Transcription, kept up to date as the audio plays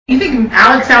You think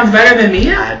Alex sounds better than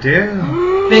Mia? I do.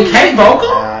 Than Kate Vocal?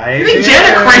 You think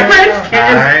Jenna Kramer is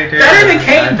better than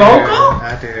Kate Vocal?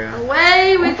 I do.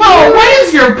 Away with you. Whoa, what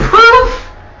is your proof?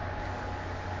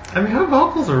 I mean, her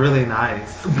vocals are really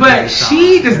nice. But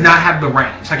she does not have the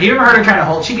range. Like, you ever heard her kind of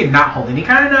hold? She cannot hold any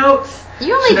kind of notes.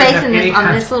 You only basing this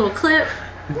on this little clip?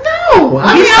 No!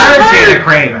 He's heard Jenna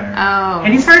Kramer. Oh.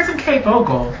 And he's heard some Kate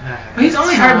Vocal. But he's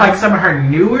only heard, like, some of her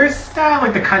newer stuff,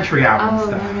 like the country album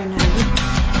stuff. No.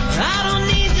 I don't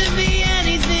need to be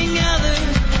anything other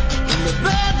than the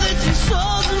bird that you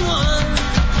sold in one.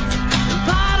 And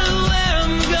part of where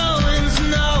I'm going is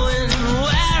knowing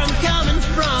where I'm coming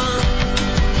from.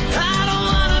 I don't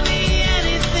want to be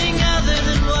anything other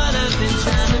than what I've been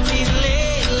trying to be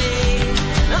lately.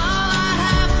 All I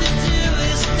have to do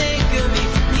is think of me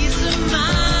for peace of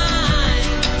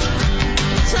mind.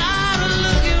 Tired of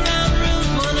looking around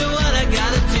rooms, wonder what I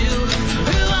gotta do,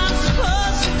 who I'm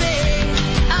supposed to be.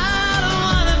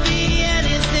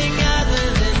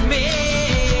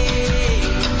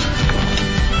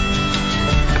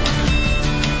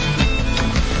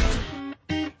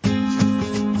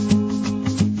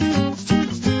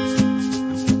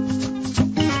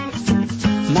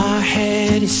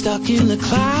 Stuck in the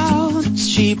clouds,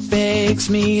 she begs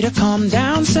me to calm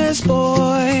down, says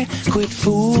boy, quit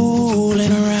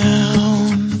fooling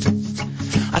around.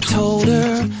 I told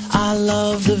her I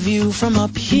love the view from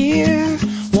up here,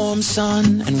 warm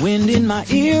sun and wind in my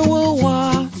ear, will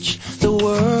watch the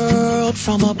world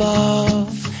from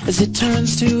above as it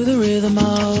turns to the rhythm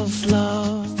of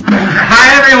love.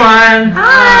 Hi everyone!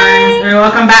 Hi! And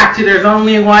welcome back to There's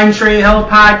Only One Tree Hill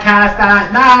podcast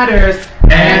that matters.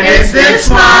 And it's this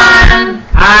one!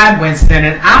 I'm Winston,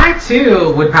 and I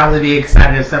too would probably be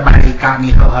excited if somebody got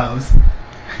me co-host.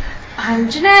 I'm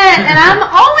Jeanette, and I'm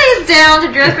always down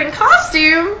to dress in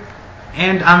costume.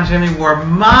 And I'm Jimmy Ward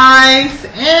Mice,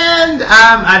 and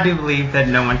I do believe that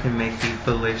no one can make you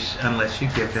foolish unless you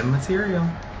give them material.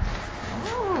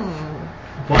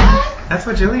 What? That's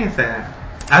what Julian said.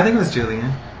 I think it was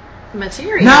Julian.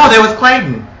 Material? No, there was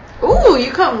Clayton. Ooh,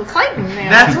 you call him Clayton now.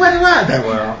 That's what it was. That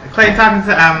well, Clayton talking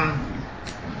to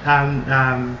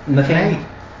Nathan.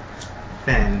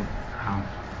 Ben.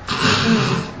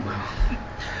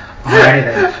 Alrighty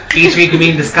then. Each week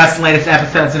we discuss the latest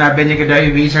episodes in our Benya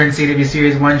WB Turn CW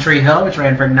series One Tree Hill, which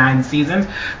ran for 9 seasons.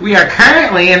 We are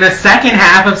currently in the second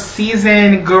half of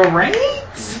season Great.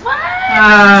 What?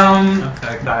 I'm so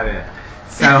excited.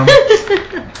 So,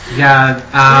 yeah,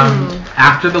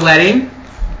 after the wedding,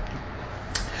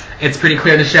 it's pretty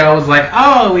clear the show was like,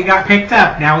 oh, we got picked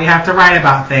up. Now we have to write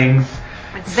about things.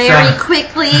 Very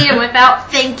quickly and without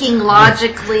thinking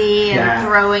logically and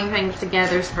throwing things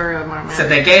together for a moment. So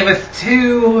they gave us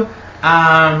 2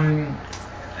 themed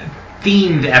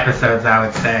episodes, I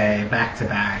would say, back to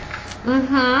back.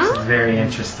 Mm-hmm. It's very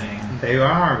interesting. They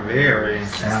are very.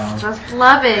 Just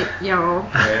love it, y'all.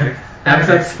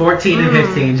 Episodes 14 and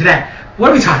 15. Today,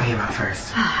 what are we talking about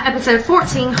first? Episode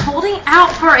 14, Holding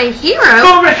Out for a Hero.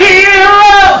 For a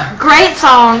hero! Great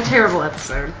song, terrible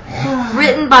episode.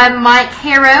 Written by Mike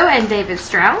Harrow and David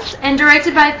Strauss, and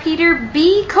directed by Peter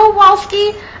B.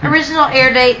 Kowalski. Original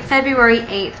air date, February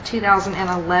 8th,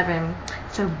 2011.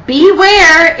 So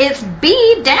beware, it's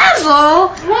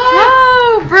Bedazzle.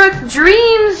 Whoa, Brooke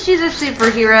dreams she's a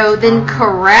superhero, then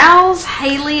corrals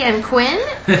Haley and Quinn.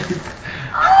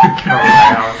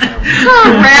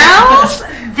 Corrals?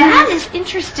 That is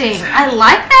interesting. I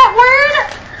like that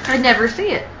word. I never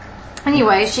see it.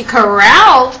 Anyway, she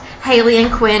corrals Haley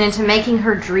and Quinn into making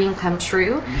her dream come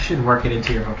true. You should work it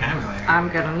into your vocabulary. I'm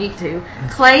gonna need to.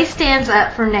 Clay stands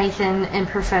up for Nathan in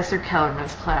Professor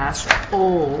Kellerman's class.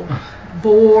 Oh,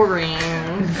 boring.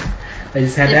 They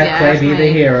just had that Clay be the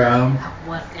hero.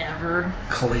 Whatever.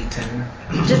 Clayton.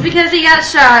 Just because he got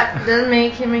shot doesn't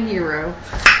make him a hero.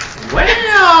 Well,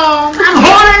 I'm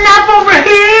holding up over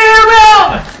here.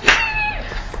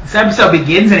 This episode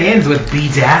begins and ends with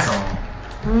Bedazzle.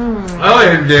 Oh,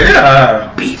 it did.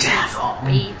 Bedazzle.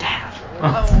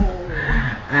 Oh.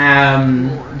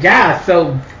 Yeah,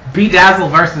 so Bedazzle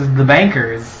versus the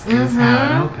Bankers is how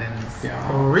it opens.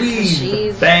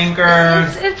 Read the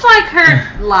Bankers. It's like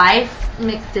her life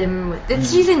mixed in with it.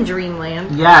 She's in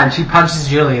dreamland. Yeah, and she punches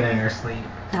Julian in her sleep.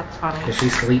 That's funny. Because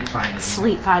she's sleep fighting.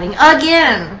 Sleep fighting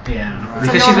again. Yeah,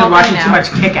 because she's been watching too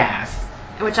much Kick-Ass.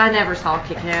 Which I never saw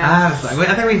Kick-Ass. I was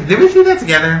like, did we see that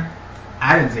together?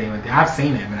 I didn't see it with you. I've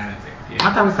seen it, but I didn't see it with you.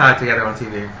 I thought we saw it together on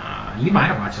TV. You might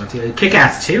have watched it on TV.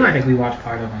 Kick-Ass 2, I think we watched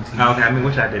part of on TV. Okay, I mean,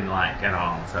 which I didn't like at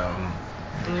all, so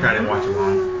I didn't watch it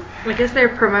on. I guess they're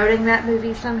promoting that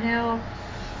movie somehow.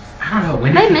 I don't know.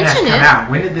 When did Kick-Ass come out?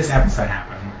 When did this episode happen?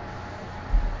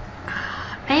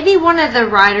 maybe one of the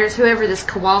writers, whoever this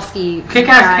Kowalski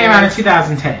Kick-Ass guy came out in is.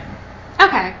 2010.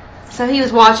 Okay. So he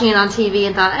was watching it on TV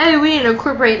and thought, hey, we need to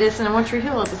incorporate this in a One Tree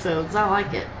Hill episodes. I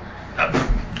like it.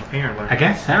 Apparently. I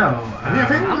guess so.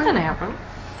 Something happened.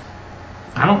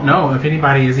 I don't know if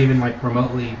anybody is even like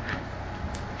remotely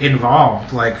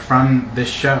involved like from this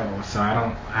show, so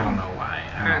I don't know why.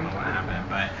 I don't know what happened,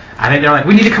 but I think they're like,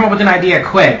 we need to come up with an idea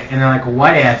quick, and they're like,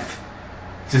 what if,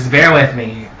 just bear with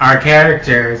me, our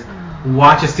characters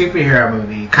watch a superhero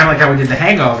movie, kind of like how we did The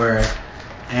Hangover,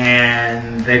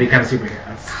 and they become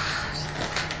superheroes.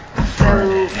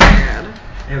 So bad.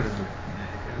 It was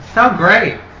So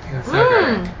great. It was so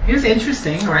great. It was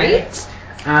interesting, right?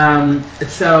 Right?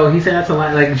 So he said that's a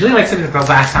lot. Like Julie likes it. The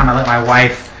last time I let my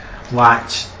wife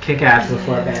watch Kick-Ass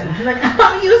before bed. And she's like,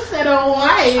 oh, you said a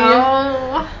wife.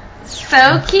 Oh,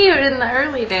 so cute in the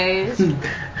early days, isn't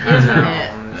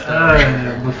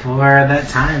it? Before that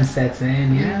time sets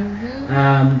in, yeah.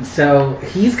 Mm-hmm. So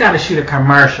he's got to shoot a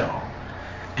commercial.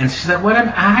 And she's like, what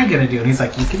am I going to do? And he's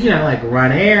like, you can, like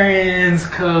run errands,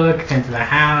 cook, tend to the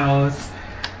house.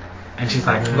 And she's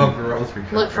like,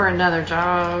 Look for another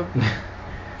job.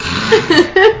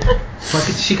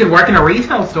 She could work in a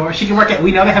retail store. She could work at,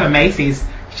 we know they have a Macy's.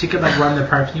 She could like run the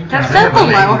perfume. That's so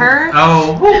below her.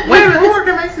 Oh, wait, who worked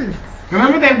at Macy's?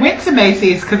 Remember they went to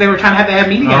Macy's because they were trying to have a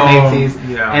meeting at Macy's.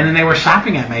 Yeah. And then they were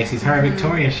shopping at Macy's. Her and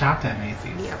Victoria shopped at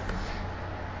Macy's. Yep.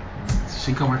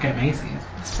 She could work at Macy's.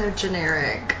 So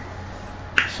generic.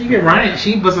 She could run it.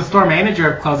 She was a store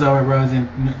manager of Clothes Over Rose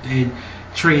in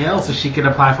Tree Hill, so she could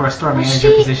apply for a store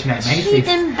manager position at Macy's.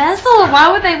 She embezzled.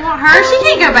 Why would they want her? She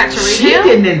can't go back to retail. She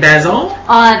didn't embezzle.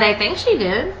 They think she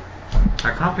did.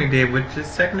 Our company did, which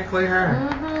is technically her.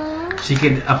 Mm-hmm. She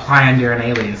could apply under an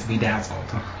alias, Bedazzled.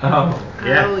 Oh,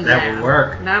 yeah, Oh, that would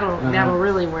work. That'll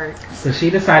really work. So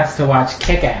she decides to watch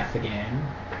Kick-Ass again.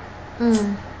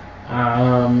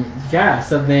 Yeah,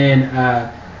 so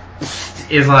then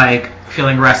is like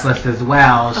feeling restless as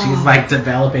well. She's like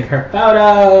developing her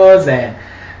photos, and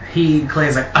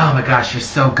Clay's like, oh my gosh, you're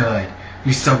so good.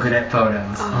 You're so good at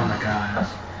photos. Oh my gosh.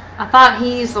 I thought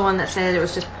he's the one that said it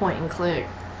was just point and click.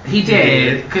 He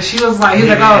did, because she was like, he's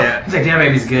like, damn,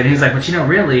 baby's good. He's like, but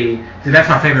really, dude, that's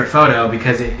my favorite photo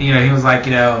because he was like,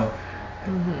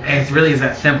 it really is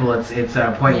that simple. It's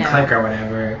a point and click or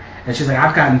whatever. And she's like,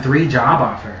 I've gotten 3 job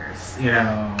offers,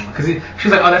 because she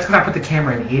was like, oh, that's because I put the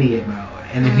camera in idiot mode.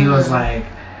 And then he was like,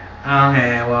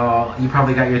 okay, well, you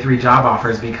probably got your 3 job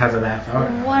offers because of that photo.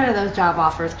 What are those job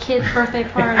offers? Kids' birthday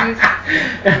parties?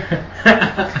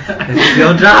 It's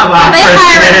still job offers.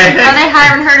 Are they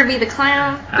hiring her to be the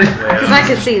clown? Because I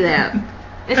could see that.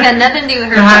 It's got nothing to do with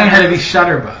her. They're hiring her to be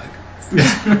Shutterbug.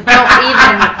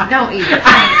 Don't even.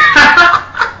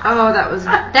 Oh, that's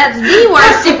the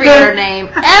worst superhero name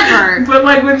ever. But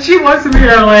like when she wants to be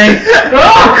like,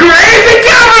 oh, crazy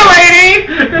camera lady.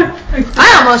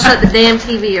 I almost shut the damn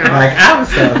TV off. Like, I was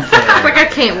so sad. I was like, I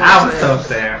can't watch I was this. so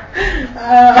sad.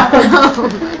 Oh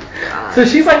my god. So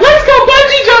she's like, let's go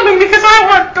bungee jumping because I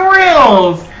want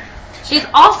thrills. She's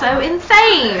also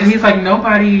insane. And he's like,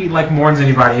 nobody like mourns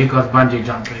anybody who goes bungee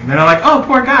jumping. They're like, oh,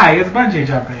 poor guy, he's bungee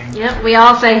jumping. Yep, we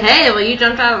all say, hey, well, you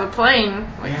jumped out of a plane.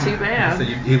 Like, too bad. So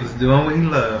he was doing what he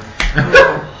loved.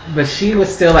 But she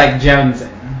was still like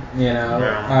jonesing,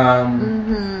 Yeah.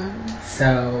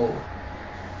 So,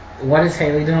 what is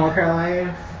Haley doing with her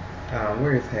life?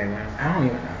 Where is Haley? I don't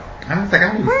even know. I was like, I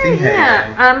don't even see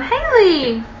Haley.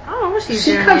 Haley. I don't know what she's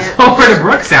She doing comes yet. over to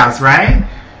Brooke's house, right?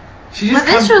 She just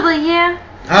comes. Eventually, yeah.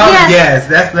 Oh, Yes.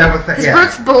 that was Because yeah.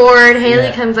 Brooke's bored, Haley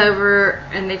Yeah. comes over,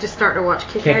 and they just start to watch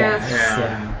Kick-Ass. Kick-Ass.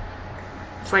 Yeah.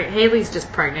 It's like Haley's just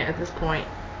pregnant at this point.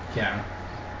 Yeah.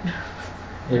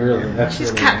 It really. That's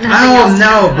She's really. got nothing Oh else to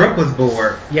no, do. Brooke was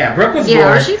bored. Yeah, Brooke was Yeah,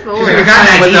 bored. she's bored. She She was got an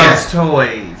playing with idea. those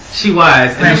toys. She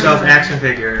was, Playing with and, those action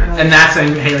figures. and that's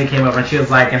when Haley came over, and she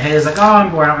was like, and Haley's like, oh, I'm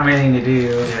bored, I don't have anything to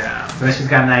do. Yeah. So then she's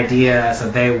got an idea, so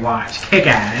they watch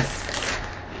Kick-Ass.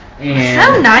 And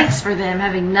So nice for them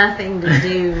having nothing to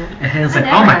do. And Haley's I like,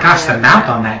 never oh my had gosh, that. the mouth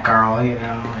on that girl,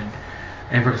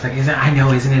 and Brooke's like, isn't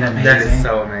it amazing? That is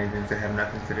so amazing to have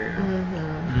nothing to do.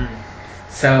 Mm-hmm.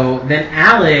 So then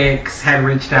Alex had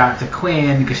reached out to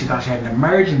Quinn because she thought she had an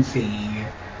emergency.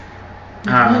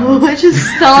 I just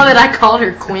saw that I called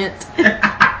her Quint.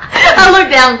 I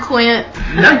looked down Quint.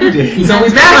 No, you didn't. So we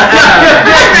back up.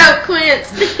 I wrote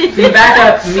Quint. We back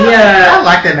up. I Mia.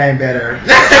 like that name better.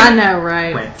 I know,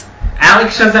 right? Quint.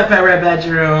 Alex shows up at her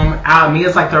bedroom.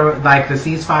 Mia's like the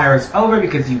ceasefire is over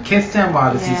because you kissed him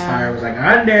while the Yeah. ceasefire was like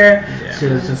under. Yeah. She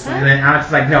was just, and then Alex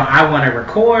is like, no, I want to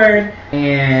record.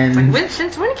 And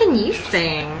Since when can you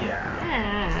sing?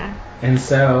 Yeah. And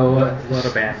so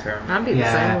Little banter. I'd be the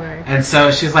same way. And so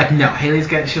she's like, no,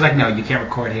 she's like, no, you can't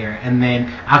record here. And then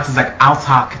Alex is like, I'll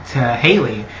talk to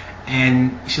Haley.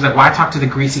 And she's like, why talk to the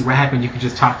greasy rag when you could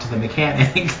just talk to the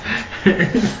mechanic?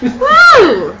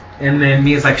 Woo! And then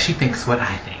Mia's like, she thinks what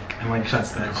I think. And like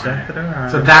shuts the door. So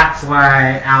So that's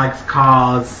why Alex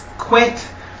calls Quint.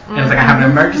 And it's like, I have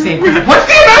an emergency. And Quint's like, what's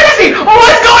the emergency? Oh,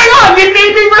 what's going on? You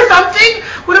need me for something?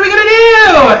 What are we going to do?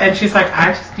 And she's like,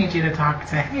 I just need you to talk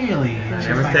to Haley. And I she's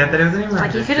never like, said that it was an emergency.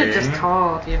 Like, you could have just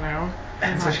called, you know.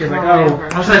 And so she's come like, on oh. over.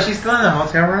 Oh, so she's still in the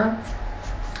hotel room?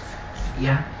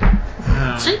 Yeah.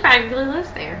 She practically lives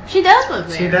there. She does live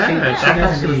there. She does. She I does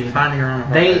thought she was indeed. finding her own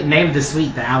They apartment. named the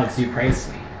suite the Alex Dupree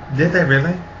suite. Did they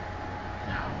really?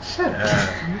 No. Shut up.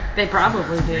 They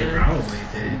probably They did. probably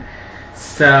did.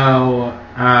 So,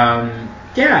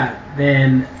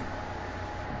 then,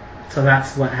 so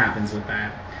that's what happens with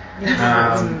that.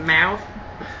 Mouth.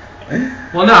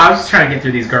 Well, no, I was just trying to get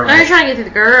through these girls. Oh, you're trying to get to the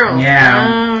girls. Yeah.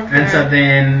 Oh, okay. And so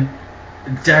then,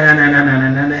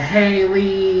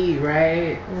 Haley,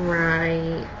 right?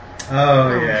 Right.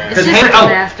 Oh, yeah. It's Because just a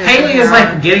disaster Haley for is her.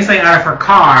 like getting something out of her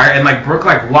car, and like Brooke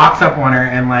like walks up on her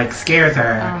and like scares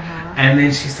her, Uh-huh. and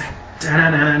then she's like,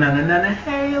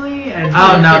 Haley, and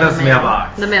Oh, no, Get that's the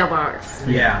mailbox. The mailbox.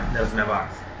 Yeah, that was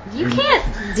mailbox. You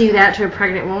can't do that to a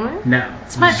pregnant woman. no,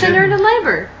 This might send her into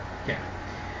labor.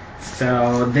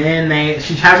 So then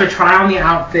she has her try on the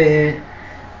outfit,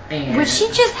 and Which she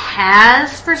just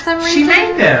has for some reason. she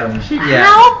made them.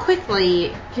 How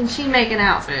quickly can she make an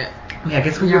outfit? Yeah, I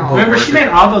guess when you're No. bored. Remember, she made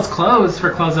all those clothes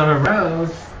for Clothes Over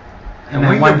Rose. And then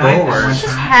when one you're night, bored- one She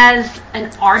just time- has an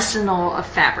arsenal of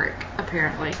fabric,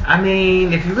 apparently. I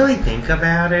mean, if you really think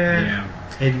about it, Yeah.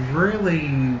 it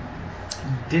really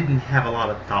didn't have a lot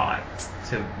of thought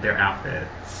to their outfits.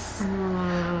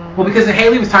 Well, because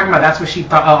Haley was talking about that's what she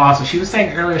thought. Oh, also, she was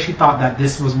saying earlier she thought that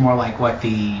this was more like what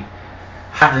the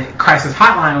crisis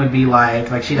hotline would be like.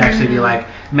 Like she'd actually be like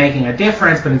making a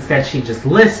difference, but instead she just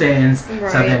listens. So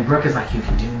Right. then Brooke is like, you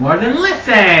can do more than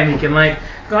listen. You can like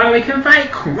go out and we can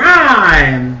fight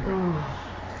crime.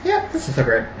 Yeah, this is so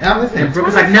great. I'm listening. And Brooke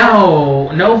is like, no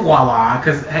voila,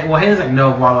 because Haley's like,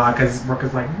 no voila, because Brooke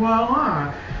is like,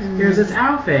 voila, here's this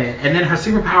outfit. And then her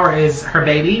superpower is her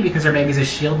baby, because her baby's a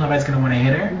shield, nobody's gonna want to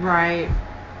hit her. Right.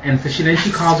 And so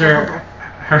she calls her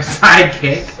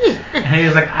sidekick, and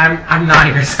Haley's like, I'm not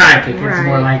your sidekick. It's Right.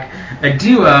 more like a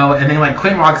duo. And then like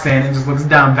Quinn walks in and just looks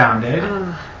dumbfounded.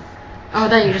 Ugh. Oh, I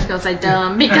thought you were just going to say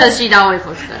dumb, because she'd always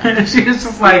look dumb. And she's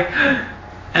just like,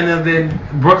 and then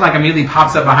Brooke like immediately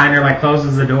pops up behind her, like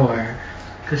closes the door,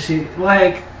 because she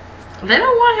like. They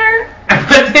don't want her.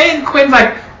 But then Quinn's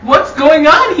like, what's going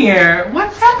on here?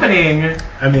 What's happening?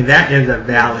 I mean, that is a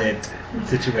valid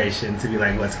situation to be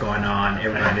like, what's going on?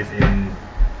 Everybody's in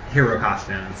hero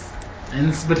costumes.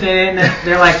 But then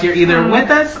they're like, you're either with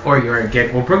us or you're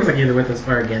against. Well, Brooke is like, either with us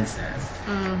or against us.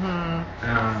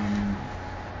 Mm-hmm.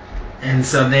 And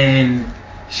so then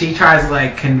she tries to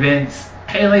like convince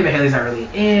Haley, but Haley's not really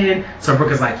in. So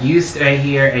Brooke is like, you stay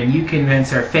here and you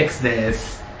convince her, fix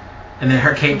this. And then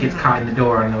her cake gets caught in the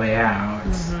door on the way out.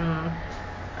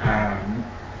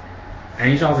 I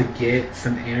need y'all to get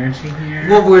some energy here.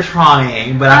 Well, we're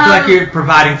trying, but I feel like you're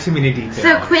providing too many details.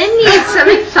 So Quinn needs some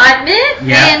excitement,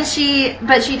 Yeah. and she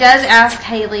does ask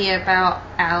Haley about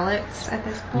Alex at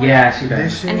this point. Yeah, she Does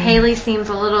does. she? And Haley seems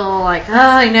a little like,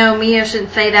 oh, Mia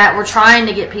shouldn't say that. We're trying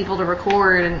to get people to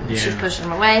record, and Yeah. she's pushing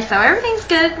them away. So everything's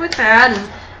good with that, and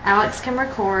Alex can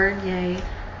record. Yay.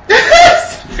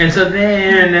 And so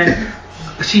then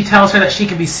she tells her that she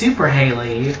can be Super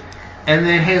Haley. And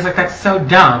then Haley's like, that's so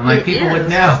dumb. Like, It people would is.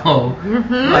 know,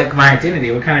 Mhm. like, my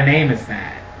identity. What kind of name is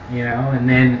that? You know? And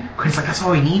then Quinn's like, that's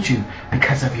why we need you,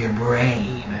 because of your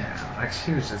brain. Like,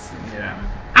 she was just,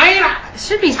 I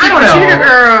Should be I Super don't know. Shooter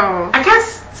Girl. I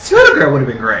guess Supergirl would have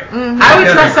been great. Mhm. I would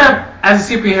Yeah. dress up as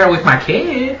a superhero with my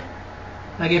kid.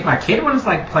 Like, if my kid wants to,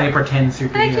 like, play pretend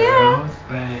superheroes. yeah.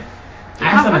 But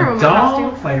as an Wonder Woman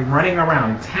adult, costume. like, running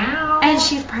around town. And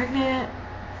she's pregnant.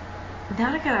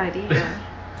 Not a good idea.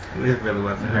 It really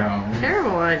wasn't. No.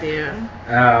 Terrible idea.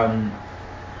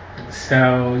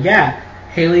 So yeah,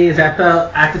 Haley is at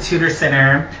the tutor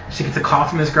center. She gets a call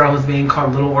from this girl who's being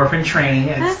called Little Orphan Trainee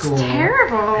at That's school.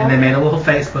 terrible. And they made a little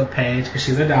Facebook page because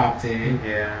she's adopted.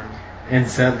 Yeah. And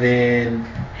so then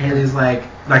Haley's like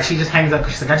she just hangs up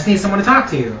because she's like, I just need someone to talk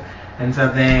to. And so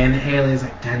then Haley's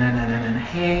like,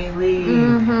 Haley,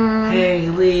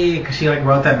 Haley, because she like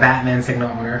wrote that Batman signal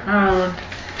on her phone.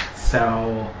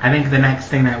 So I think the next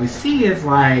thing that we see is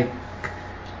like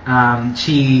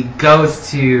she goes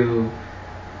to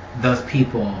those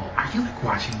people. I you like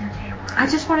watching your camera? I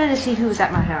just wanted to see who was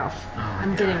at my house. Oh my I'm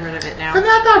God. getting rid of it now. But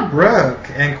I thought Brooke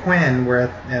and Quinn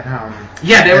were at home.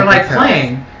 Yeah, they were At like Brooke's house.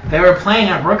 playing. They were playing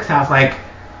at Brooke's house, like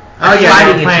Oh yeah,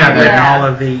 fighting they each were playing other. with Yeah. all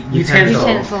of the utensils.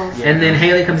 Utensils. Yeah. And then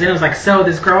Haley comes in and was like, so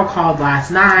this girl called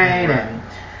last night, Right. and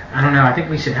I don't know, I think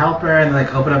we should help her, and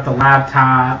like open up the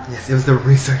laptop. Yes, it was the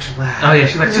research lab. Oh yeah,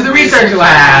 she's like, to the research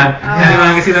lab. Oh. And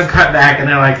then we see them cut back, and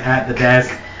they're like at the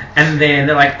desk. And then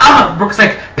they're like, oh, Brooke's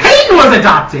like, Peyton was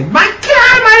adopted. My God,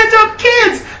 I adopt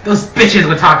kids. Those bitches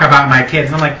would talk about my kids.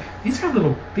 And I'm like, these are cute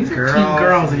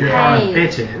girls, and you're calling them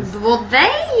bitches. Well,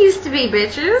 they used to be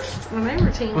bitches when they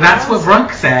were teen Well, that's what girls.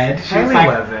 Brooke said. She was Haley like,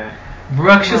 wasn't.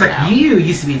 Brooke, she was Well, like, no. you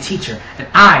used to be a teacher, and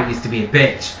I used to be a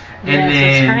bitch. And Yes,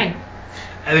 then, that's right.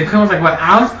 and then Quinn was like, well,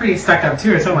 I was pretty stuck up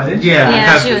too, or something, didn't she? Yeah.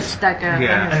 Yeah, because- she was stuck up.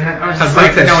 Yeah. And I was Because just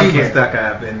like, Brooke said no one she was cared. stuck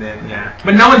up, and then yeah.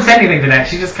 But no one said anything to that.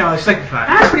 She just kind of, she's like,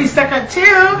 I was pretty stuck up too.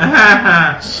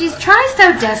 She tries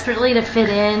so desperately to fit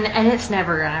in, and it's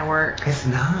never gonna work. It's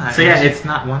not. So, yeah, it's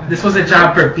not one. Of This them. was a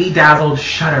job for Bedazzled,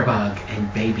 Shutterbug,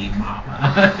 and Baby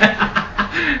Mama.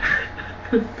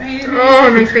 Baby. Oh,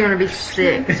 it makes me want to be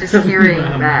sick just hearing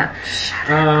that.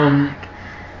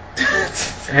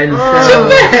 And Oh. so,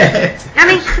 I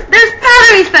mean, there's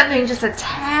gotta be something just a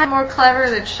tad more clever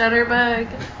than Shutterbug.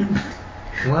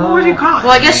 Well, what would you call it?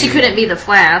 Well, I guess she couldn't be the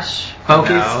Flash. Focus.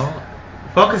 No.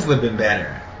 Focus would have been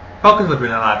better. Focus would have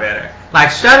been a lot better. Like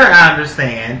Shutter, I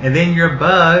understand, and then you're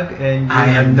Bug, and you I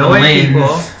am annoy the lens.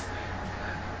 people.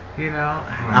 You know,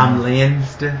 I'm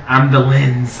lensed. I'm the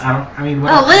lens. I mean,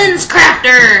 what? Oh, Lens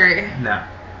Crafter! No.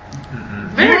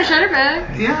 Mm-mm. Better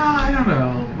Shutterbug. Yeah, I don't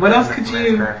know. What else could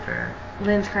Lens you? Crafter.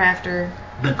 Lens Crafter.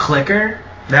 The clicker.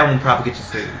 That one probably get you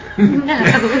sued. No.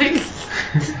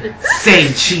 Say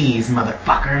cheese,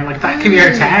 motherfucker. Like that could be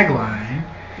our tagline.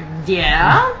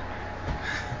 Yeah.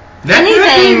 That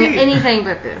could be- Anything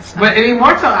but this. But I mean,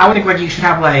 more so, I would think like you should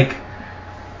have like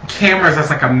cameras that's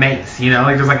like a mace, you know,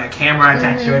 like there's like a camera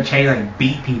attached to a chain, like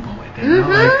beat people with it. You know?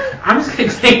 Like, I'm just gonna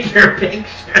take your picture.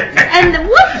 And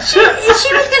what? She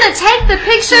was gonna take the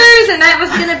pictures, and that was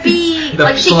gonna be The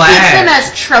like she flash. keeps them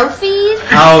as trophies.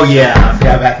 Oh yeah, I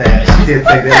forgot about that. She did say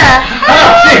What the that. heck?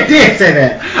 Oh, she did say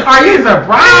that. Are you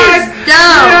surprised? That is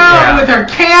dumb. Yeah, with her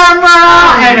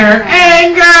camera and her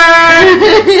anger.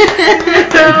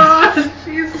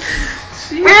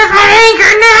 Where's my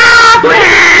anchor now,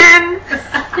 Glenn?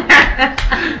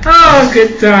 Oh,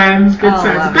 good times, good Oh,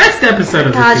 times. love Best episode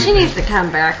of the God, she season. needs to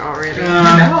come back already.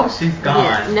 No, she's Yeah,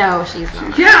 gone. no, she's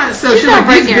not. Yeah, so She's she's like,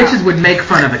 not these breaking bitches out. would make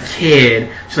fun of a kid.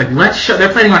 She's like, they're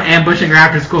planning on ambushing her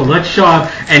after school. Let's show up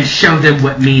and show them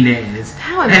what mean is.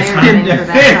 How And embarrassing so- for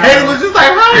that It child. was just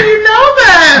like, how do you know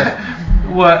that?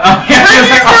 What? Oh, yeah.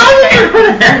 How do She's you like,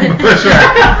 know that? That's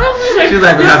right. She's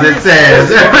like, because it says.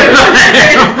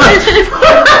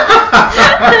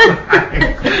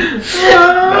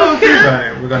 Oh,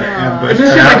 okay. We're gonna Oh. ambush And then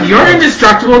she's her. like, you're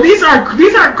indestructible. These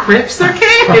aren't Crips, they're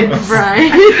kids.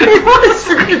 Right. What a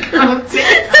psychotic.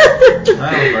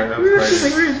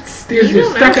 That's There's You your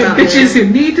don't know stuck up about bitches him.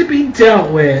 who need to be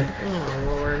dealt with. Oh,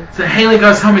 Lord. So Haley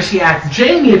goes home and she asks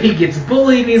Jamie if he gets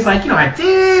bullied, and he's like, I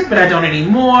did, but I don't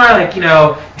anymore. Like,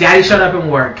 Daddy showed up and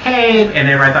wore a cape, and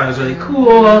everybody thought it was really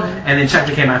cool. And then Chuck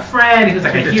became my friend. He was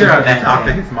like a hero that Talk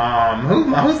to day. his mom. Whose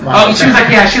mom? Oh, she was like,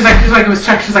 yeah, she was like, it was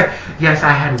Chuck. She was like, yes,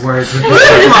 I had words with Who's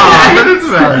his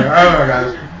mom? Oh my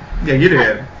gosh. Yeah, you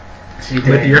did. She did.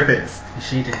 With your fist.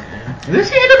 She did. Did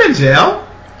she end up in jail?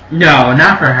 No,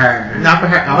 not for her. Not for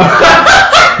her. Oh.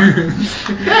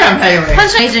 Damn, Haley.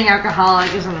 Punching aging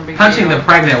alcoholic isn't a big Punching deal. the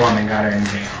pregnant woman got her in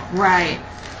jail. Right.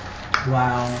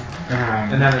 Wow.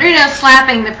 Um, Or,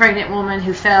 slapping the pregnant woman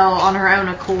who fell on her own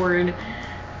accord.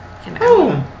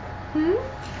 Ooh. Hmm?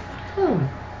 Ooh.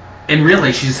 and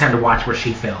really, she just had to watch where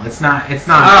she fell. It's not. Oh, It's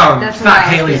That's not why I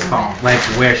Haley's didn't. fault. Like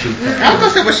where she fell. I was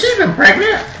gonna say, was she even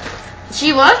pregnant?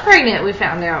 She was pregnant, we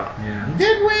found out. Yeah.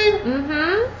 Did we?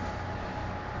 Mm-hmm.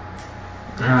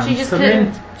 She just so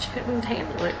couldn't. then- She couldn't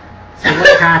handle it. So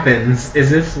what happens? Is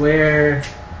this where?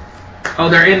 Oh,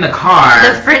 they're in the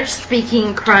car. The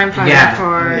French-speaking crime fighter Yeah,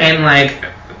 car. and like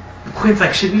Quinn's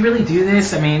like, should we really do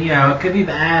this? I mean, it could be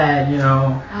bad,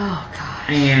 Oh gosh.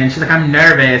 And she's like, I'm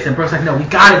nervous. And Brooke's like, no, we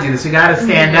gotta do this. We gotta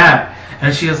stand up.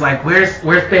 And she was like, where's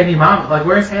baby mama? Like,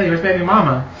 where's Haley? Where's baby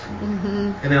mama? Mm-hmm.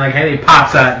 And then like Haley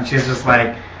pops up and she's just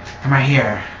like, I'm right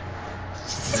here.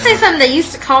 Did you say something? They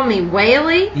used to call me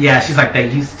Whaley. Yeah, she's like, they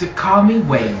used to call me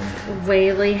Whaley.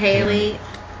 Whaley, Haley.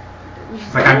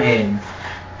 She's like, I'm in.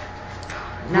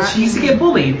 Well, she used to get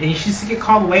bullied, and she used to get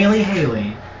called Whaley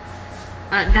Haley.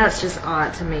 That's just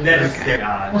odd to me. That is Okay. very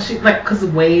odd. Well, she cause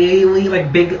Whaley, like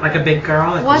a big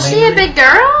girl. Like Was she a Whaley. big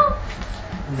girl?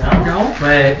 No.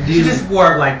 But She just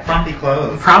wore like frumpy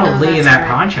clothes. probably Oh, in that's that right.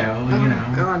 poncho, Oh, you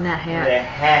know. God, that hat. That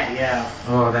hat, yeah.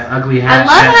 Oh, that ugly I hat.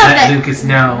 love how that they, Lucas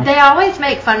know. they always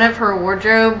make fun of her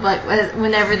wardrobe, like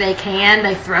whenever they can,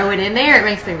 they throw it in there. It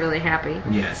makes me really happy.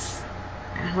 Yes.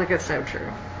 Like, it's so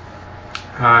true.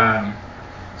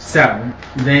 So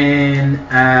then,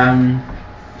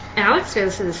 Alex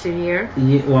goes to the studio.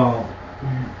 whatever.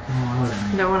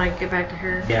 Don't want to get back to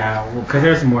her. Yeah, well, because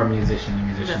there's more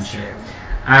musician That's shit. true.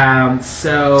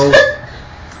 So.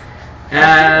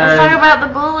 Let's talk about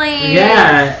the bully.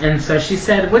 Yeah, and so she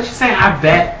said, what'd she say? I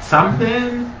bet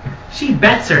something? She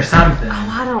bets her something.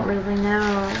 Oh, I don't really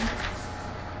know.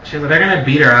 She was like, they're gonna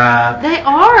beat her up. They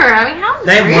are. I mean, how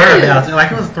They rude. were about to.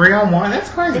 Like, it was 3-on-1. That's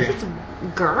crazy. If it's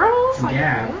girls? Like,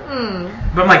 Yeah.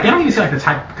 Mm-mm. But I'm like, they don't even seem like the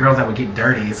type of girls that would get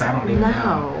dirty, so I don't even know.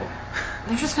 No.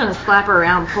 They're just going to slap her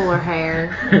around, pull her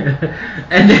hair.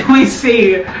 And then we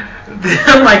see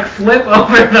them like flip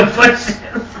over the bushes.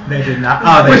 They did not.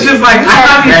 Oh, they Which did. is like,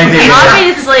 They did.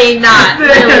 Obviously not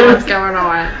really what's going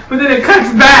on. But then it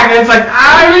cuts back and it's like,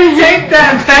 I already take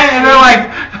that back. And they're like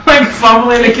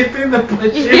fumbling to get through the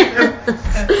bushes.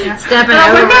 Stepping And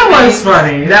I was over. like, that was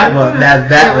funny. That was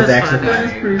was actually funny.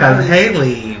 funny. Because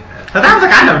Haley. Because I was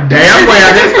like, I know damn well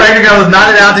this pregnant girl was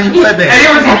not out to flip it. And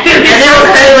it was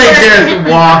Haley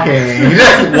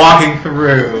just walking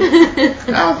through.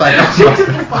 I was like, She just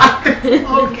walked in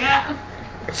the gap.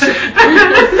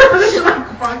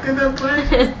 Walking the bush.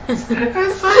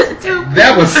 That's so stupid.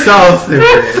 that was so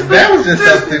stupid. That was just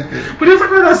so stupid. But it was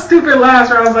like one of those stupid laughs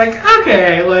where I was like,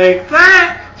 okay, like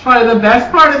that's probably the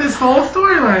best part of this whole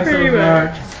storyline so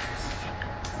far.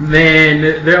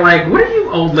 Then they're like, what are you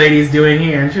old ladies doing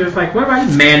here? And she was like, what about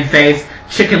you, man face,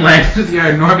 chicken legs with your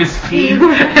enormous feet?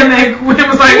 And then Gwen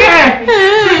was like,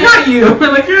 hey, not you.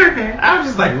 We're like, you're okay. I was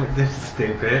just like, this is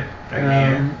stupid.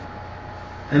 Again.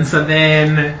 And so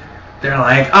then they're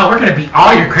like, oh, we're going to beat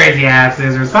all your crazy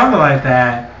asses or something like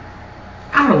that.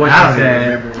 I don't know what I she don't even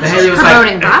said. remember. And Haley was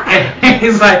Promoting like, violence.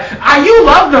 he's like, you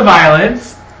love the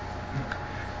violence.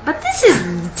 But this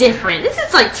is different. This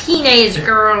is like teenage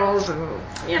girls and,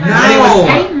 you know. And it was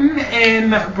Peyton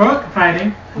and Brooke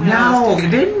fighting. No,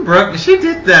 didn't Brooke? She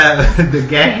did the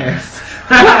gas.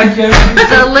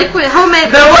 The liquid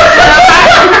homemade.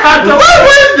 What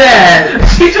was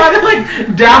that? She tried to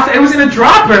like douse it. It was in a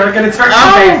dropper, like in a turn.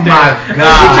 Oh my She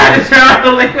God. tried to turn on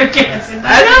the liquid gas. I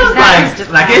That was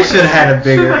like it should have had a She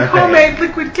bigger was like effect. homemade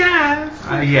liquid gas.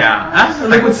 Yeah, I was like,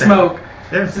 Liquid what the- smoke.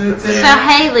 There's- So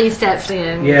Haley steps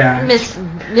in. Yeah.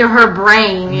 Her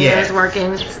brain Yes. is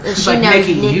working. And She's she like, knows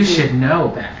Nikki, you should know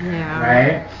better. Yeah.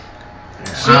 Right?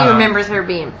 She remembers her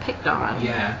being picked on.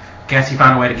 Yeah. Guess you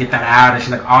found a way to get that out. And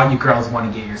she's like, all you girls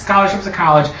want to get your scholarships to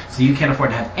college, so you can't afford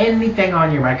to have anything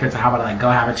on your record. So how about go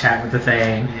have a chat with the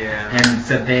thing? Yeah. And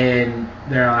so then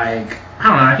they're like, I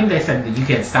don't know. I think they said that you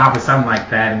can't stop or something like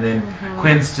that. And then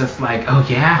Quinn's just like, oh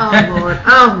yeah. Oh Lord.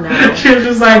 Oh no. She was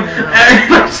just like,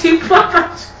 she flipped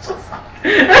her.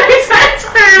 Every time it's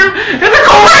like,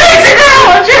 oh, crazy girl!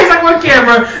 And she has like one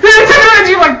camera. Then they turn around and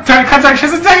she like cuts out. She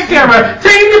has a second camera.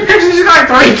 Taking your pictures. She's got like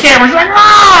 3 cameras. She's like, I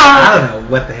ah! don't know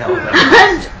what the hell that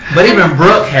was. But even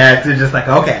Brooke had to just like,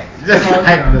 okay. Just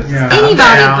like, Yeah. calm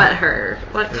Anybody down. but her.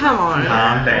 Like, come on.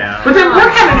 Calm down. But then Brooke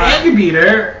had an egg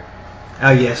beater. Oh,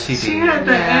 yes, she did. She had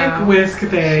the Yeah. egg whisk She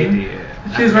thing. did.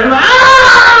 She was very like,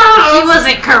 ah! She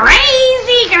wasn't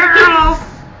crazy, girl.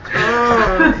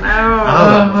 Oh no.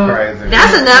 Oh, that was crazy.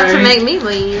 That's enough to make me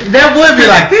leave. That would be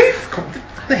like,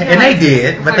 and they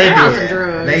did, but Like, they they're on some did.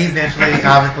 drugs. They eventually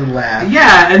obviously laughed.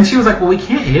 Yeah, and she was like, well, we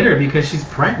can't hit her because she's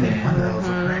pregnant. One of those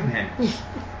were pregnant.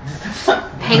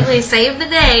 Haley saved the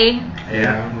day.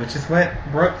 Yeah, which is what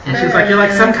Brooke said. And she was like, you're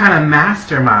like some kind of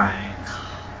mastermind.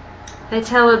 They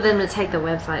tell them to take the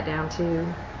website down too.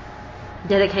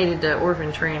 Dedicated to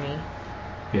orphan tranny.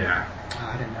 Yeah.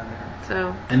 Oh, I didn't know that.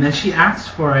 So And then she asked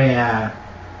for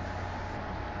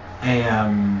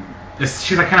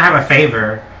she's like, can I have a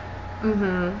favor?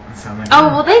 And so I'm like,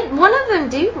 Oh well, one of them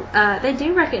they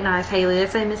do recognize Haley. They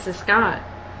say Mrs. Scott.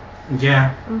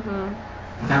 yeah,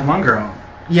 that one girl.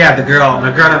 Yeah, the girl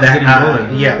that was getting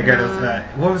bullied. Yeah, the girl that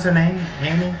was, what was her name?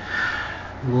 Amy?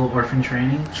 Little orphan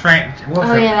training. Trent. What was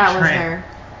Oh her? yeah, that was Trent. her.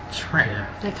 Trent.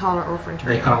 Yeah. They call her orphan tranny.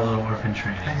 They call it little orphan I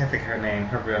training. can't think of her name,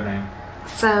 her real name.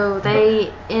 So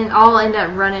they all end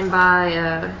up running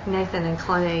by Nathan and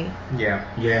Clay Yeah.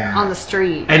 Yeah. on the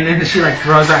street. And then she like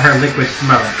throws out her liquid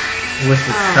smoke. Which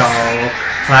was so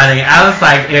funny. I was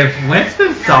like, if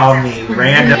Winston saw me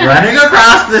running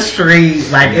across the street,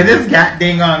 like in this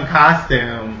goddamn on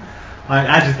costume, like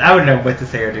I wouldn't know what to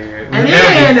say or do. And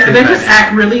then they just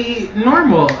act really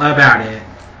normal about it.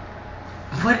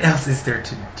 But what else is there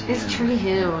to do? It's Tree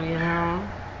Hill, you know.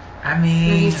 I They're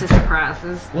mean, used to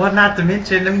surprises. well, not to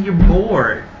mention, I mean, you're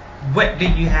bored. What do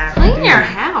you have to Clean do? your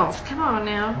house. Come on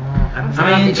now. Well,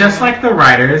 I mean, just like the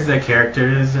writers, the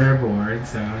characters are bored,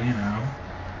 so, you know.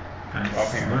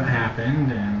 That's Okay. what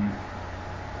happened, and...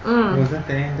 Was that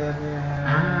the end of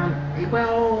it?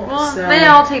 Well, they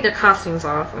all take their costumes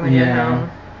off and they go Yeah. home.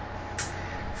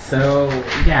 So,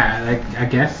 yeah, like, I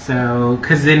guess so.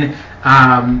 Because then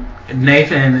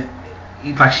Nathan,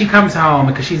 like, she comes home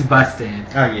because she's busted.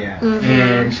 Oh, yeah. Mhm.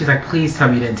 And she's like, please tell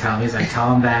me you didn't tell him. He's like,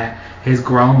 tell him that his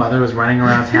grown mother was running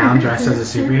around town dressed as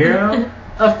a superhero.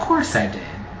 Of course I did.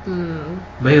 Mm.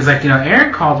 But he was like, you know,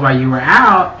 Erin called while you were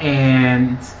out,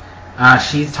 and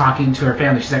she's talking to her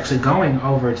family. She's actually going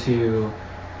over to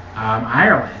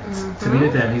Ireland to meet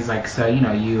with them. He's like, so, you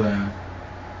know,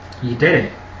 you did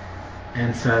it.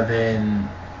 And so then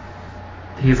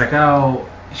he's like, oh,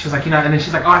 she's like, you know, and then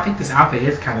she's like, oh, I think this outfit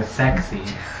is kind of sexy.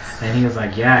 And he was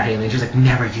like, yeah, Haley. She's like,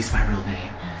 never use my real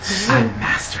name. I'm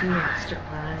Mastermind.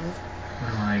 Mastermind.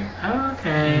 I'm like,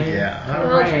 okay. Yeah. all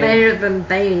Well, it's right. better than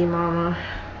Baby Mama.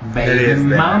 Baby It is better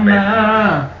than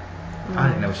mama. I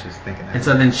didn't know what she was thinking of. And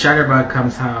so then Shutterbug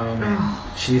comes home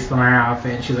and she's still in her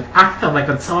outfit and she's like, I feel like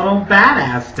a total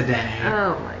badass today.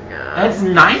 Oh my god. It's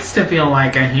nice to feel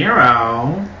like a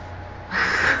hero.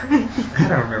 I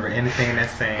don't remember anything in that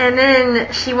scene. And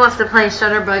then she wants to play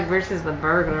Shutterbug versus the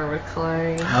burglar with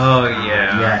Chloe. Oh,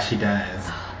 yeah. Yeah, she does.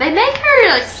 They make her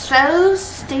like so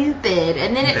stupid,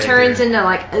 and then it They turns do. into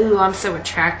like, oh, I'm so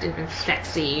attractive and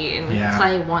sexy, and Yeah.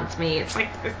 Clay wants me. It's like,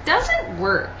 it doesn't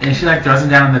work. And she like throws him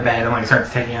down in the bed and like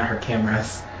starts taking out her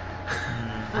cameras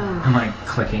and Ugh. like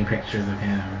clicking pictures of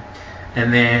him.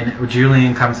 And then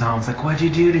Julian comes home. It's like, what'd you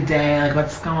do today? Like,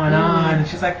 what's going on? And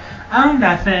she's like, oh,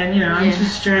 nothing. You know, I'm Yeah.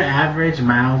 just your average,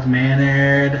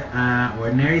 mild-mannered,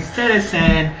 ordinary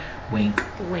citizen. Wink.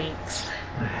 Winks.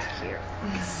 Cute.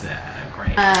 It's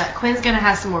great. Quinn's gonna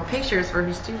have some more pictures for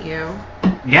her studio.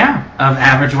 Yeah, of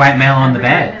average white male on the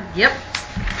bed. Yep.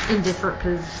 In different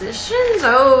positions.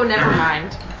 Oh, never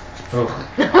mind. Oh.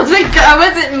 I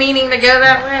wasn't meaning to go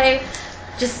that way.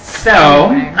 Just So,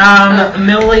 anyway.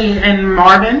 Millie and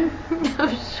Marvin.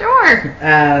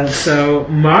 Sure. So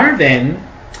Marvin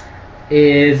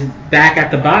is back at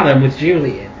the bottom with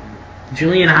Julian.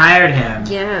 Julian hired him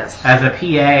Yes. as a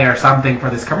PA or something for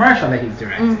this commercial that he's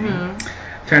directing. Mm-hmm.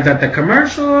 Turns out the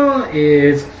commercial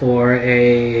is for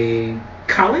a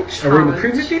college, a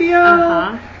recruitment video.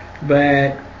 Uh-huh.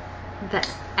 But The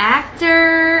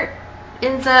actor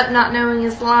ends up not knowing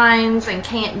his lines and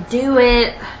can't do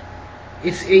it.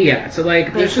 so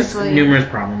like there's just Basically. numerous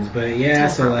problems. But yeah,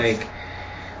 Tons so of like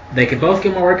they could both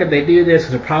get more work if they do this.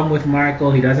 There's a problem with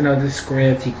Michael. He doesn't know the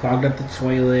script. He clogged up the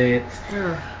toilet.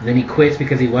 Ugh. Then he quits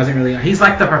because he wasn't really. He's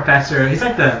like the professor. He's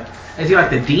like the. Is he like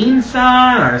the dean's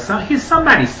son or some? He's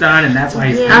somebody's son, and that's why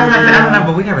he's. Yeah. I don't know,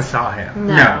 but we never saw him.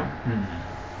 No.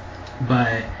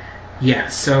 But yeah,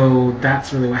 so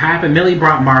that's really what happened. Millie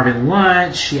brought Marvin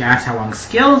lunch. She asked how long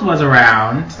Skills was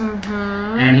around, Mm-hmm.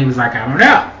 and he was like, I don't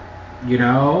know. You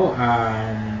know.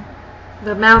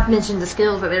 The mouth mentioned the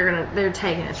skills that they're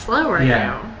taking it slow right Yeah.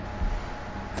 now.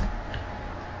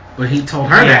 But he told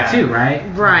her that Yeah. too, right?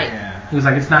 Right. Yeah. He was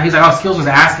like, it's not. He's like, oh, Skills was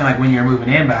asking like when you're moving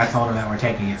in, but I told her that we're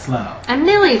taking it slow. And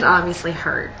Millie's obviously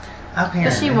hurt. Okay.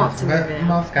 But she wants to But move in.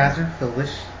 most guys are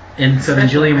foolish. And so then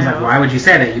Especially Julian was like, now. why would you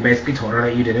say that? You basically told her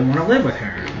that you didn't want to live with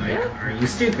her. Like, Yeah. are you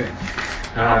stupid?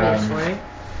 Obviously.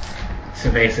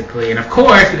 So basically, and of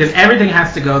course, because everything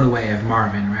has to go the way of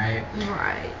Marvin, right?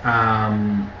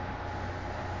 Right.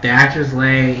 The actor's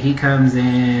late. He comes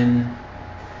in.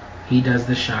 He does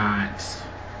the shot.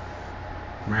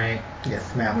 Right?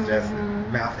 Yes,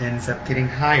 Mouth ends up getting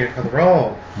hired for the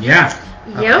role Yeah.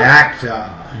 of Yep. actor.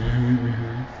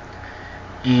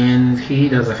 And he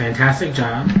does a fantastic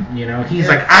job. You know, he's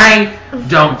like, I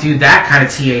don't do that kind of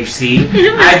THC.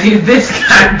 I do this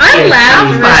kind of THC. I laughed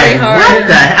really Like, hard. what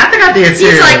the? I think I did too.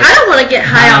 He's like, I don't want to get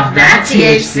high Off off that that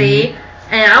THC. THC,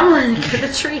 and I want to go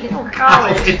to Tree Hill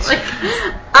College. College. Like,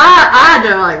 I had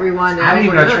to like rewind it. I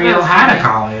didn't even know Tree Hill had a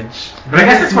college. But I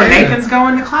guess that's where Nathan's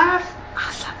going to class.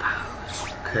 I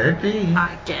suppose. Could be.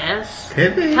 I guess.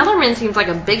 Could be. Kellerman seems like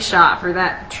a big shot for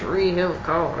that Tree Hill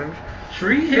College.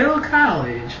 Tree Hill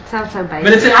College. Sounds so basic.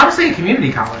 But it's obviously a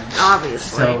community college.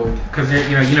 Obviously. So, because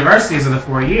universities are the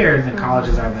 4 years and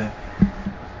colleges are the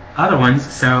other ones.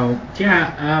 So,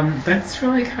 yeah, that's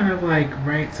really kind of like,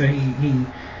 right, so he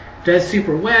does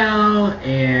super well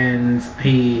and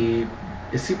he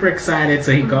is super excited.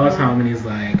 So he goes home and he's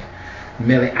like,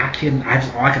 Millie,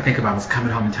 all I could think about was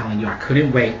coming home and telling you I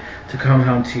couldn't wait to come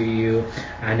home to you.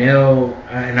 I know,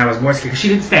 and I was more scared because she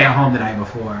didn't stay at home the night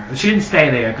before. She didn't stay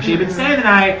there because she had been staying the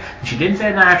night, and she didn't stay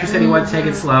the night after he said he wanted to take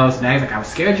it slow. So now he's like, I was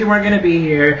scared you weren't going to be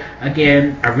here.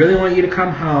 Again, I really want you to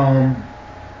come home.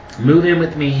 Move in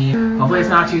with me. Hopefully it's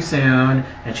not too soon.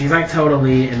 And she's like,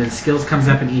 totally. And then Skills comes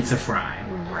up and eats a fry.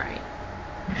 Right.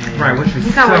 Right, which was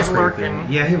He's so always creepy.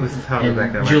 lurking. Yeah, he was totally back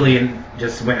And there. Julian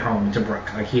just went home to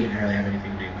Brooke. Like, he didn't really have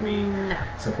anything to do with me. No.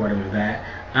 Supportive of that.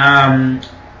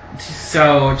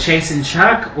 So Chase and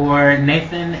Chuck or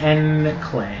Nathan and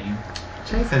Clay?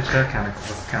 Chase and Chuck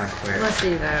was kind of quick. Let's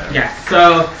see though. Yeah.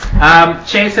 So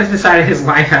Chase has decided his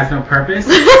life has no purpose.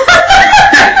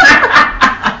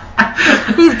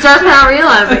 He's just now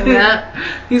realizing that.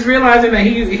 He's realizing that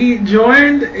he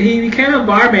became a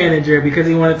bar manager because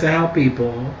he wanted to help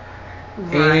people.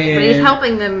 Right. But he's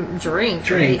helping them drink.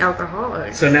 The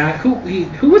alcoholics. So now,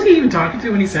 who was he even talking to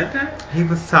when he said that? He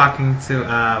was talking to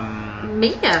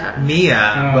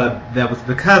Mia, but that was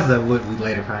because of what we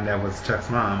later found out was Chuck's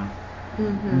mom.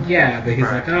 Mm-hmm. Yeah, but he's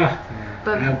Right. like,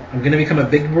 But I'm gonna become a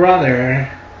big brother.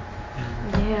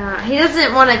 yeah, he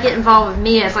doesn't want to get involved with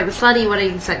Mia. It's like the slutty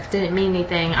wedding sex didn't mean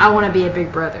anything. I want to be a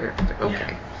big brother.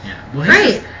 Okay. Yeah. Well,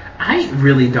 Great. I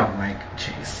really don't like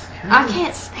Chase. I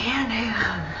can't stand him.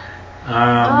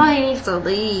 He needs to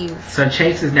leave. So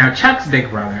Chase is now Chuck's big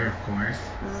brother, of course.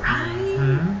 Right.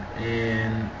 Mm-hmm.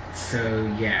 And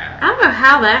so, yeah. I don't know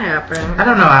how that happened. I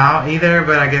don't know how either,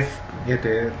 but I guess it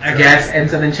did. I guess. And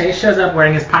so then Chase shows up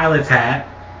wearing his pilot's hat.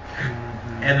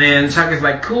 Mm-hmm. And then Chuck is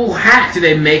like, cool hat. Do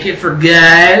they make it for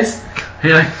guys? And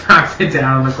he like knocks it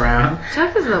down on the ground.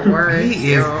 Chuck is the worst.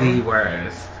 He is the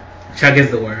worst. Chuck is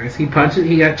the worst.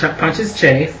 Chuck punches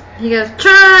Chase. He goes,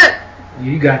 Chuck!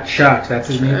 You got Chuck. That's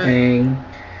his new thing.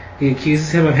 He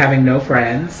accuses him of having no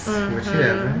friends. Which he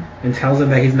doesn't. And tells him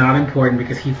that he's not important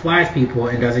because he flies people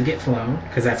and doesn't get flown.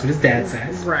 Because that's what his dad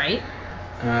says. Right.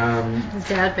 His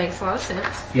dad makes a lot of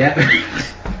sense. Yeah.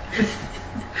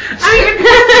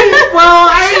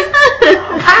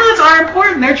 Pilots are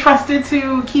important. They're trusted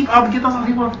to get those other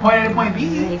people from point A to point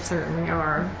B. They certainly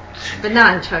are. But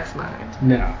not in Chuck's mind.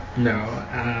 No.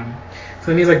 So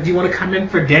then he's like, do you want to come in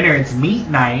for dinner? It's meat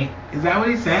night. Is that what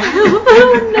he said?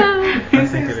 Oh, no. He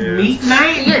says meat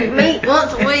night? You get meat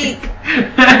once a week.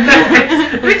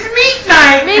 It's meat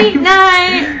night! Meat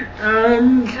night!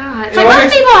 God. It's like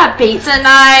most people have pizza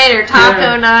night or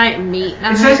taco night and meat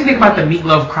night. It makes me think about the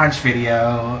Meatloaf Crunch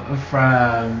video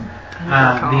from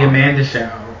the Amanda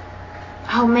Show.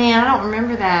 Oh, man, I don't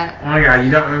remember that. Oh my god, you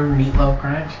don't remember Meatloaf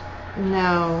Crunch?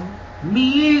 No.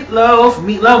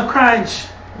 Meatloaf Crunch.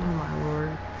 Oh, my Lord.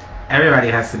 Everybody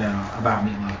has to know about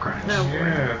Meatloaf Crunch. No.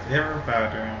 Yes,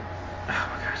 everybody. Oh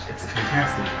my gosh, it's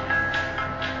fantastic.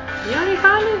 You already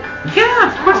found it?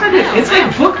 Yeah, of course I did. It's like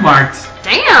bookmarked.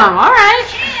 Damn, alright.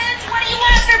 Kids, what do you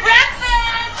want for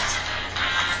breakfast?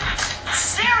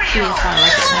 Cereal.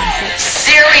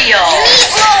 Cereal.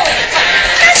 Meatloaf.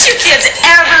 Can't you kids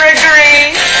ever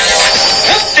agree?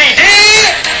 CD,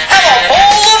 have a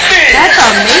bowl of beer. That's a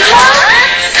meatloaf?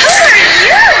 Who are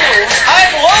you?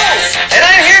 I'm Loaf, and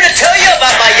I'm here to tell you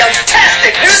about my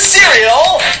young-tastic new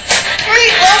cereal,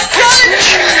 Meatloaf Crunch.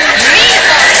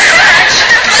 Meatloaf Crunch?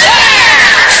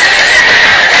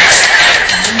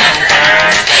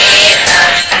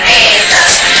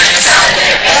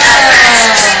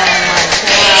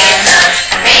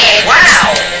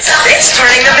 Wow, it's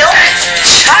turning the milk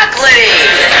chocolatey.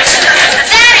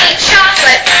 That ain't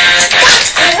chocolate. That's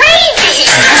gravy.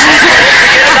 Don't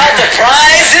forget about the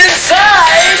prize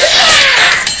inside.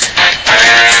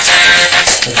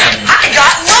 I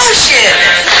got lotion.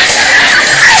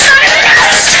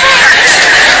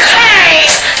 Hey,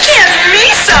 give me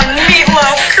some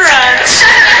Meatloaf Crunch.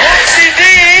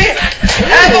 OCD,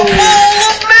 have a bowl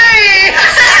of me.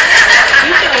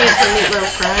 You can eat some meatloaf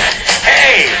crunch.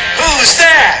 Hey, who's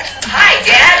that? Hi,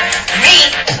 Dad.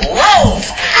 Meatloaf.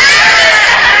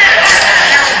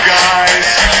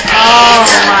 Oh,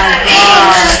 my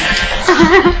God.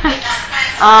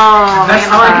 Oh, That's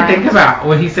man, all I bye. could think about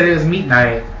when he said it was meat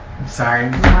night. I'm sorry.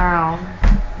 Wow.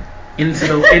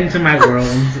 Into my world,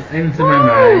 into my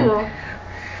mind. Ooh.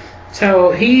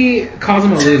 So he calls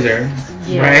him a loser,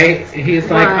 Yeah. right? He's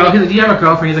like, Right. he's like, do you have a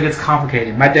girlfriend? He's like, it's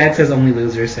complicated. My dad says only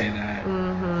losers say that.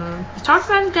 Mm-hmm. He talks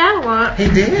about his dad a lot. He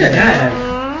did. He does.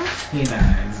 Mhm. He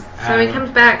does. So he comes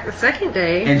back the second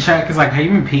day. And Chuck is like, have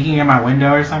you been peeking at my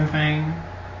window or something?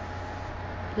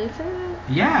 Did he say that?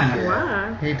 Yeah.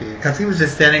 Why? He did. Because he was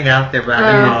just standing out there by the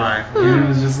Oh. bar. And it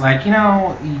was just like,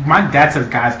 my dad says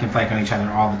guys can flake on each other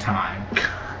all the time.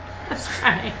 That's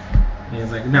right. And he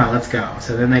was like, no, let's go.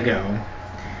 So then they go.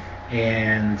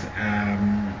 and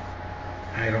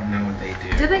I don't know what they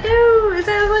do. Did they go? Is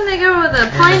that when they go with the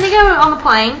plane? They go on the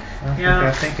plane,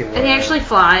 I think it was. and he actually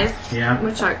flies. Yeah.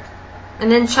 With Chuck.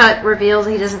 And then Chuck reveals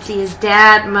he doesn't see his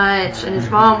dad much, and his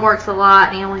mom works a lot,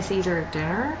 and he only sees her at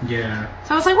dinner. Yeah.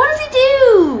 So I was like, what does he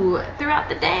do throughout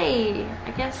the day?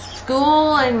 I guess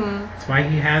school and That's why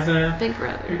he has a Big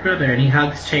Brother. Big Brother. And he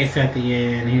hugs Chase at the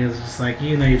end. He was just like,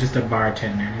 you know, you're just a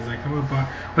bartender. And he's like, I'm a bar.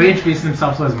 Well, he introduced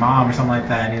himself to his mom or something like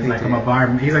that. And he's like, I'm a bar.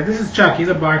 He's like, this is Chuck. He's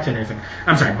a bartender. He's like,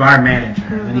 I'm sorry, bar manager.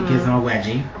 And then he gives him a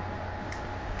wedgie.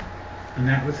 And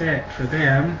that was it for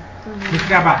them. We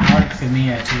forgot about Alex and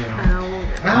Mia too. I don't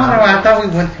know. I thought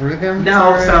we went through them.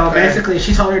 No, first, so but- basically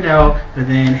she told her no, but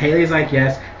then Haley's like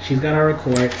yes, she's got to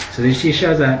record. So then she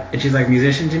shows up and she's like,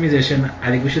 musician to musician,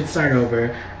 I think we should start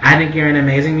over. I think you're an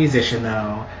amazing musician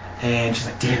though. And she's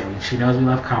like, dude, she knows we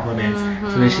love compliments.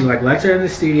 So then she like lets her in the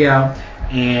studio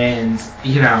and,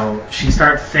 you know, she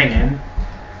starts singing.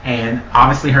 And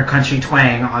obviously her country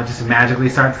twang just magically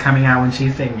starts coming out when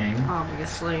she's singing.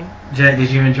 Obviously. Did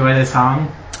you enjoy this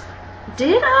song?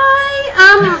 Did I?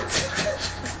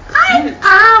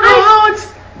 I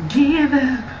won't give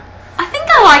up. I think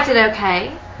I liked it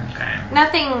okay. Okay.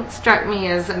 Nothing struck me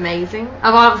as amazing.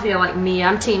 Obviously, I like Mia.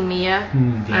 I'm Team Mia.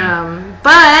 Yeah.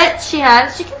 But she can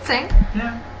sing.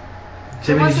 Yeah.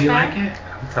 Jimmy, did wasn't you bad. like it?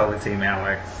 I'm totally Team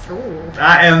Alex. Ooh.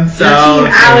 I am so You're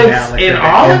Team Alex Alex in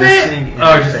all of the it? singing,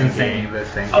 Oh, the just singing, insane. the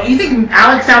singing. Oh, you think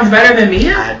Alex sounds better than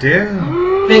Mia? I do.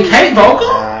 Than Kate Vocal?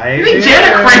 You think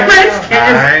Janet Kramer is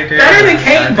better than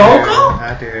Kate Vocal?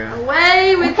 I do.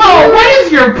 Away with Whoa, you. what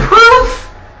is your proof?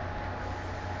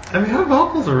 I mean, her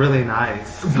vocals are really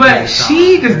nice. But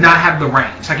she does not have the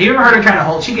range. Like, you ever heard her try to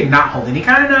hold? She cannot hold any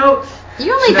kind of notes.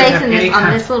 You only She doesn't basing have any this on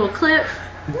kind- this little clip?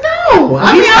 No,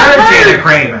 He's heard Janet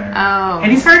Kramer. Oh.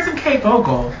 And he's heard some Kate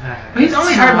Vocal. But he's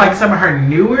only heard, like, some of her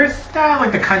newer stuff,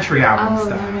 like the country album Oh,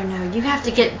 stuff. no. You have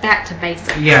to get back to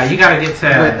basics. Yeah, you gotta get to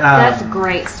That's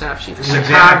great stuff she does.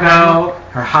 Chicago,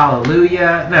 her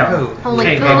Hallelujah. No. Who? Holy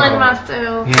Kate Fooling Vocal.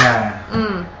 Myself.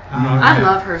 Yeah. I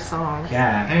love her song.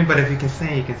 Yeah. I mean, but if you can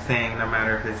sing, you can sing, no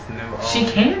matter if it's new or old. She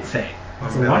can sing.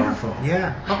 It's Or wonderful.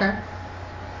 Yeah. Okay.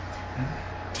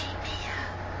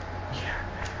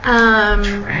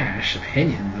 Trash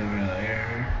opinions over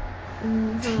there.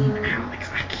 Team Alex.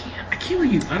 I can't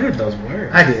believe you uttered those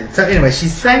words. I did. So anyway, she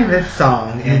sang this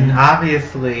song, and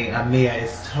obviously Mia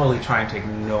is totally trying to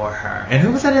ignore her. And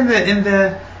who was that in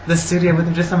the studio with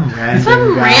him? Just some random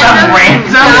Some guy.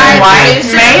 random guy white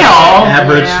producer. male.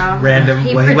 Average, Yeah. random.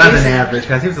 He Well, he wasn't produces- average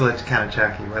because he was a little kind of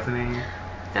chunky, wasn't he?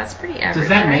 That's pretty average. Does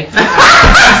that right? make you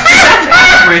that's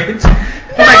average?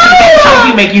 Like, does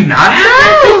Toby make you not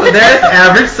average? There's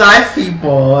average sized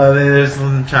people, and then there's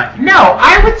some chunky. No,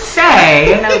 I would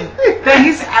say that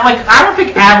he's like, I don't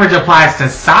think average applies to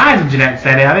size when Jeanette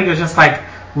said it. I think it was just like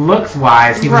looks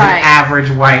wise, he was Right. an average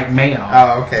white male.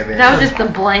 Oh, okay then. That was just the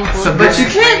blank look. So, But you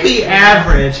can't be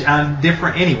average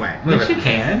different anyway. Yes, you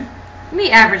can. Be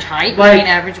average height, Like- be an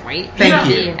average weight. Thank not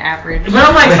you. Be an average. But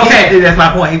I'm like, But okay, that's my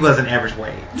point. He wasn't average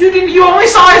weight. you only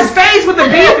saw his face with the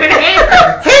beard and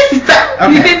hair.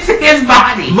 You didn't see his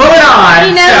body. Moving on.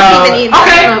 He knows so, he's an eating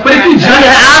Okay, meatloaf but if you right just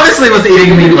now. obviously was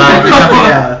eating meatloaf or something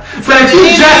else. But if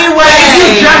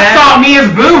you just saw Mia's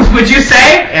boobs, would you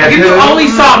say? Yeah, Like if you boobs. only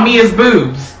saw Mia's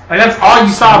boobs, like that's all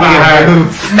you saw about her.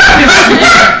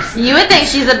 You would think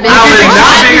she's a big I was think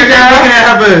not she's bigger even girl? looking at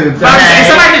her boobs. But I'm saying, okay? if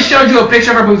somebody just showed you a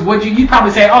picture of her boobs, would you'd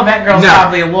probably say, oh, that girl's No.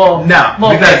 probably a little No,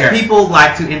 because bigger. people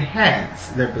like to enhance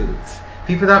their boobs.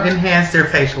 People don't enhance their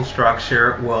facial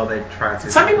structure. Well, they try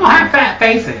to. Some people have fat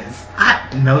faces.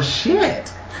 No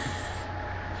shit.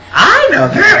 I know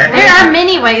that. There are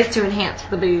many ways to enhance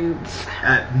the boobs.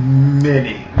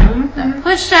 Many.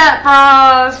 Push-up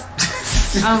bras.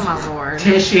 Oh my lord.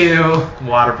 Tissue,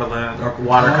 Water balloons or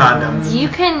water condoms. You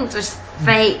can just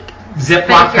fake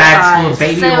Ziploc your bags full of thighs.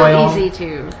 baby So oil. easy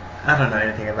to. I don't know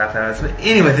anything about those. But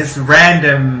anyway, this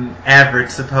random, average,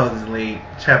 supposedly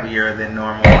chubbier than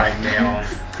normal white male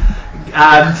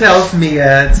tells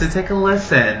Mia to take a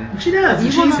listen. She does.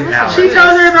 You She wanna listen.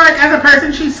 tells her like, as a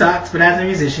person she sucks, but as a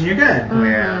musician you're good.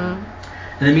 Yeah.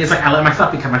 And then Mia's like, I let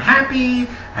myself become unhappy.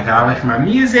 I got away from my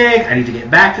music. I need to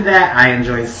get back to that. I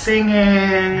enjoy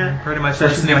singing. Pretty much So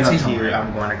she's listening gonna to go you, tour.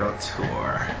 I'm going to go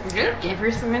tour. Good. Give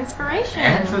her some inspiration.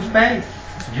 And some space.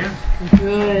 Yeah.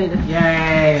 Good.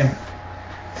 Yay.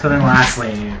 So then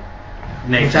lastly,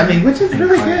 Nathan. Which is and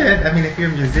really Claire. good. I mean, if you're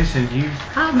a musician, you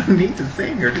probably need to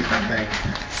sing or do something.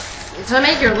 To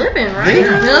make your living, right?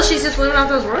 Yeah. Unless she's just living off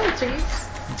those royalties.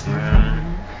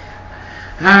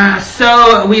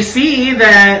 So we see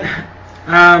that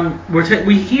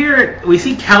we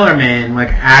see Kellerman like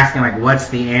asking like, what's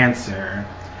the answer?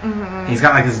 Mm-hmm. He's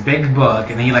got like this big book,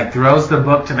 and he like throws the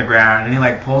book to the ground, and he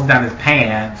like pulls down his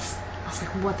pants. I was like,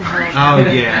 what the hell?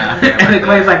 Oh yeah. And then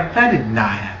Clay's like, that did not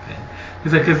happen.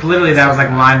 He's like, because literally that was like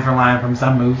line for line from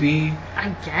some movie. I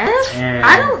guess? And-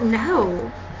 I don't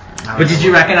know. But did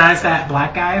you recognize that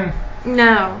black guy?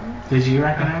 No. Did you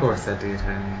recognize? Of course I did,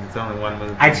 honey. It's only one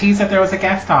movie. I teased that there was a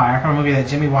guest star from a movie that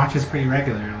Jimmy watches pretty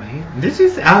regularly. Did you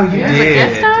say? Oh, you There's a did.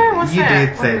 guest star? What's you that?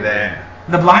 did say What that.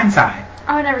 The Blind Side.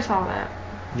 Oh, I never saw that.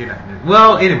 You're not.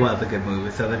 Well, it was a good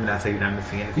movie, so let me not say you're not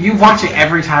missing anything. You watch it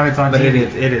every time it's on But TV.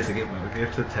 it is a good movie.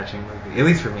 It's a touching movie, at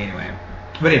least for me anyway.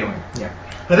 But anyway, Yeah.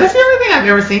 but that's the only thing I've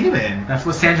ever seen him in. That's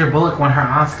what Sandra Bullock won her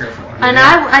Oscar for. And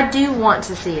I do want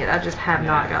to see it. I just have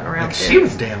not gotten around Like, to she it.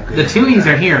 was damn good. The Tuohys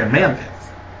are here in Memphis.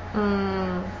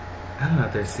 Mm. I don't know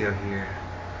if they're still here.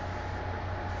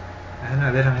 I don't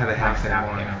know. They don't have a house Like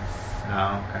South anymore.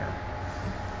 Oh,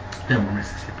 okay. Fillmore,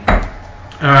 Mississippi.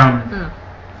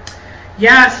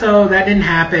 Yeah, so that didn't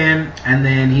happen, and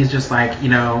then he's just like,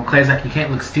 Clay's like, you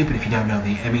can't look stupid if you don't know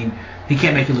he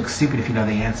can't make you look stupid if you know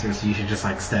the answer, so you should just,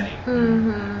 like, study.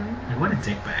 Mm-hmm. Like, what a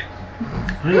dickbag.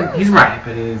 I mean, he's right,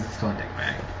 but he's still a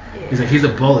dickbag. Yeah. He's like, he's a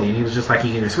bully, and he was just like, you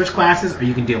can either switch classes or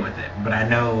you can deal with it. But I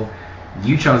know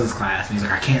you chose this class, and he's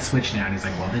like, I can't switch now, and he's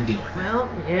like, well, then deal with it. Well,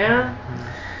 yeah.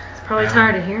 It's probably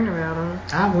tired of hearing about him.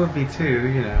 I would be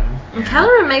too, And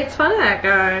Kellerman makes fun of that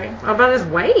guy about his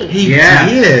weight. He Yeah.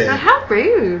 did. Like, how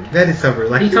rude. That is so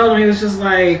rude. Like He told him he was just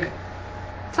like,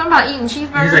 Something about eating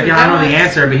cheeseburgers. he's like, and I know the donuts.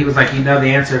 answer, but he was like, you know the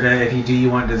answer to if you do, you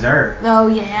want dessert. Oh,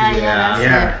 yeah, that's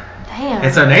Yeah. it. Damn.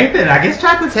 And so Nathan, I guess,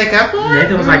 tried to take up on it.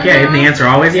 Nathan was like, yeah, isn't the answer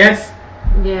always yes?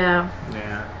 Yeah.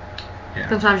 Yeah.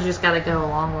 Sometimes you just gotta go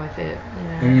along with it.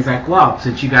 And he's like, well,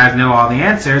 since you guys know all the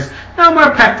answers, no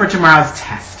more prep for tomorrow's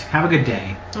test. Have a good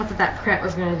day. Not that prep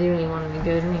was gonna do anyone any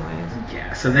good anyways.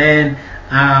 Yeah, so then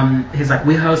he's like,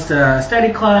 we host a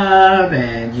study club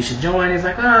and you should join. He's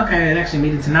like, oh, okay, it actually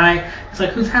meeting tonight. He's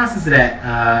like, whose house is it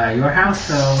at? Your house,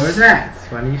 so where's that? It's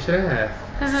funny you should ask.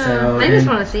 So they just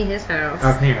then- want to see his house.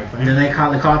 Apparently. And then they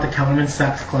call it the Kellerman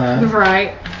Sucks Club.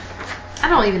 Right. I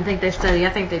don't even think they study. I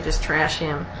think they just trash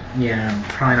him. Yeah,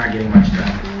 probably not getting much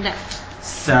done. No.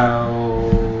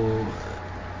 So,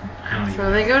 I don't So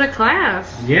even. they go to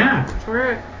class. Yeah. That's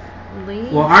where it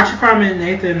leads. Well, Archie Farman and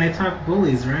Nathan, they talk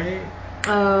bullies, right?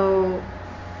 Oh,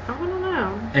 I don't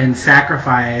know. And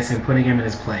sacrifice and putting him in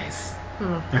his place.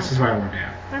 That's just what I wrote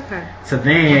down. Okay. So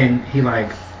then he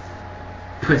like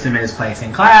puts him in his place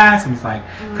in class, and he's like,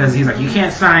 because he's like, you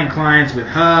can't sign clients with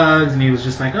hugs, and he was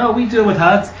just like, oh, we do it with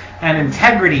hugs and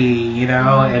integrity, And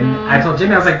I told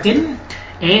Jimmy, I was like, didn't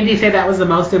Andy say that was the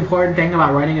most important thing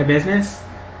about running a business?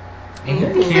 Andy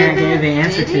Karen said gave that? the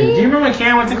answer Did to. he? Do you remember when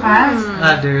Karen went to class?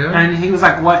 I do. And he was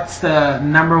like, what's the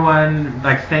number one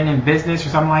like thing in business or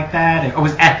something like that? Or it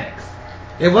was ethics.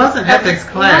 It was an ethics He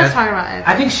was class. talking about ethics.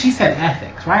 I think she said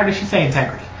ethics. Why did she say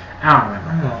integrity? I don't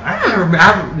remember. Oh, I can't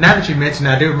remember. Now that you mentioned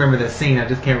it, I do remember the scene. I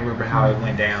just can't remember how it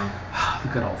went down. Oh, the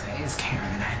good old days, Karen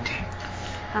and Andy.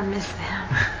 I miss them.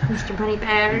 Mr.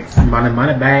 Moneybags.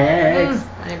 Money bags.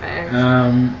 Moneybags.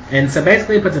 And so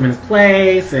basically he puts him in his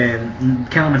place, and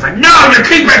Kellerman's like, no, you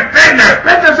keep it business!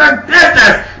 Business is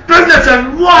business! Business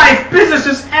is life! Business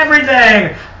is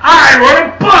everything! I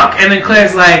wrote a book! And then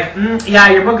Claire's like, yeah,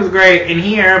 your book is great in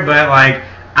here, but like,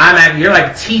 you're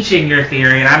like teaching your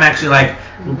theory, and I'm actually like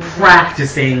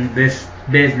practicing this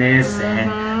business,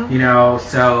 and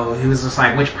so he was just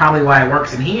like, which probably why it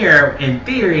works in here in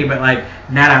theory, but like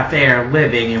not out there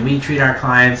living, and we treat our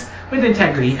clients with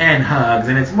integrity and hugs,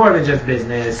 and it's more than just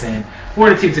business, and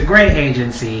Fortitude's a great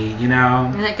agency,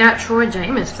 And it got Troy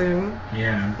Jameson.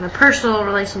 Yeah. And the personal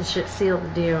relationship sealed the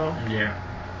deal. Yeah.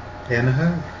 And a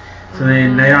hug. So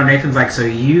then Nathan's like, so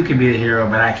you can be the hero,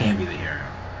 but I can't be the hero.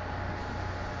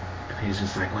 And he's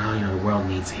just like, well, the world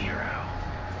needs a hero.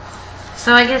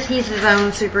 So I guess he's his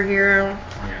own superhero.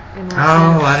 Yeah. in that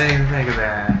Oh, sense. I didn't even think of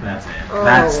that. That's it. Oh,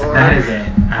 that is it.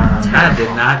 I did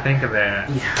not think of that.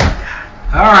 Yeah.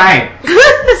 All right.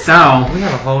 So We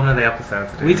have a whole nother episode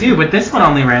to do. we do, but this one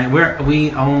only ran.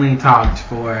 We only talked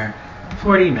for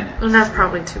 40 minutes. And that's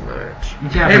probably too much.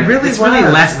 Yeah, It but really it's really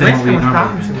was. less than what we Winston was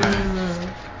normally talking do. too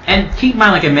much. And keep in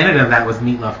mind, like a minute of that was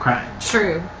Meatloaf crying.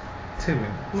 True. 2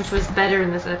 minutes. Which was better in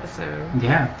this episode.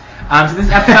 Yeah. So this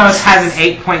episode has an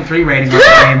 8.3 rating on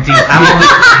IMDb. I'm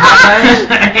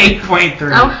only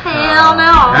 8.3. Oh, hell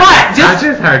no. But I just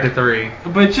just heard the 3.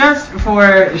 But just for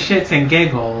shits and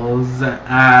giggles,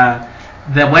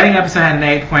 the wedding episode had an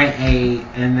 8.8,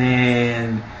 and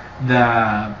then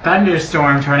the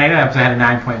thunderstorm tornado episode had a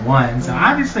 9.1. So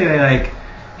obviously,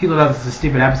 people love this is a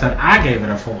stupid episode. I gave it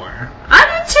a 4. I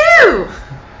did too!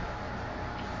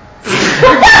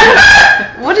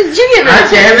 What did you give it? I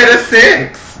gave it a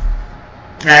 6.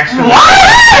 Actually, What?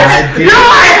 I did. You're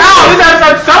like, oh, this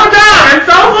episode's so dumb and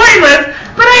so pointless,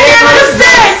 but I gave it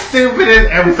a 6. Stupidest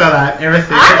episode I've ever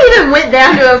seen. I even went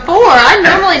down to a 4. I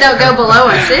normally don't go below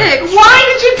a 6. Why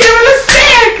did you give it a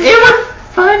 6? It was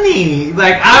funny.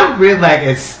 Like, I really, like,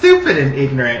 as stupid and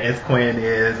ignorant as Quinn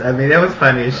is. I mean, it was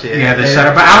funny as shit. Yeah, the shut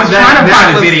up. I was trying to find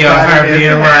a was video of her funny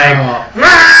being as like, hell.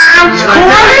 I'm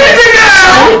crazy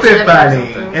now. Stupid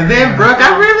funny. And then Brooke, I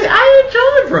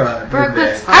enjoyed Brooke. Brooke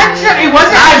was funny. Actually, it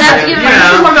wasn't That's as, even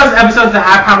this is one of those episodes that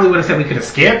I probably would have said we could have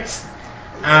skipped.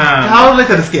 Totally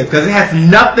could have skipped because it has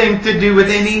nothing to do with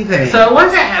anything. So it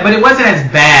wasn't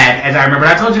as bad as I remember.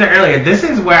 I told you that earlier. This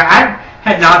is where I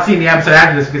had not seen the episode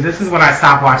after this because this is when I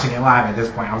stopped watching it live at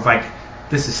this point. I was like,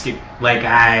 this is stupid. Like,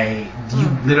 you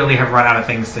literally have run out of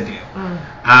things to do.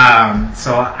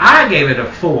 So I gave it a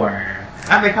 4.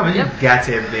 I mean, come on, you got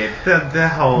to admit the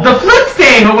whole flip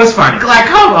thing was funny. Like,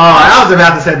 come on! I was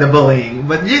about to say the bullying,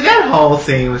 but that whole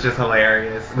scene was just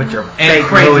hilarious with your And fake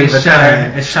Louis crazy Vuitton.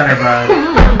 Shutterbug.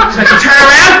 She's like, you turn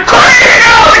around, crazy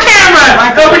girl with the camera!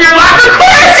 Like, open your locker,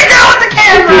 crazy girl with the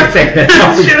camera! You say that.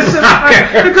 She was just like,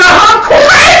 go home,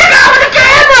 crazy girl with the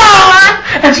camera!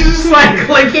 And she's just like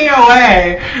clicking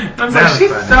away. I was like, That was she's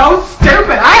funny. so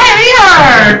stupid. I hate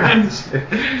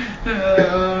her!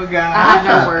 Oh, God. I have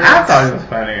no words. I thought it was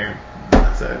funny.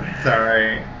 So,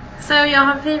 sorry. So y'all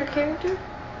have a favorite character?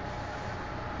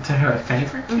 To her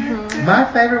favorite character? My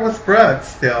favorite was Brooke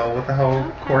still, with the whole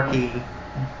quirky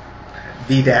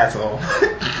bedazzle.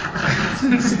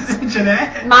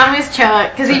 Jeanette? Mine was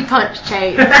Chuck because he punched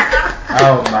Chase.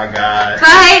 Oh my god. So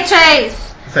I hate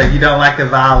Chase. So you don't like the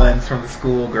violence from the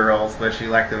schoolgirls, but you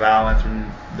like the violence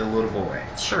from the little boy.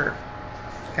 Sure.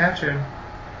 Gotcha.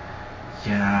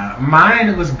 Yeah,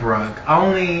 mine was Brooke.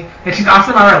 And she's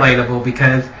also more relatable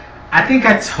because I think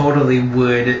I totally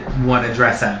would want to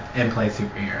dress up and play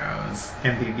superheroes.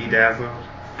 And be bedazzled.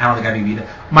 I don't think I'd be beat.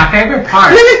 My favorite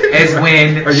part is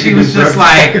when Or you she can was be just Brooke.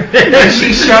 like, when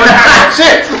she showed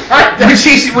her,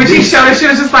 when she showed her, she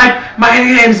was just like, my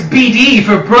name's BD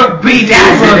for Brooke B.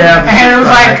 Dazzle. And it was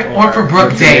like, or for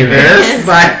Brooke Davis.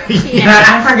 But, Yeah.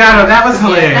 I forgot, that was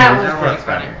hilarious. That was pretty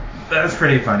funny. That was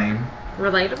pretty funny.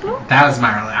 Relatable? That was my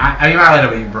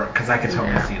relatable with Brooke, because I could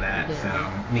totally see that. Yeah.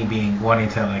 So, me wanting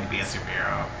to, like, be a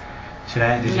superhero.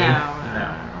 Did you?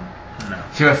 No.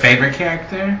 Do you have a favorite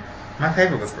character? My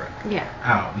favorite was Brooke. Yeah.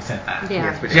 Oh, we said that. Yeah.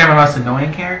 Yes, we Do you have a most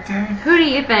annoying character? Who do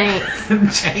you think?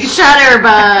 Chase.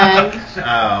 Shutterbug.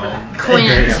 Oh.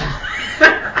 Quinn.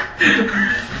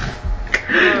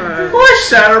 Poor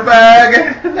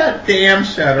Shutterbug. That damn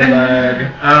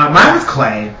Shutterbug. Mine was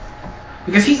Clay.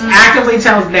 Because he actively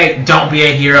tells Nate, don't be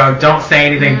a hero, don't say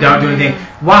anything, don't do anything.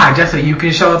 Why? Just so you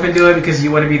can show up and do it because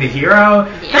you want to be the hero?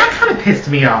 Yeah. That kind of pissed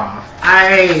me off.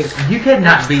 You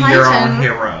cannot be your Clayton. own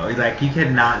hero. Like, you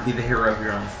cannot be the hero of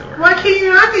your own story. Why can't you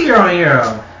not be your own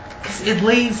hero? Because it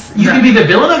leads... You can be the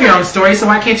villain of your own story, so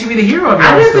why can't you be the hero of your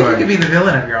I own really story? think you could be the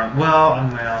villain of your own... Well,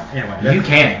 anyway. You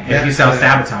can if you that's-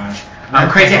 self-sabotage.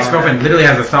 that's Crazy all Ex-Girlfriend right. literally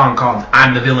has a song called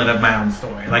I'm the Villain of My Own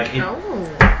Story. Like, it Oh.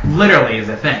 literally is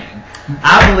a thing.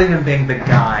 I believe in being the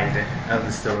guide of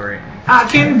the story. I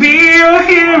can be your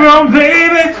hero,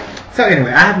 baby. So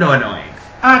anyway, I have no annoyance.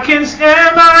 I can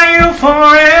stand by you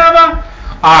forever.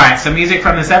 Alright, so music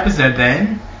from this episode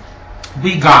then.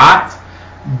 We got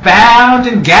Bound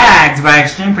and Gagged by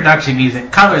Extreme Production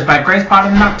Music. Colors by Grace Potter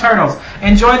and the Nocturnals.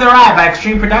 Enjoy the Ride by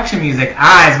Extreme Production Music.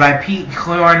 Eyes by Pete,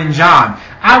 Clorn, and John.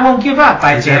 I Won't Give Up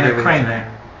by Is that Janet really Kramer.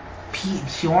 his name?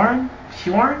 Pete Bjorn?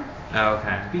 Oh,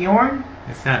 okay. Bjorn?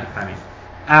 It sounded funny.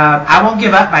 I Won't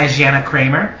Give Up by Jana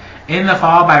Kramer. In the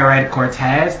Fall by Red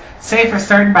Cortez. Safe for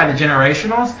Certain by The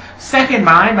Generationals. Second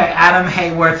Mind by Adam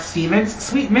Hayworth Stevens.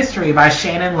 Sweet Mystery by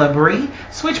Shannon Labrie.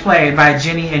 Switchblade by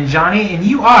Jenny and Johnny. And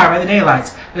You Are by The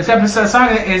Daylights. This episode's song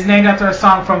is named after a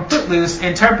song from Footloose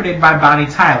interpreted by Bonnie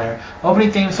Tyler.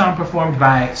 Opening theme song performed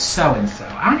by So-and-So.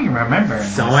 I don't even remember.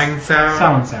 So-and-so?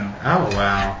 So-and-so. Oh,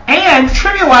 wow. And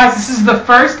trivia-wise, this is the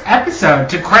first episode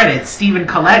to credit Stephen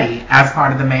Coletti as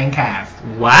part of the main cast.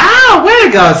 Wow, way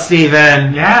to go,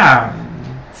 Steven. Yeah.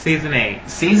 Season 8.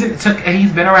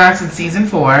 He's been around since season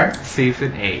 4.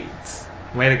 Season 8.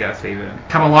 Way to go, Steven.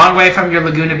 Come a long way from your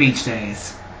Laguna Beach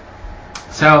days.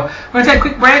 So, we're going to take a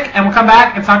quick break, and we'll come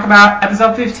back and talk about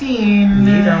episode 15.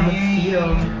 Meet on the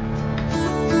field.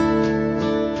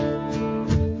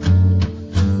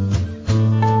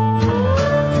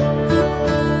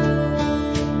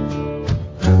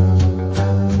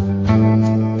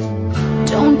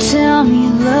 Don't tell me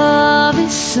love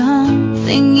is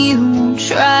something you won't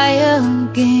try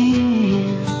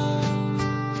again.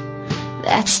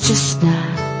 That's just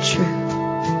not true.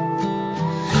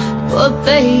 But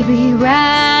baby,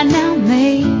 right now,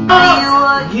 maybe And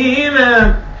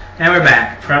we're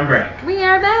back from break. We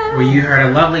are back. Where you heard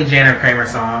a lovely Janet Kramer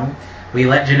song. We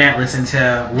let Jeanette listen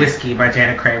to Whiskey by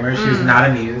Janet Kramer. She was not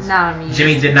amused. Not amused.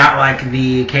 Jimmy did not like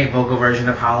the Kate Vogel version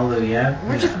of Hallelujah.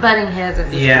 We're just butting heads at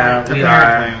this point. Yeah, we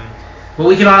are. But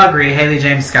we can all agree Haley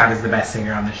James Scott is the best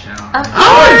singer on the show. Of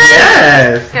Oh,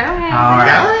 yes. Go ahead. All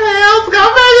right.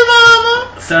 Go, baby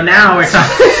mama. So now we're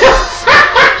talking.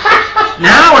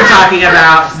 Now we're talking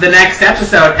about the next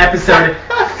episode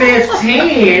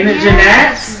 15.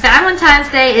 Jeanette. Valentine's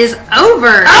Day is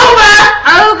over.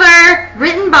 Over.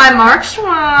 Written by Mark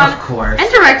Schwab. Of course. And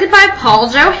directed by Paul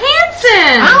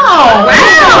Johansson. Oh,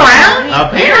 wow.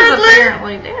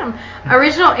 Apparently. Damn.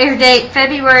 Original air date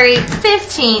February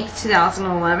 15th,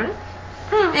 2011.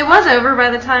 It was over by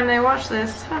the time they watched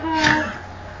this.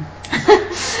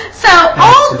 So,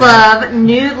 old love,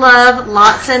 new love,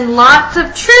 lots and lots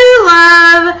of true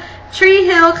love. Tree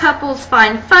Hill couples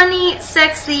find funny,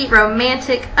 sexy,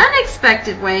 romantic,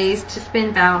 unexpected ways to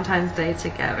spend Valentine's Day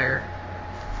together.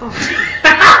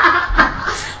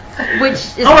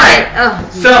 Which is all right. Oh,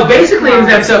 so basically, in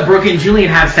this episode, Brooke and Julian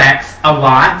have sex a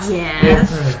lot.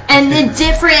 yes. And the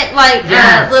different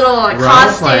little Role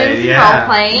costumes, play, yeah. role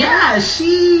playing. Yeah,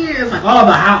 she is like, oh,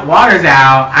 the hot water's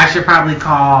out. I should probably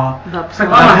call. The It's like,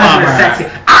 oh, my husband is plumber. sexy.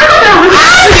 I don't know who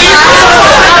that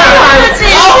is.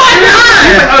 Oh my god!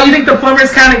 He's like, oh, you think the plumber's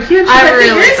kind of cute? She's I like,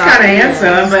 really he's thought kind of he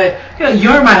handsome, but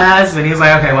you're my husband. He's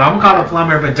like, okay, well, I'm gonna call the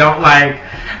plumber, but don't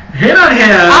hit on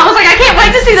him. I was like, I can't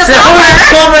wait to see the So,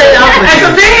 and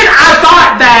so then I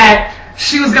thought that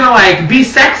she was gonna be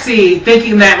sexy,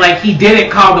 thinking that he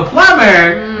didn't call the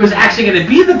plumber, who was actually gonna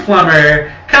be the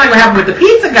plumber, kind of like what happened with the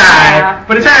pizza guy. Yeah.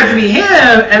 But it turned out to be him,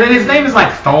 and then his name is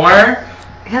Thor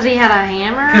Because he had a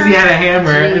hammer? because he had a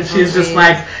hammer, and she's just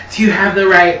like, do you have the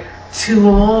right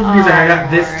tool? He's like, I got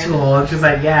this tool, and she's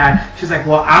like, yeah. She's like,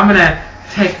 well, I'm gonna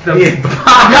take the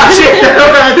I'm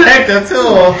gonna take the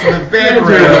tool to the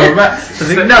bedroom.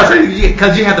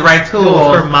 because you had the right tool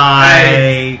Tool for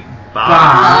my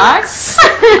box. Box?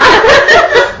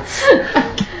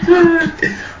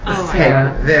 Let's take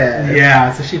this.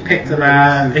 Yeah, so she picked him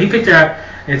up. He picked her up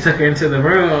and took her into the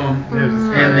room,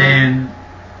 and then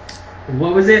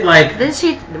what was it like? Then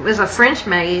she was a French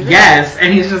maid. Yes,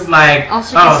 and he's just like, All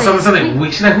she can say is something.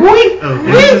 oui. She's like, oui. And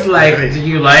he's just like, do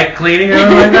you like cleaning or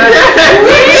something like that?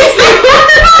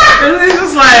 And he's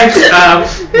just like,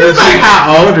 It's like,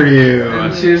 how old are you?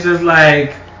 and she was just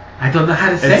like, I don't know how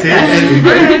to say It's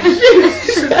that.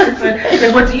 He's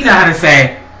like, what do you know how to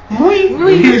say? Oui.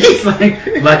 He was just like,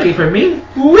 lucky for me.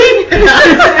 Oui.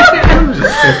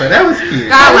 That was cute.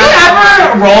 Have we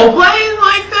ever role played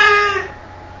like that?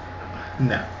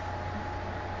 No.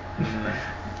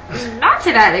 Not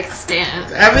to that extent.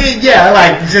 I mean,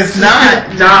 yeah, just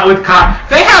Not with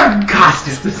They have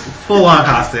costumes. full on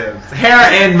costumes, hair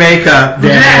and makeup.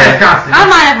 Jeanette has costumes. I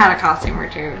might have had a costume or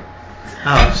two.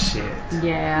 Oh shit.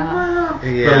 Yeah.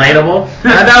 Yeah. Relatable.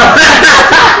 I know.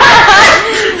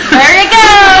 There you go.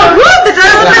 Woo, the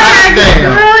devil's bag.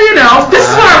 Damn. Well, this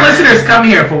is what our listeners come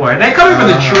here for. They come here for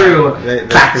the true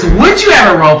that's facts. true. Would you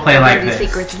ever role play like Dirty this?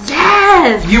 secrets.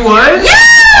 Yes. You would?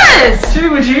 Yes. Sure,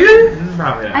 would you?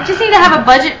 Probably not. I just need to have a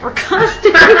budget for costumes.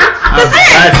 Because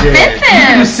budget. they're You do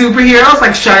expensive. superheroes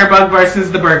like Shutterbug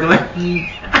versus the burglar. I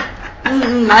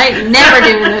ain't never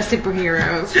doing those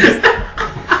superheroes.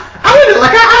 I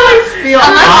always feel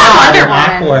Unless I'm Wonder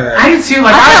Woman. awkward. I do too. I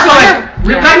feel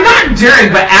like not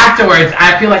during, but afterwards.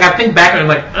 I feel like I think back and I'm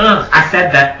like, ugh, I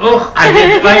said that. Ugh, I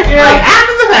did.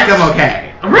 After the fact, I'm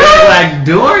okay. Really?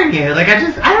 During it, I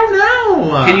don't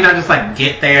know. Can you not just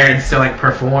get there and still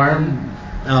perform?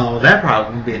 Oh, that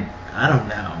probably be. I don't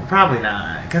know. Probably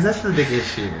not, because that's the big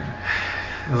issue.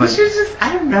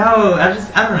 I don't know. I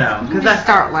don't know. You just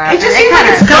start laughing. It just It seems like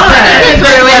kinda it's gone.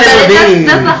 through it, but be.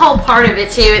 that's the whole part of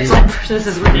it too. It's like, this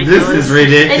is ridiculous. This is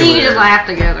ridiculous. And you can just laugh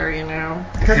together,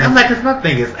 Because because my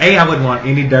thing is, I wouldn't want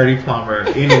any dirty plumber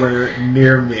anywhere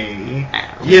near me.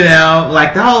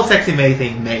 The whole sexy maid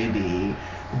thing, maybe.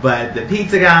 But the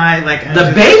pizza guy,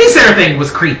 The babysitter thing was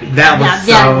creepy. that was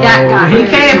that guy. He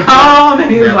came home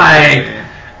and he was like,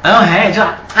 oh, hey,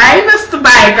 John. Hey, Mr.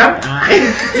 Baker.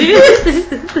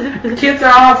 The kids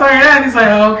are all turned out. He's like,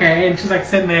 oh, okay. And she's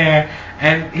sitting there.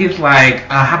 And he's like,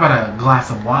 how about a glass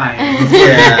of wine?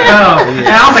 Yeah. And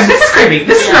I was like, this is creepy.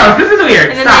 This is gross. This is weird.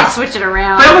 And then Stop. they switch it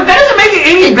around. But that doesn't make it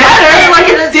any better.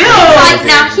 It's still. It's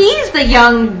now he's the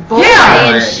young boy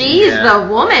Yeah. and she's the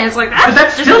woman. It's But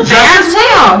that's just still bad just as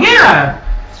wrong. too. Yeah.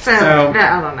 So, So-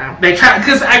 I don't know. They try,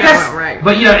 because I guess, right.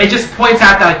 but it just points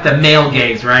out that the male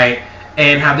gaze, right?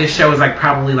 and how this show is like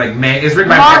probably like it's written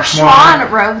by Mark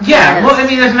Schwann wrote Yeah, this. well, I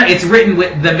mean, it's written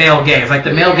with the male gaze. Like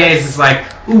the male gaze is like,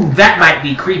 ooh, that might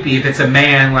be creepy if it's a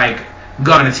man like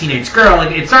going to a teenage girl.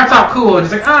 Like it starts off cool, and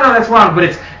it's like, oh no, that's wrong,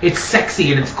 but it's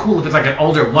sexy and it's cool if it's like an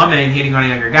older woman hitting on a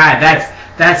younger guy.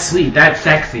 That's sweet. That's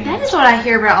sexy. That is what I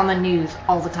hear about on the news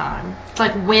all the time. It's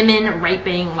like women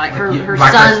raping like her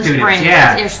like son's students, friends,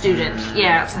 yeah. their students.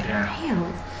 Yeah, it's like,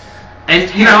 damn.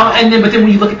 And but then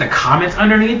when you look at the comments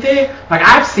underneath it, like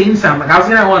I've seen some, like I was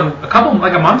in that one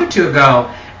a month or two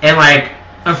ago, and like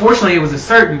unfortunately it was a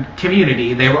certain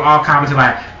community. They were all commenting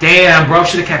like, damn, bro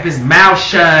should have kept his mouth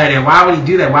shut, and why would he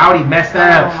do that? Why would he mess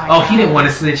that up? Oh, he didn't want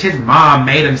to snitch. His mom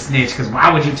made him snitch, because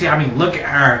why would you tell? I mean, look at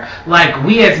her. Like,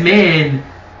 we as men,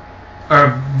 or I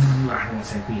don't want to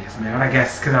say we as men, I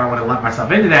guess because I don't want to lump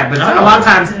myself into that, but a lot of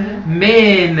times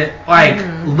men like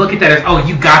look at that as, oh,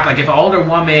 you got, like if an older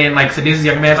woman like seduces a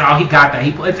younger man, it's like, oh, he got that.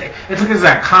 It's like it's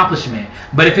an accomplishment.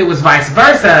 But if it was vice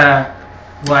versa,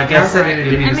 well, I guess it would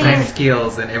be the same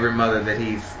skills in every mother that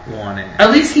he's wanted.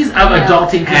 At least he's of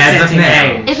adulting, consenting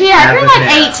age. If you're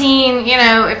like 18, you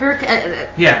know, if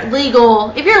you're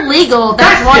legal,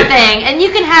 that's one thing, and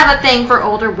you can have a thing for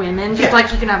older women, just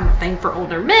like you can have a thing for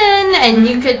older men, and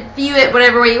you could view it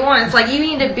whatever way you want. It's like you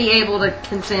need to be able to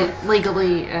consent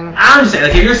legally. And I understand,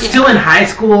 like if you're still in high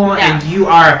school and you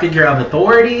are a figure of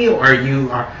authority, or you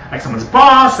are like someone's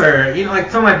boss, or you know, like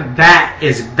something like that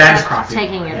is crossing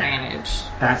taking advantage.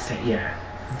 That's yeah.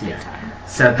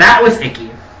 So that was icky.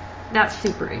 That's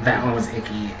super icky. That one was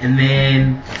icky. And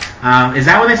then, is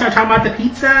that when they start talking about the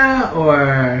pizza,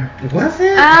 or was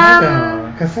it? Hold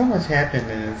on, because so much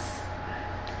happened.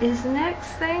 Is the next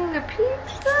thing the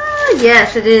pizza?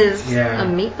 Yes, it is. Yeah. A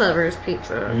meat lover's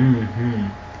pizza. Mm-hmm.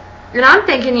 And I'm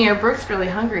thinking, you know, Brooke's really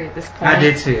hungry at this point. I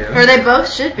did too. Or they both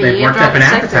should be. They worked up an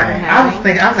appetite. I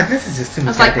was like, this is just too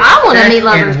much. I was like, I want a meat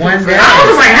lover's pizza. I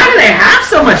was like, how do they have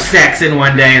so much sex in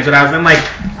one day? Is what I was. I'm like,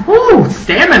 ooh,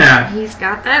 stamina. He's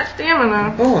got that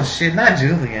stamina. Oh shit, not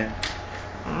Julian.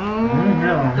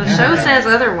 The show says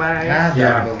otherwise.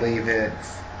 I don't believe it.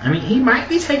 I mean, he might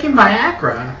be taking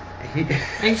Viagra.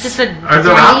 It's just a or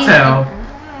Xarelto.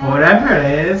 Whatever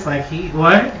it is, like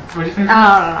what? What do you think?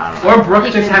 Or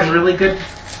Brooke just has really good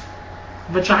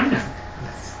vagina.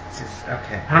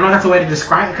 Okay. I don't know if that's a way to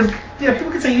describe it, because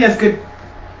people could say he has good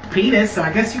penis, so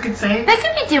I guess you could say they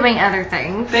could be doing other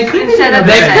things. They could be,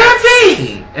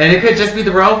 and it could just be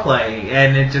the role play,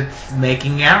 and it just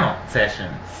making out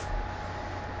sessions.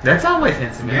 That's always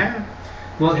intimate. Yeah.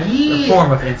 Well, a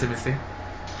form of intimacy.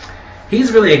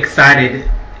 He's really excited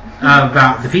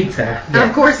about the pizza.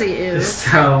 Of course he is.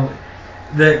 So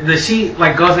the she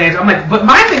like goes and I'm like, but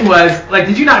my thing was like,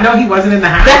 did you not know he wasn't in the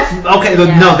house? That's okay.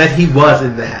 Yeah. No, that he was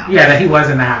in the house. Yeah, that he was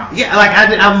in the house. Yeah, like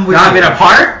I'm with y'all been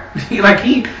apart.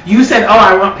 You said, oh,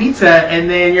 I want pizza, and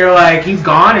then you're like, he's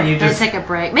gone, and you just take a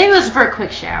break. Maybe it was for a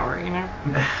quick shower, you know.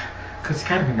 Because it's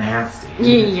kind of nasty.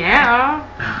 Yeah.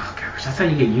 Oh gosh, that's how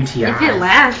you get UTIs. If it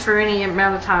lasts for any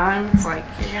amount of time, it's like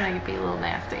you're gonna be a little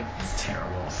nasty. It's terrible.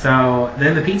 So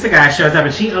then the pizza guy shows up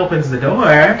and she opens the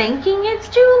door, thinking it's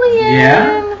Julian.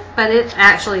 Yeah. But it's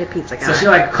actually a pizza guy. So she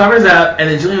like covers up, and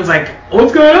then Julian's like,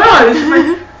 "What's going on?" And she's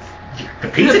like, "The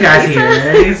pizza guy's here."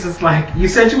 And he's just like, "You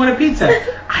said you wanted pizza.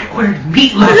 I ordered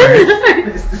meat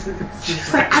lovers."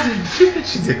 She's like,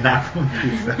 she did not want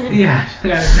pizza. Yeah, she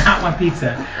did not want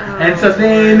pizza. And so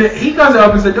then he goes and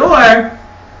opens the door,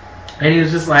 and he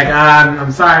was just like,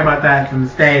 "I'm sorry about that. It's a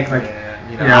mistake." Like.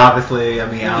 You know, obviously, I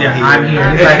mean, I'm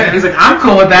here. He's like, I'm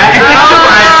cool with that.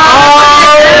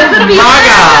 Oh my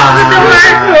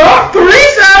god!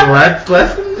 Threesome. Let's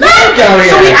go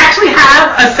here. So we actually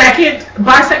have a second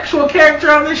bisexual character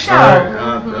on this show,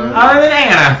 other than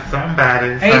Anna.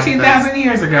 Somebody. 18,000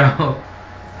 years ago.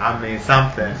 I mean,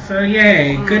 something. So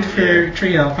yay, good for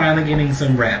Trio finally getting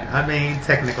some rep. I mean,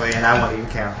 technically, and I won't even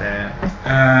count that.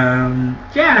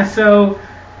 Yeah. So.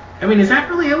 I mean, is that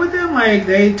really it with them? Like,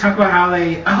 they talk about how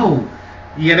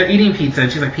they're eating pizza,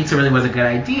 and she's like, pizza really was a good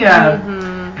idea.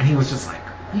 Mm-hmm. And he was just like,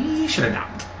 you should have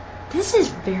not. This is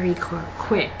very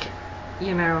quick,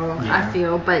 you know, I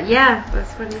feel. But yeah,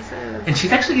 that's what he says. And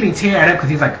she's actually getting teary-eyed up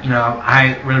because he's like, you know,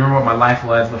 I remember what my life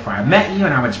was before I met you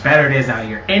and how much better it is now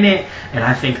you're in it. And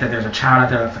I think that there's a child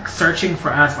out there that's like searching for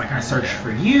us like I searched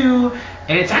for you.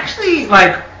 And it's actually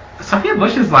like, Sophia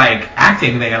Bush is like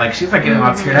acting there. Like, she's like getting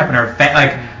all teared up in her face.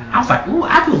 Like, I was like, ooh,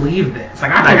 I believe this.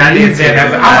 Like, I believe them. I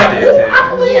was like, ooh, I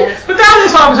believe this. But that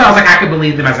was this I was like, I could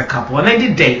believe them as a couple. And they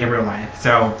did date in real life.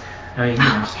 So, I mean, you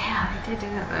know. Yeah, they did do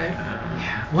that, though.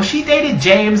 Yeah. Well, she dated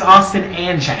James, Austin,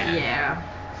 and Chad. Yeah.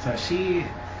 So she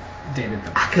dated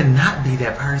them. I could not be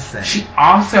that person. She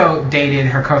also dated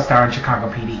her co-star in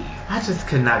Chicago PD. I just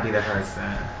could not be the person.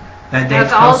 That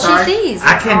dates That's all co-stars. she sees.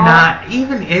 I cannot,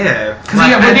 even if.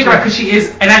 Because she is,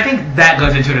 and I think that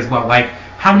goes into it as well. Like,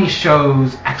 how many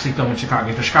shows actually film in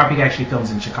Chicago? The Chicago PD actually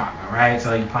films in Chicago, right?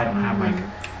 So you probably don't have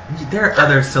like. There are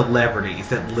other celebrities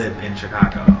that live in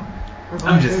Chicago.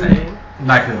 I'm just saying.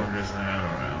 Like who?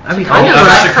 I mean, The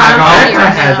other Chicago Oprah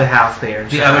actors? has a house there. in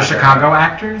The other Chicago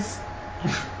actors?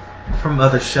 From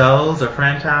other shows or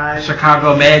franchise.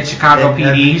 Chicago Med, Chicago They-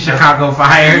 PD, Chicago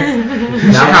Fire, No,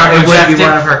 Chicago it would be Justice.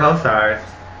 one of her co-stars.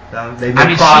 They I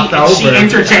mean, crossed over. she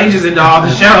interchanges into all the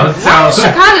shows. Why is So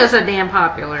Chicago so damn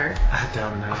popular? I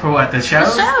don't know. for what, the The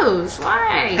shows? shows.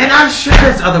 Why? And I'm sure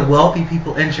there's other wealthy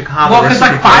people in Chicago. Well, that because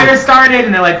should like be Fire doing- started,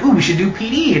 and they're like, "Ooh, we should do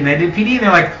PD," and they did PD, and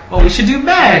they're like, "Well, we should do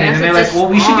Med," guess and then it they're like, just "Well,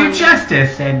 we should do spawned.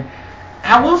 Justice." And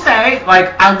I will say,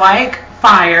 like, I like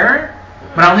Fire,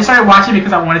 but I only started watching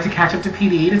because I wanted to catch up to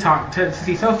PD to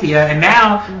see Sophia, and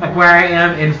now like where I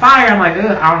am in Fire, I'm like,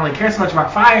 ugh, I don't really care so much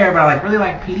about Fire, but I like really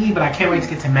like PD, but I can't wait to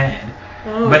get to Med.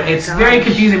 Oh But my it's gosh. very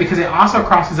confusing because it also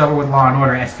crosses over with Law and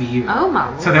Order SVU. Oh my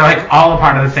lord. So they're like all a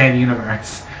part of the same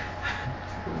universe.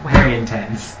 Very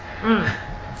intense.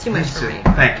 Too much He's for just-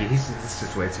 me. Thank you. It's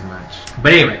just way too much.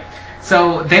 But anyway,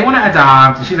 so they want to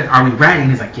adopt, and she's like, "Are we ready?"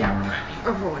 And he's like, "Yeah, we're ready."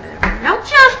 Or whatever. Y'all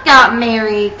just got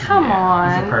married. Come Yeah,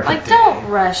 it's a on. perfect Like, day. don't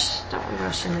rush into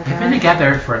They've that. been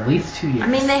together for at least 2 years. I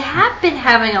mean, they have been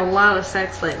having a lot of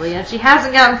sex lately. And if she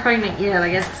hasn't gotten pregnant yet, I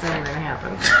guess it's never going to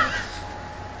happen.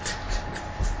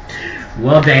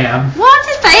 well, damn. Well, I'm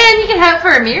just saying, you can hope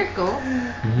for a miracle.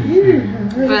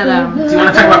 But, Do you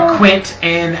want to talk about Quint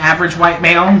and Average White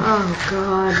Male? oh,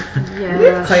 God.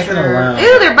 Yeah. Clayton alone.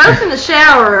 Ew, they're both in the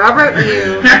shower. I wrote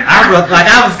you.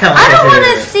 I was coming. I don't want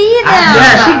to see them.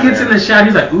 Yeah, she gets in the shower.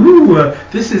 He's like, "Ooh,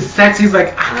 this is sexy." He's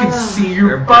like, "I can see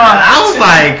your butt." I was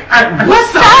like,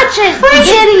 "What the Such an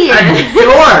idiot.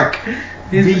 dork?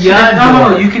 Beyond No,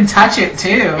 dork. you can touch it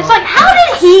too. It's like, how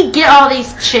did he get all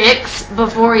these chicks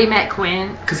before he met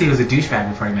Quinn? because he was a douchebag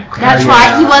before he met Quinn. That's yeah,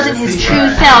 right, he wasn't yes, his he true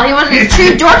was. self. He wasn't his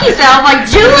true dorky self like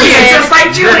Julian. Yeah, just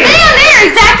like Julian. Man, they're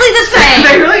exactly the They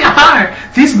same. really are.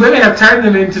 These women have turned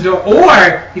them into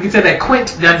or you could say that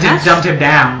Quint jumped him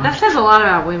down. That says a lot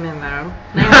about women, though.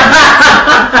 We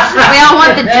all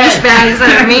want the douchebags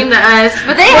that are mean to us,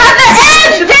 but they have the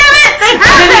edge, damn it! They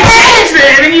have the edge!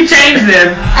 And then you change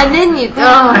them. And then you,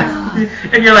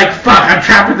 And you're like, fuck, I'm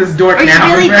trapped with this dork or you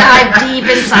now. really dive deep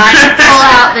inside and pull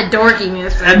out the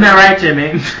dorkiness. Isn't that right,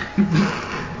 Jimmy?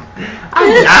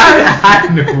 I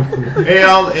knew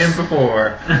well in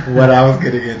before what I was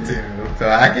getting into, so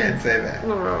I can't say that.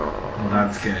 Well,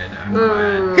 that's good. I'm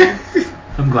Mm. glad.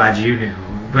 I'm glad you knew.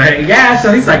 But yeah,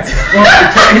 so he's like, well,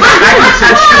 I can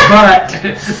touch your butt.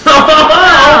 Oh,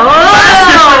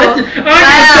 I can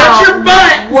touch your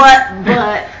butt. What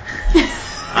butt?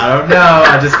 I don't know.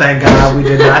 I just thank God we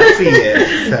did not see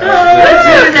it. So,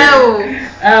 No.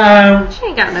 She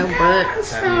ain't got no butt.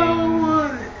 So,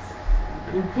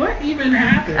 what even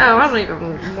happened? Oh, I don't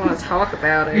even want to talk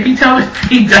about He it. told me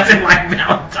he doesn't like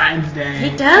Valentine's Day.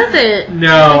 He doesn't.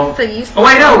 No. It's a useless Oh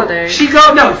wait, no. holiday.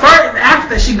 After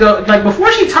that she go like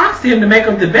before she talks to him to make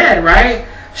up the bed, right?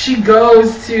 She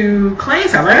goes to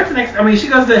Clay's house, right? That's the next. I mean, she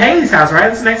goes to Haley's house, right?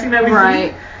 That's the next thing that we Right.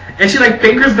 see. And she like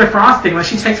fingers the frosting, like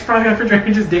she takes frosting off the refrigerator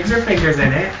and just digs her fingers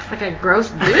in it. Like a gross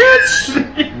bitch.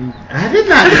 I did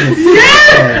not even see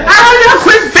Yes! that. I don't know.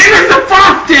 Quit fingers the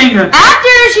frosting. After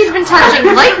she's been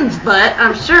touching Layton's butt,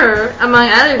 I'm sure, among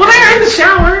other Well, they're in the things.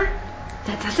 shower.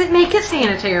 That doesn't make it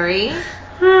sanitary.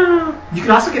 You can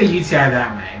also get a UTI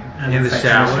that way. In the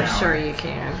shower? I'm sure you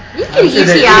can. You can I'm get sure a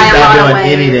that UTI she's a not lot of doing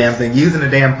ways. any damn thing. Using a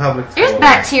damn public There's toilet.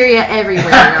 bacteria everywhere,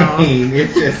 I y'all. mean,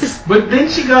 it's just. But then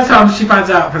she goes home. She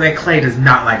finds out that Clay does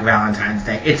not like Valentine's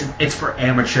Day. It's for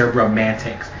amateur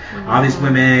romantics. All these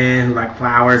women who like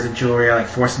flowers and jewelry are like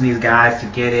forcing these guys to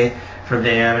get it for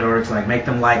them in order to like make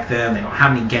them like them. They don't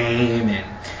have any game, and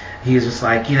he's just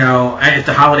like, you know, if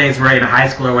the holidays were in high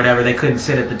school or whatever, they couldn't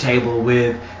sit at the table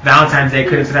with Valentine's Day,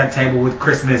 couldn't sit at the table with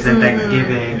Christmas and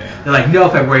Thanksgiving. Yeah. They're like, no,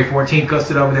 February 14th, go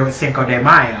sit over there with Cinco de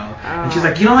Mayo. And she's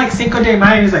like, you don't like Cinco de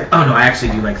Mayo? And he's like, oh no, I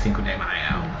actually do like Cinco de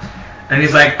Mayo. And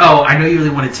he's like, oh, I know you really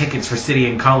wanted tickets for City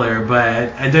and Color,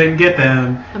 but I didn't get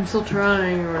them. I'm still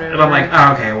trying or whatever. And I'm like,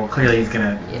 oh, okay, well, clearly he's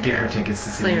going to get her Yeah, tickets to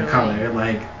City and clearly. Color.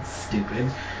 Like, stupid.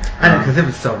 I know, because it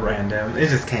was so random. It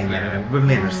just came out of it. But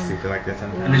men are stupid like this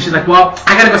sometimes. And then she's like, well,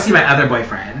 I got to go see my other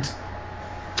boyfriend.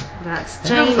 That's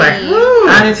And I Jamie. was like, woo.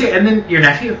 And, it's, and then your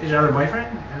nephew is your other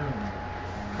boyfriend?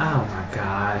 Oh my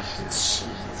gosh. She's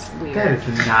weird. That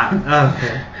is not.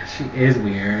 Okay. She is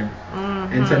weird.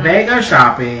 Mhm. And so they go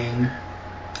shopping.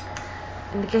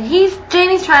 Jamie's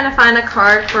trying to find a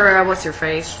card for what's her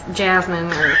face,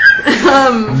 Jasmine or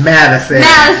Madison.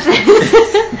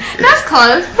 That's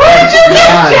close.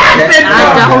 Jasmine?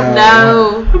 I don't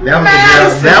know.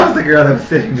 That was the girl that was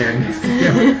sitting there next to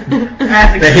him.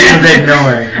 That he was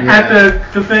ignoring.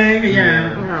 At the thing,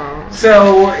 yeah. No.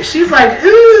 So she's like,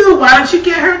 ooh, why don't you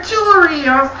get her jewelry and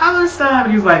all this other stuff?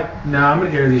 And he's like, no, I'm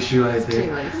going to get her these shoelaces.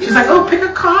 She's like, oh, pick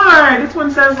a card. This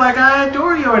one says, like, I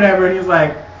adore you or whatever. And he's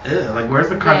like, ugh, like, where's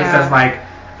the card that says, like,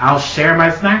 I'll share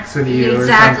my snacks with you or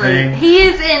something? He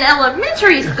is in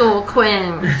elementary school,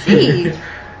 Quinn. Jeez.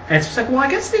 And she's like, well, I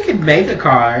guess we could make a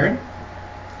card.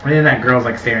 And then that girl's,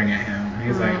 like, staring at him. And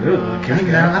he's like, ooh, can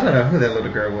we go? I don't know who that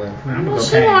little girl was. Well,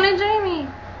 she wanted Jamie.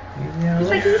 Yeah, He's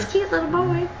like, he's a cute little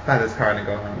boy. Buy this card and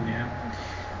go home.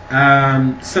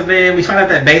 Yeah. So then we find out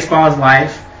that baseball is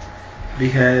life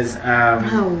because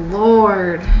Oh,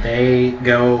 Lord. they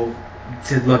go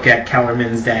to look at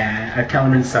Kellerman's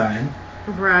son,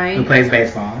 Right. who plays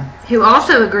baseball. Who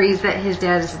also agrees that his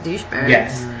dad is a douchebag.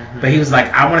 Yes. But he was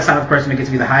like, I want to sign with the person that gets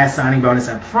me the highest signing bonus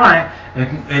up front.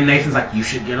 And Nathan's like, you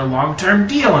should get a long-term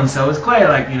deal. And so is Clay.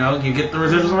 Like, you know, you get the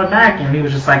residuals on the back. And he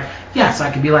was just like, yeah, so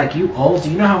I could be like you, old. Do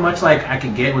you know how much, like, I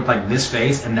could get with, like, this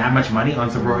face and that much money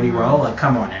on Sorority Row? Like,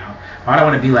 come on now. I don't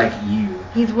want to be like you.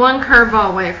 He's one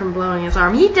curveball away from blowing his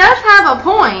arm. He does have a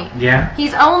point. Yeah.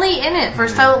 He's only in it for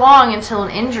so long until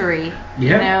an injury. Yeah. You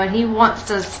know, and he wants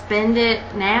to spend it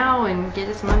now and get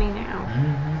his money now.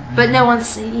 Mm-hmm. But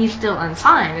he's still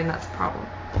unsigned, and that's the problem.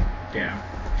 Yeah.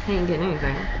 He ain't getting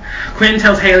anything. Quinn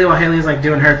tells Haley while Haley's like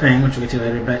doing her thing, which we'll get to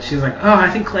later, but she's like, oh, I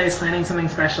think Clay's planning something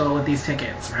special with these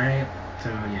tickets, right? So,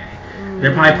 yay.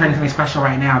 They're probably planning something special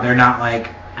right now. They're not, like,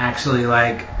 actually,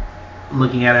 like,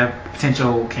 looking at a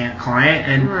potential client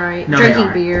and Right. no, Drinking they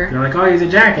aren't. beer. They're like, oh, he's a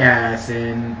jackass,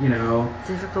 and, you know.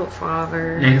 Difficult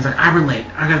father. And he's like, I relate.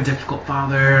 I got a difficult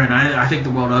father, and I think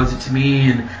the world owes it to me,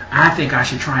 and I think I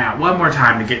should try out one more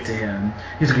time to get to him.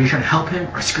 He's like, are you trying to help him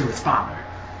or screw his father?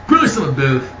 Bruce of a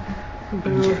Booth.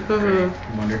 Boo.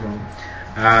 Wonderful.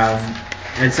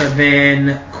 And so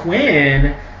then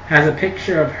Quinn has a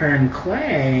picture of her and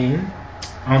Clay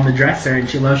on the dresser, and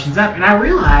she lotions up, and I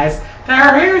realized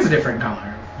that her hair is a different color.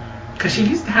 Because she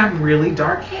used to have really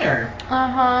dark hair.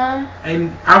 Uh-huh.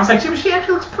 And I was like, she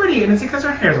actually looks pretty, and it's because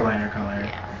her hair's a lighter color.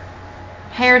 Yeah.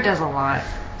 Hair does a lot.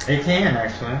 It can,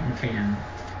 actually. It can.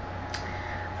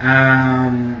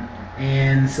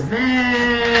 And so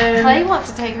then... Clay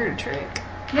wants to take her to Trick.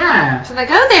 Yeah. So they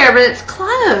go there, but it's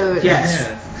closed.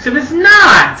 Yes. So it's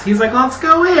not. He's like, let's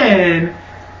go in.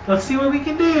 Let's see what we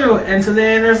can do. And so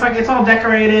then there's like, it's all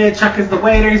decorated. Chuck is the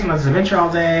waiter. He's on this adventure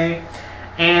all day.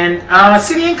 And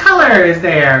City and Color is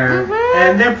there. Mhm.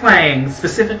 And they're playing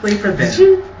specifically for this. Did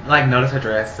you, like, notice her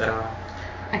dress at all?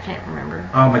 I can't remember.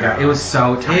 Oh my god, it was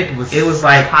so tight. It was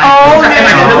like, Oh, it was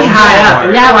like really high up. It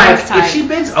was That like, was tight. if she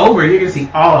bends over, you're gonna see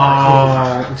all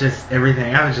of her. Just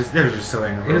everything. It was just so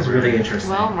It was really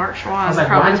interesting. Well, Mark I Schwann was like,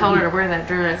 why probably did told we- her to wear that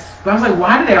dress. But I was like,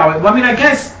 why do they always? Well, I mean, I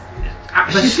guess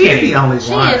But she's she's skinny. the only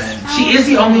She one. is. She is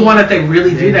the only one that they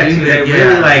really do that They to. do They that,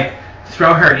 really yeah. like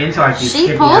throw her into like these. She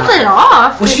skimpy pulls outfits. it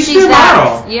off. Well, but she's she's still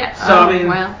model. Yeah. So, I mean-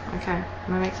 well, okay,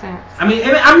 that makes sense. I mean,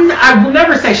 I will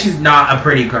never say she's not a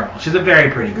pretty girl. She's a very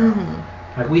pretty girl. Mhm.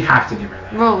 Like we have to give her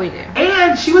that. Well, we do.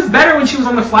 And she was better when she was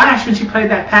on The Flash when she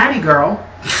played that Patty girl.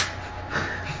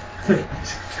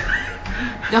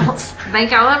 Don't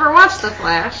think I'll ever watch The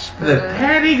Flash. But, The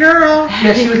Patty girl.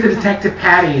 Yeah, she was the detective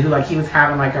Patty who like he was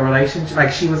having like a relationship.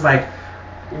 Like she was like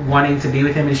wanting to be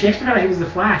with him, and she actually found out he was the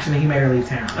Flash, and then he made her leave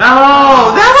town.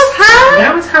 Oh, that was her.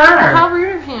 That was her. How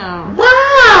rude of him.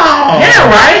 Wow. Yeah,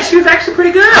 right. She was actually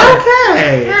pretty good.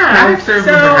 Okay. Yeah. I still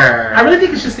So remember her. I really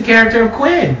think it's just the character of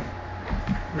Quinn.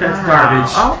 That's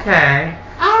garbage. Okay.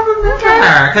 I remember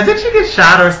her. Because did she get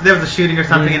shot or there was a shooting or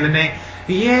something in the name?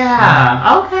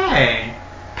 Yeah. Okay.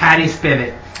 Patty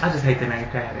Spivot. I just hate the name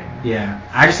Patty. Yeah.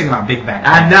 I just think about Big Back.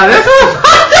 I know. This was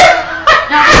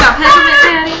Y'all think about Peppermint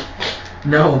Patty?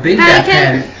 No, Big Back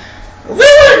Patty. Patty. We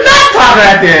would not talk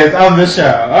about this on the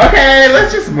show. Okay,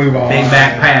 let's just move on. Big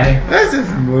Back Patty. Let's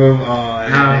just move on.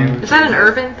 Is that an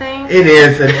urban thing? It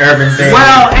is an urban thing.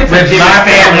 Well, it's a with Jimmy my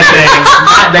family Fallon thing.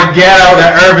 Not the ghetto, the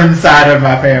urban side of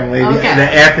my family. Okay. The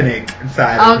ethnic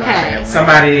side of my Okay. family.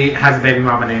 Somebody has a baby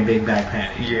mama named Big Back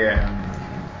Patty. Yeah.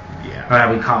 Or that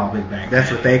we call Big Back That's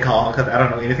Patty. what they call, because I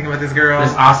don't know anything about this girl.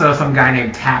 There's also some guy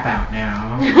named Tap Out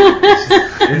now.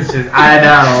 It's just, I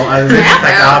know. It's just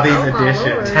like all these Oh, my additions.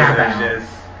 Lord. Tap are Out. just,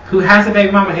 Who has a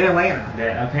baby mama in Atlanta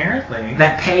that apparently.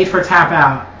 that paid for Tap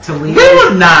Out to leave. We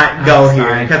would not go I'm here,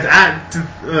 sorry. because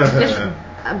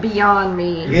It's beyond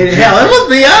me. hell, it was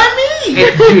beyond me.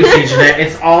 It's juicy, Jeanette.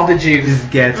 It's all the juice.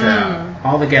 Just ghetto. Mm.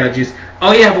 All the ghetto juice.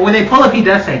 Oh yeah, but when they pull up, he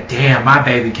does say, "Damn, my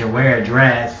baby can wear a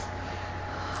dress."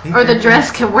 Or the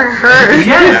dress can wear her.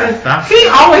 Yes, he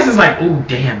always is like, "Ooh,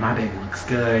 damn, my baby looks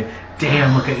good.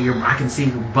 Damn, look at I can see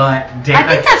your butt." Damn, I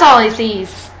think that's all he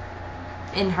sees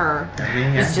in her.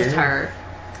 Yeah, It's just her.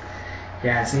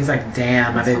 Yeah, so he's like,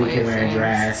 "Damn, my That's baby what can it wear a seems.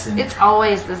 dress." And It's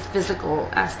always this physical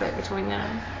aspect between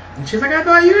them. she's like, "I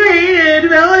thought you hated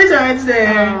Valentine's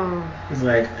Day." Oh. He's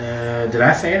like, "Did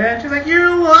I say that?" She's like, "You're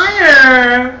a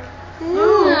liar."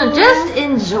 Just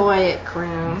enjoy it,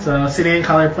 Crown. So City and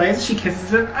Color plays. She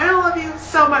kisses him. "I love you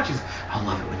so much." He's, "I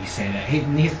love it when you say that."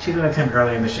 She's with him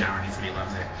early in the shower, and he said he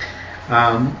loves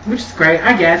it, which is great.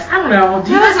 I guess I don't know.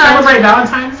 Do you guys celebrate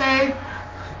Valentine's Day?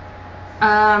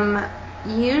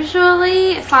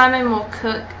 Usually Simon will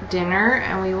cook dinner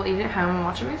and we will eat at home and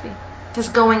watch a movie. Because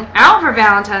going out for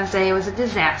Valentine's Day was a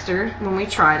disaster when we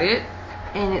tried it,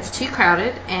 and it's too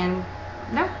crowded, and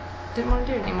no, didn't want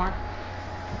to do it anymore.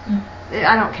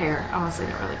 I don't care. Honestly,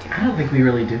 don't really care. I don't think we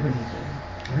really do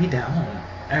anything. We don't.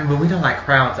 But we don't like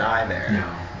crowds either. No.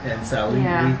 And so we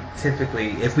Yeah.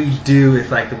 typically, if we do,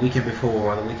 it's like the weekend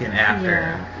before or the weekend after.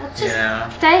 Yeah. Well, just You know?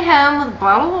 stay home with a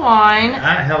bottle of wine,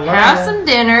 Hello. have some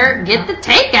dinner, get the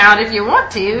takeout if you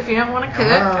want to. If you don't want to cook,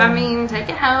 Hello. I mean, take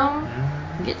it home,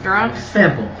 get drunk,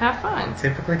 Simple. have fun.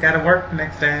 Typically got to work the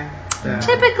next day. So.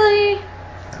 Typically,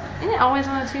 isn't it always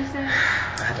on a Tuesday?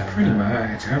 I don't Pretty know.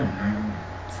 much. I don't know.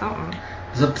 Something.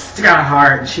 She got a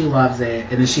heart, and she loves it,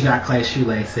 and then she got clay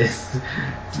shoelaces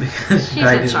because she She's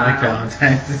probably a didn't like child.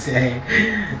 Valentine's Day.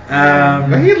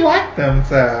 But he liked them,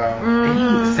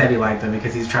 so. He said he liked them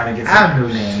because he's trying to get some I'm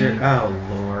punani. sure. Oh,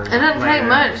 Lord. It doesn't take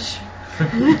much.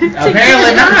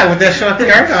 Apparently not with that short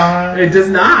skirt on. It does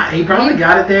not. He probably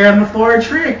got it there on the floor of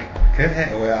Trick. Could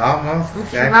have, well, almost.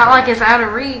 It's not like it's out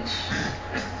of reach.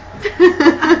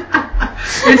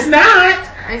 It's not.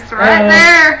 It's right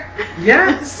there.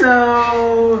 Yeah.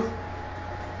 So,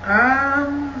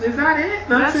 is that it?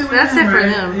 That's it for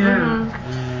them.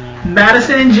 Yeah. Mhm.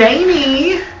 Madison and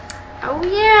Jamie. Oh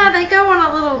yeah, they go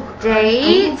on a little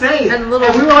date. And A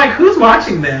little. we were like, who's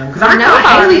watching them? Because I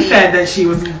thought Nobody. Haley said that she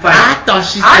was like. I thought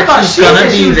she I said thought she she was said going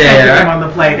to she be was taking them there. on the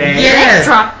play date. Yeah. They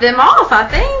dropped them off, I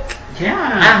think. I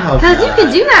Yeah. hope Because you not.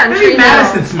 can do that in Maybe Tree Hill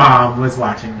Madison's mom was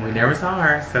watching. We never saw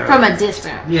her, so. from a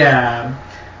distance. Yeah.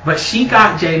 But she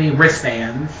got Jamie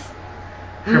wristbands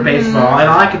for Mhm. baseball, and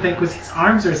all I could think was his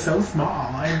arms are so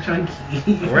small and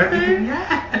chunky. Were they?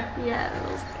 Yeah. Yes.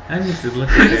 I need to look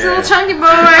He's at a little that. chunky boy.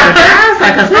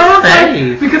 Like a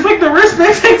face. Because like the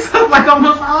wristband takes up like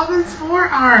almost all of his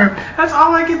forearm. That's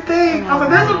all I could think. I was like,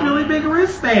 that's a really big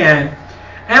wristband.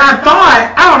 And I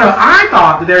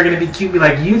thought that they were going to be cute, be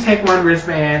like, you take one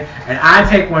wristband and I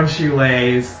take one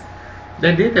shoelace.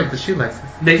 They did that with the shoelaces.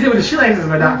 They did with the shoelaces,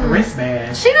 but not the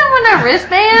wristband. She don't want no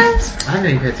wristbands. I didn't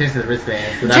even pay attention to the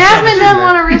wristbands. but I saw the Jasmine doesn't shoelace.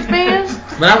 want a wristband.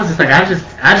 But I was just like, I did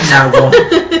not want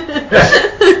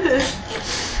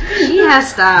She has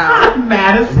style.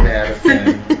 Madison.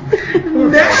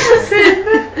 Madison.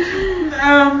 Madison.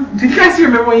 Did you guys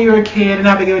remember when you were a kid and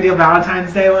how big of a deal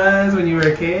Valentine's Day was when you were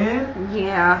a kid?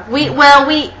 Yeah. We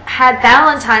had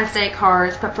Valentine's Day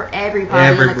cards, but for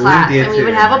everybody in the We class. did And we would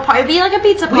too. have a party. It'd be like a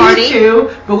pizza We party. did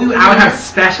too, but I would have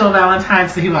special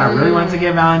Valentine's to people I really wanted to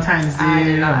give Valentine's to, I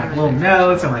did not like have little anything.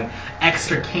 notes and like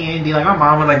extra candy. Like my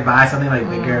mom would like buy something like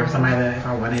bigger for somebody that if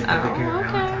I wanted the Oh, bigger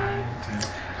okay. Valentine's.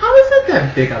 I wasn't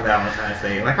that big on Valentine's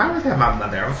Day. Like, I always had my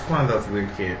mother. I was one of those weird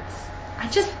kids. I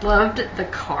just loved the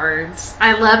cards.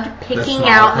 I loved picking small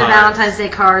out the cards. Valentine's Day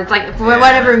cards. Like, for Yeah.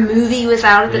 whatever movie was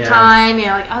out at the Yeah. time, you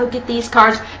know, like, oh, get these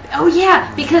cards. Oh,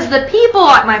 yeah, because the people,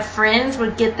 like my friends,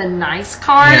 would get the nice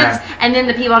cards, Yeah. and then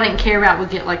the people I didn't care about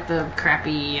would get, like, the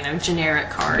crappy,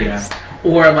 generic cards. Yeah.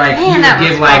 Or like Man, you that would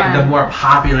was give like fun. the more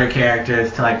popular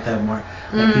characters to like the more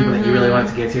people that you really wanted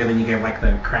to get to, and then you give like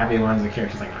the crappy ones, the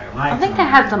characters like I like. I think I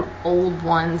had some old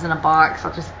ones in a box I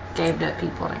just gave to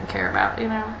people I didn't care about,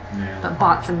 Yeah. but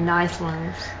bought some nice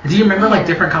ones. Do you remember like Yeah.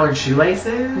 different colored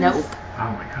shoelaces? Nope. Oh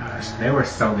my gosh, they were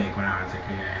so big when I was a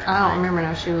kid. I don't remember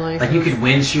no shoelaces. Like you could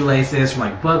win shoelaces from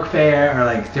like book fair or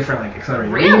like different like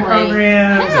accelerated reading Really?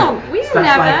 programs Hell, and we didn't stuff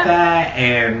have like that.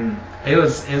 and it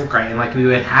was great, and like we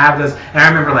would have those, and I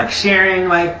remember like sharing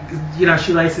like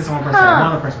shoelaces, one person had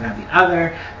one, the person would have the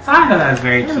other, so I thought that was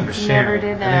very cute. Never Sharing.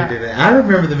 did I that. didn't do that. I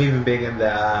remember them even being in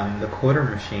the quarter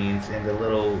machines and the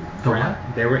little. The what?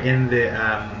 They were in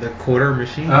the quarter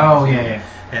machines. Oh yeah.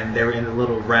 And they were in the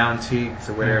little round tubes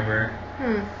or whatever.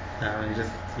 Hmm. You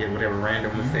just get whatever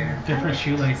random was there. Different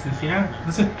shoelaces, yeah,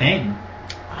 that's a thing.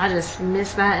 I just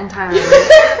missed that entirely.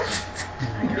 Oh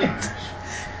my gosh.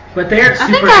 But they're super.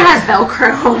 I think I had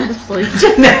Velcro, honestly. I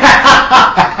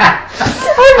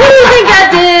I really think I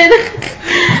did.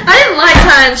 I didn't like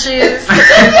tying shoes.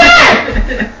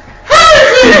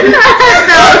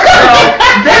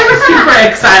 They were super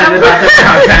excited about the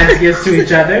Valentine's gifts to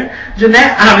each other.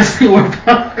 Jeanette obviously wore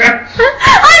Velcro.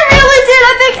 I really did.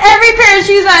 I think every pair of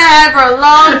shoes I had for a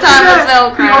long time was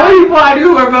Velcro. The only people I knew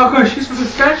who wore Velcro shoes was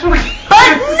especially.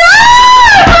 But no!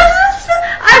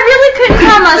 I really couldn't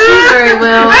tie my shoes very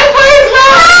well. They weren't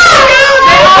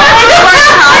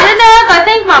tight enough. I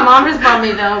think my mom just bought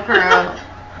me Velcro.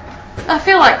 I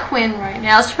feel like Quinn right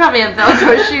now. She probably had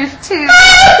Velcro shoes too.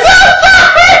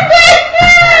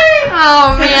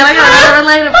 Oh man, I got another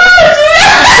relatable.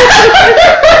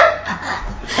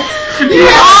 You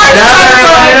are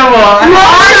relatable.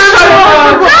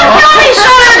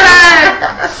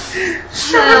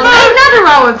 Ain't nothing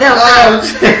wrong with Velcro.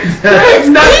 There's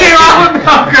nothing wrong with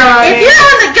Velcro. If you're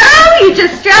on the go, you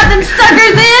just strap them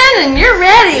suckers in and you're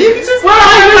ready. Well,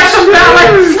 I like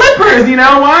slippers, you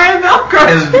know? Why Velcro?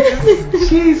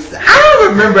 Jeez, I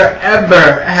don't remember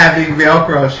ever having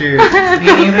Velcro shoes.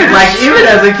 Like, even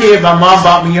as a kid, my mom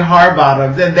bought me hard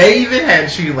bottoms, and they even had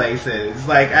shoelaces.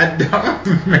 Like, I don't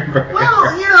remember.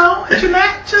 Well, you know,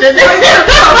 Jeanette just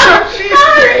likes Velcro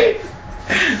shoes.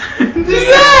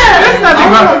 There's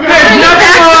nothing wrong. There's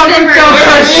nothing wrong with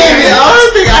Velcro shoes. The only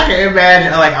thing I can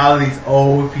imagine are like all of these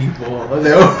old people that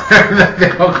wear the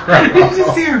Velcro. You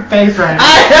just see her face right now.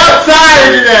 I am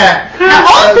tired of that. Now,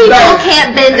 old people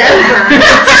can't bend over.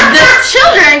 The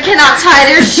children cannot tie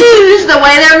their shoes the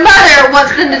way their mother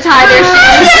wants them to tie their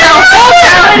shoes. So that's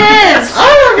how it is.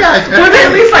 Oh my gosh. Were they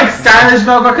at least like stylish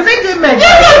Velcro? Because they did make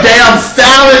damn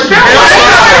stylish Velcro.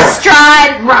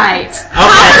 Stride right.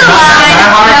 Okay,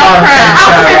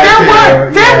 There were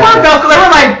Velcro.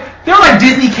 There were like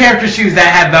Disney character shoes that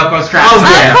had Velcro straps. Oh,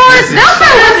 yeah. Of course,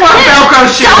 Velcro was Velcro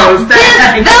shoes.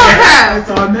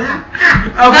 Velcro.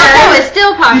 Velcro is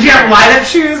still popular. Did you have light up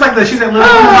shoes like the shoes that live on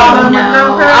the bottom?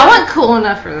 No, I wasn't cool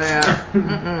enough for that.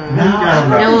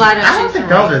 No light up shoes. I don't think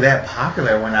those are that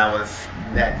popular when I was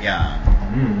that young.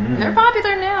 They're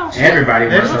popular now. Everybody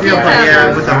They're was still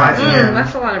popular with the lights.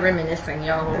 That's a lot of reminiscing,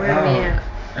 y'all. Where are we at?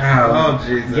 Oh,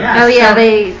 Jesus. Yeah. Oh yeah,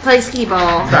 they play skee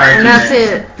ball. Sorry, and that's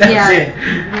it. That's yeah. it.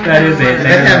 That is it. Did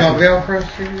they have no Velcro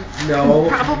shoes? No.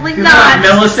 Probably You not.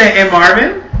 know Millicent and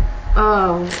Marvin?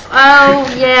 Oh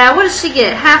yeah. What does she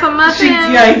get? Half a muffin? He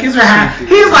gives her half.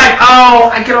 He's like,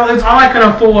 it's all I could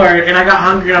afford, and I got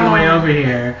hungry on the way over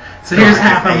here. So here's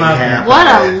half a muffin. What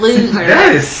a loser.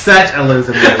 That is such a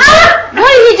loser. What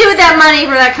did he do with that money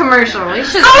for that commercial? He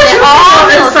should have spent all all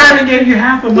this his time to give you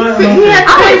half a muffin. I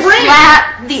would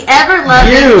slap the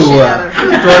ever-loving shit out of him.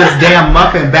 Throw this damn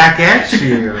muffin back at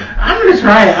you. I'm gonna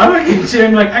try it. I'm gonna get you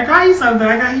and be like, I got you something.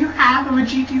 I got you half of a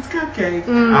Gigi's cupcake.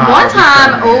 One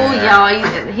time, y'all,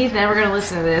 he's never gonna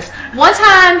listen to this. One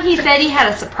time, he said he had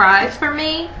a surprise for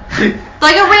me.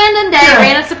 Like a random day,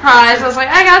 random surprise. I was like,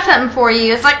 I got something for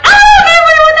you. It's like, oh, I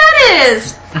wonder what that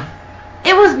is.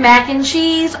 It was mac and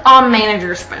cheese on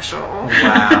Manager Special.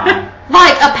 Wow.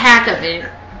 Like a pack of it.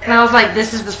 And I was like,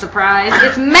 this is the surprise.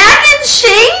 It's mac and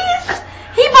cheese?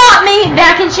 He bought me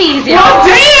mac and cheese, y'all. Well,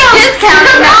 damn!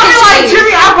 Discounted mac and Like, cheese.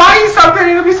 Jimmy, I'll buy you something.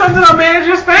 It'll be something on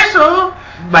Manager Special.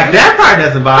 Like, that part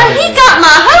doesn't bother But me. he got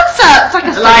my hopes up. It's like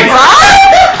a surprise?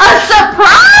 A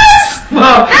surprise?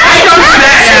 Well, I don't do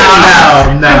that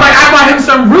now. No. Like, I bought him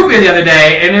some root beer the other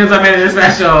day, and it was on Manager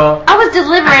Special. I was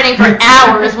deliberating for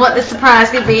hours what the surprise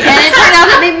could be, and it turned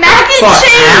out to be mac and For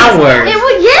cheese. hours? It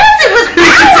was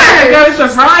hours. Got a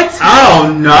surprise. Oh,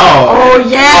 no. Oh,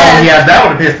 yes. Oh, yeah, that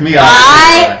would have pissed me off.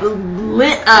 I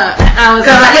lit up. I was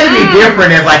Because like, it'd be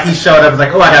different if, like, he showed up and was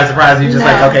like, oh, I got a surprise, and you're just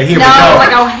like, okay, here we go. No,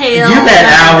 like, oh, hell. You had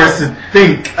hours to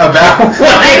think about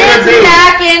what it would It's be.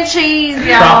 mac and cheese, From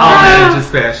y'all. Manager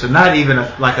Special, not even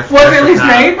like a special Was it at least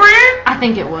time. name brand? I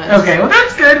think it was. Okay, well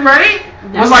that's good, right?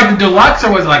 No. Was it like the deluxe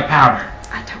or was it like powder?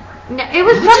 I don't. No, it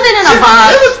was something in a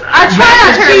box. I try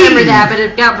not to remember that, but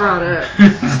it got brought up.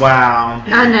 Wow.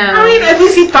 I know. I mean, at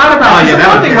least he thought about Oh, you. yeah, that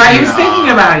One would thing, piss right? He me was off. thinking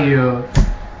about you.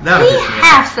 That He would piss me off.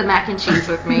 halves the mac and cheese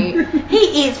with me.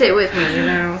 He eats it with me, you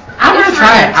know. I'm gonna It's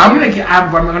try it. fun. I'm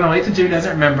gonna wait till Jimmy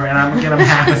doesn't remember, and I'm gonna get him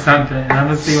half of something, and I'm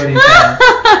gonna see what he says.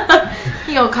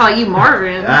 He gonna call you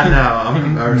Marvin. I know.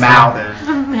 Or Mouth. something.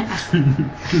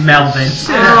 Melvin.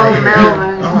 Oh,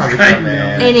 Melvin. Oh, my God,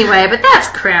 man. Anyway, but that's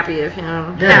crappy of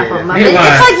him. Yeah, Half it of is. muffin. It was.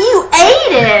 It's like you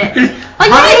ate it.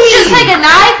 Like you didn't just take a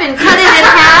knife and cut it in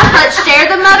half, but share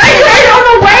the muffin. I don't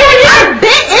know why I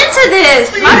bit into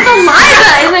this. My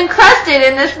saliva is encrusted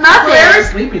in this They're muffin.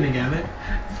 sleeping together.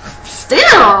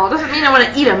 Still doesn't mean I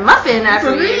want to eat a muffin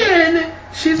after So you. then,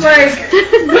 she's like,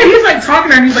 he's like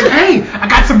talking to her, and he's like, hey, I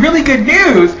got some really good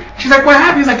news. She's like, what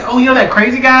happened? He's like, oh, you know that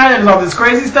crazy guy that does all this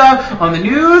crazy stuff on the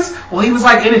news? Well, he was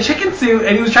like in a chicken suit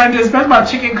and he was trying to do his best about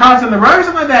chicken crossing the road or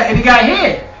something like that, and he got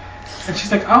hit. And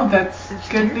she's like, oh, that's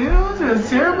good news? It's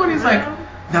terrible? And he's like,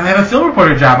 now they have a film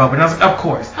reporter job open. And I was like, of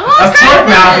course. Of course,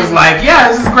 Mouse is like, yeah,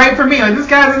 this is great for me. Like, this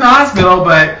guy's in the hospital,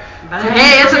 but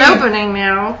hey, it's an opening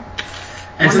now.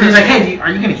 And so he's like, hey, are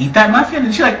you going to eat that muffin?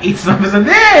 And she like eats the muffin. And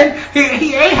then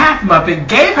he ate half the muffin,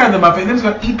 gave her the muffin, and then was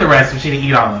going to eat the rest, but she didn't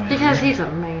eat all of it. Because he's a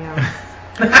man.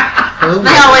 They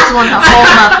always want the whole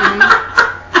muffin.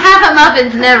 Half a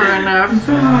muffin's never enough.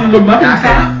 I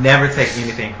can never take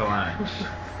anything for lunch.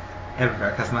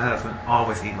 Ever, because my husband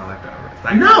always eats my leftovers.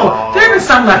 Like, no, there have been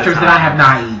some leftovers that I have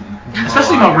not eaten.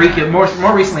 Especially more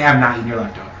recently, I have not eaten your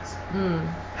leftovers.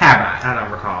 Have I? I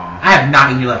don't recall. I have not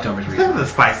eaten your leftovers recently. Some of the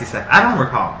spicy stuff. I don't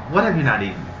recall. What have you not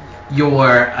eaten? Your Go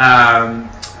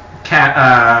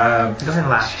ahead and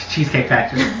laugh. Cheesecake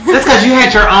Factory. That's because you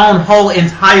had your own whole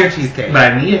entire cheesecake. But I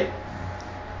didn't eat it.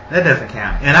 That doesn't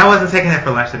count. And I wasn't taking it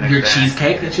for lunch the next day. Your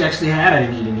cheesecake that you actually had, I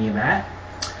didn't eat any of that.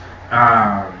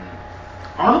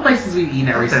 All the places we've eaten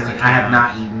at recently, I have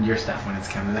not eaten your stuff when it's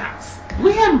come to the house.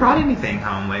 We haven't brought anything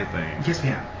home lately. Yes, we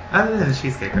have. Other than the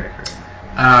Cheesecake Factory.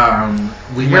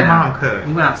 Your mom cooked.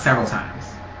 We went out several times.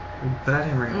 But I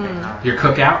didn't bring anything home. Your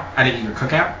cookout? I didn't eat your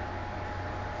cookout.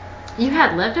 You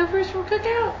had leftovers from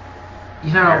cookout?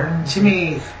 You know, to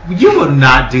me, you will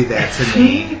not do that to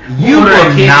me. You order a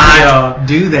will kid's not meal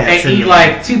do that and to eat me.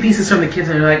 like 2 pieces from the kids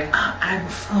and you're like, oh, I'm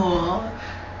full.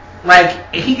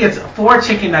 Like, he gets 4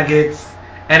 chicken nuggets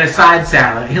and a side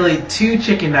salad. He'll eat 2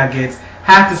 chicken nuggets,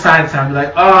 half the side salad, and be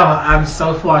like, oh, I'm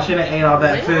so full. I shouldn't have ate all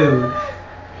that food.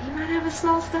 He might have a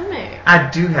small stomach.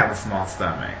 I do have a small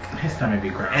stomach. His stomach be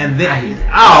gross. And then,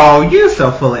 oh, you're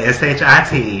so full of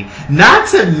SHIT. Not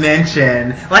to mention,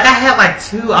 like I had like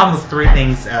 2, almost 3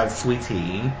 things of sweet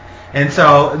tea. And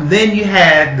so then you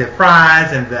had the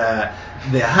fries and the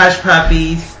hush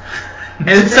puppies.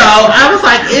 And so I was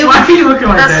like, why are you looking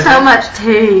like That's that? so much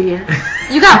tea.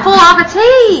 You got full off of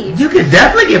tea. You could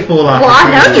definitely get full off. Well, I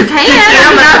know you can.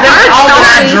 I've all heard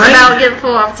that I stories drink. about getting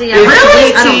full off of tea. It's Really?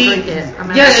 sweet I don't tea. drink it.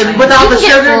 I'm Yeah, with all the you can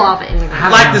sugar. get full off it anyway.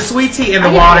 Like the sweet tea and the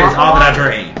I get water is full all that I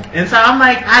water. drink. And so I'm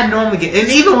like, I normally get,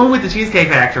 and even when we went to Cheesecake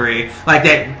Factory, like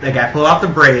that, they got pulled off the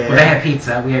bread. Well, they had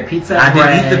pizza. We had pizza. I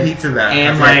bread, didn't eat the pizza though.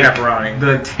 And I like had pepperoni.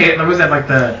 what was that?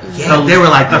 Like They were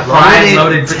like the fried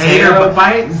loaded potato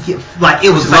bites. Yeah, like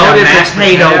it was Like a loaded mashed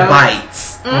potato potato?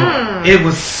 bites. Mm. It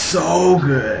was so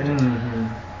good.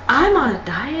 I'm on a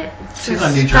diet. So She's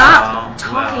on Nutrafol. stop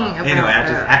talking about Anyway,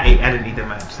 that. I didn't eat that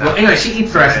much. So. Well, anyway, she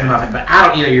eats the rest of the muffin, but I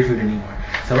don't eat your food anymore.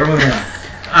 So we're moving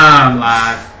on.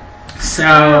 Live. So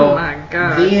Oh my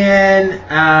God.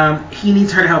 then he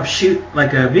needs her to help shoot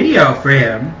like a video for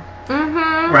him,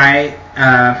 right?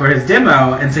 For his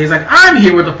demo, and so he's like, I'm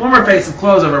here with the former face of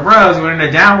Clothes Over Bros, who went in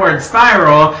a downward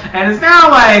spiral, and is now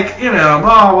like, blah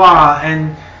blah blah,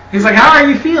 and he's like, how are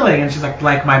you feeling? And she's like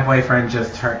my boyfriend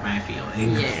just hurt my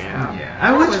feelings. Yeah.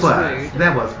 That Which was was rude.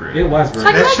 that was rude. It was rude.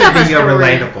 Like, That make should up a be your story.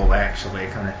 relatable, actually.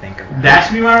 Kind of think of it. That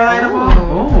should be more relatable.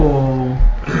 Ooh.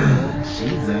 Oh,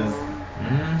 Jesus.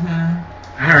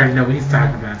 I already know what he's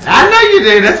talking about. I know you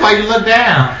do. That's why you look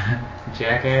down,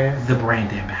 jackass. The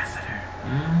brand ambassador.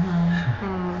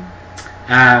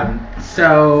 Mm.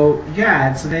 So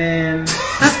then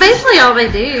That's basically all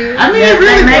they do. I mean, yeah, it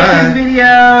really they make was. these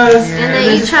videos And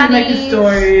they eat just keep making Chinese.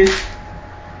 stories.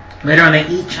 Later on, they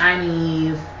eat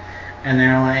Chinese, and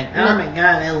they're like, "Oh my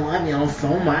God, I love you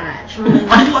so much.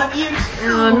 I love you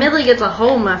too." Millie gets a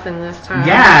whole muffin this time.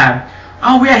 Yeah.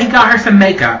 Oh yeah, he got her some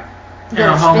makeup and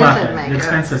The a whole expensive muffin, makeup. the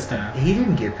expensive stuff. He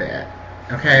didn't get that.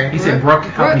 Okay. He said, "Brooke,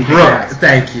 help me pick it Brooke, out."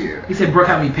 thank you. He said, "Brooke,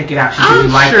 help me pick it out." She I'm really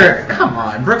liked sure. it. Come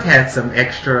on, Brooke had some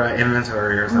extra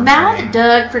inventory or something. Mouth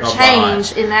dug for A lot.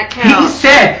 change in that He couch.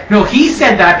 said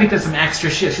that I picked up some extra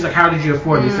shit. She's like, "How did you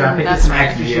afford this?" So I picked up that's some right.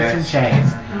 extra Yes. shits and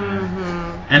chains.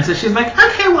 And so she's like,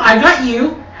 "Okay, well, I got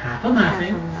you half a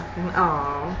muffin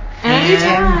Oh. And a new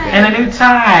tie. and a new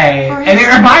tie." For And it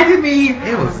his- reminded me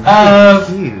It was of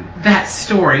cute. that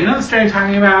story. You know the story I'm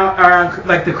talking about,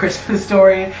 like the Christmas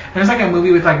story? There's like a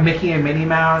movie with like Mickey and Minnie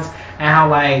Mouse, and how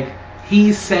like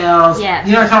he sells. Yes.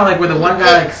 You know what I'm talking about? Like where the one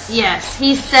guy like. Yes,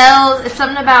 he sells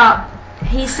something about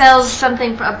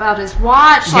his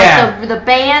watch, like Yeah. the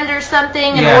band or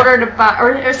something, in Yeah. order to buy,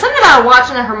 or something about a watch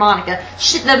and a harmonica.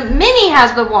 The Minnie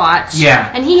has the watch, Yeah.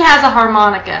 and he has a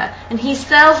harmonica, and he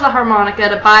sells the harmonica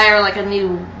to buy her like a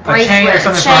new bracelet, chain or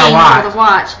something for chain her watch. for the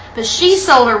watch. But she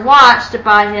sold her watch to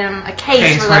buy him a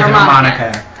case for the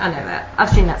harmonica. I know that. I've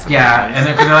seen that. Yeah, and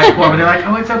then 'cause they're like poor, but they're like,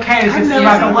 "Oh, it's okay. It's I just know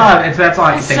about the that. love." And so that's all I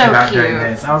can It's think so about during cute.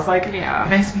 this. I was like, Yeah. "It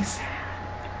makes me sad.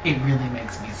 It really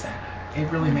makes me sad. It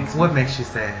really makes me." What makes you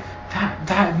sad?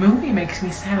 That movie makes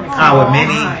me sad. With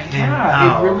Minnie?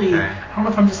 Yeah, Oh, it really. okay. I don't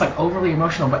know if I'm just like overly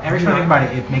emotional, but every time I think about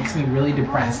it, it makes me really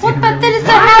depressed. Well, It but really then it's a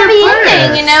does. happy depressed?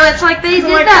 ending, you know. It's like they They're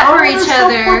did like, that for they're each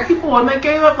so poor other. people, and they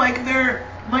gave up their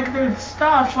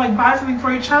stuff to like buy something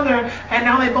for each other, and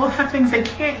now they both have things they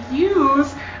can't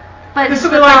use. But So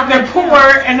they're like they're poor,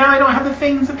 and now they don't have the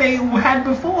things that they had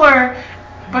before,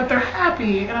 but they're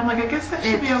happy, and I'm like, I guess that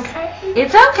should be okay.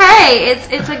 It's okay.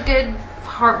 It's a good,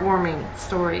 heartwarming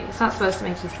story. It's not supposed to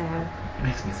make you sad. It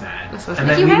makes me sad. It's supposed to And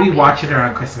make then you we happy. watch it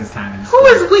around Christmas time. And Who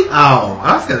is we? Oh,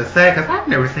 I was gonna say because I've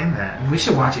never seen that. We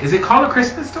should watch it. Is it called A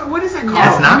Christmas Story? What is it called?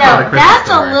 It's not no, called A Christmas that's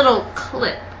Story. a little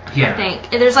clip. Yeah. I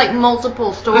think there's like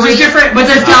multiple stories. There's different, but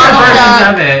there's different Donald versions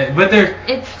Duck. of it. But they're.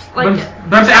 It's like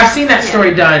But I've seen that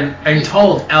story done and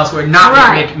told elsewhere, not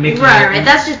right, with Mickey. right.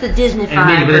 That's just the Disney and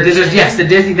Minnie, but version. the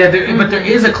Disney. But there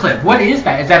is a clip. What is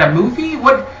that? Is that a movie?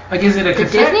 What is it a The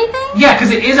cassette? Disney thing? Yeah,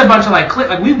 because it is a bunch of like clip.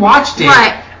 Like we watched it,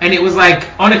 Right. and it was like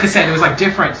on a cassette. It was like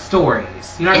different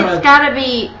stories. You know what I'm It's talking about? gotta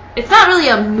be. It's not really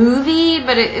a movie,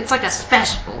 but it's like a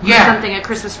special. or Yeah. something, a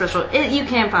Christmas special. You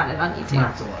can find it on I'm gonna YouTube.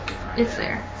 have to look. It's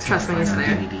there. Trust me, it's on there.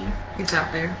 DVD. It's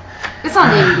out there. It's on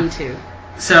DVD too.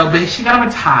 So, but she got him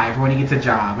a tie for when he gets a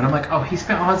job, and I'm like, oh, he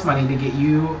spent all his money to get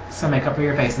you some makeup for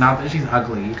your face. Not that she's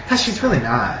ugly. Because she's really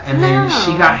not. And then No.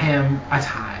 she got him a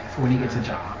tie for when he gets a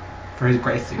job for his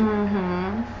gray suit.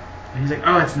 Mm-hmm. And he's like,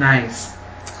 oh, it's nice.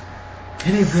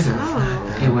 And it really So- was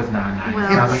not. It was not nice. Well-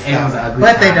 I was like, it was an ugly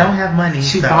But they tie. don't have money.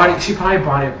 She so. bought it. She probably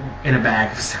bought it in a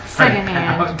bag.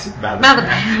 Secondhand. By By the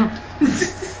pound.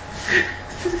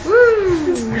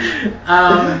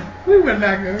 Woo! we would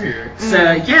not go here. So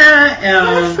yeah,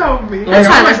 That's so mean. That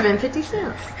tie must have been 50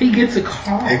 cents. he gets a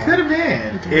call. It could have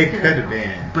been. It could have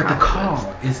been. But the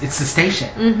call it's the station.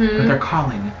 Mhm. But they're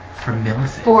calling for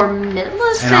Millicent. For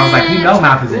Millicent. And I was like, you know,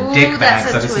 Mouth is a Ooh, dick bag,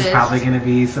 that's so a this is twist. probably going to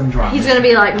be some drama. He's gonna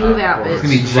be like, move out, course. He's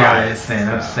gonna be bitch. jealous and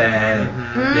Right. upset.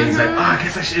 Mhm. Then he's like, oh, I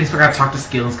guess I should. He's forgot to talk to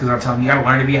Skills because I'm telling him you gotta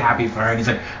learn to be happy for her. And he's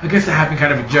like, I guess I have been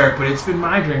kind of a jerk, but it's been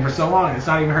my dream for so long. It's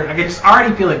not even hurt. I can just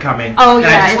already feel it coming. Oh, and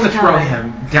yeah, I just want it's to throw coming.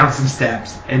 him down some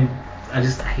steps, and I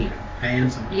hate him. I hate him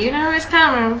so much. You know it's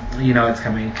coming. You know it's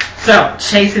coming. So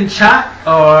Chase and Chuck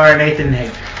or Nathan and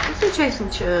Hayden? This is Chasing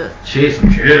Chuck. Chase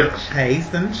and Chuck.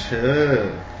 Chase and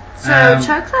Chuck. So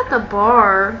Chuck's at the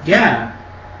bar. Yeah.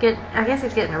 I guess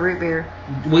he's getting a root beer.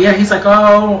 Well, yeah, he's like,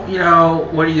 oh, you know,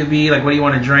 what do you be? Like, what do you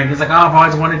want to drink? He's like, oh, I've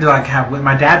always wanted to, like, have,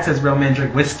 my dad says real men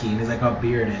drink whiskey. And he's like, oh,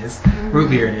 beer it is. Root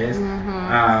beer it is.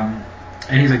 Mhm.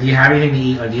 And he's like, do you have anything to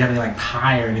eat? Like, do you have any, like,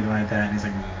 pie or anything like that? And he's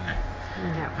like, no.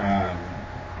 No.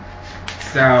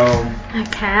 So, A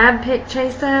cab picked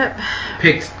Chase up.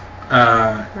 picked,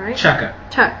 Right? Chuck up.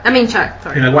 Chuck. He's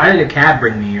Sorry. like, why did a cab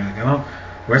bring me? You're like, oh,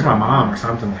 where's my mom or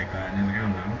something like that? And he's like, I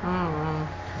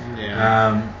don't know.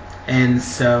 Yeah. And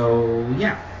so,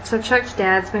 yeah. So Chuck's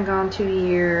dad's been gone 2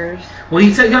 years. Well,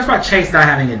 he talks about Chase not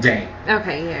having a date.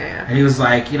 Okay, yeah. And he was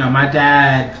like, you know, my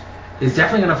dad is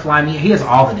definitely going to fly me. He has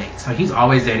all the dates. Like, he's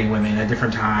always dating women at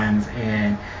different times.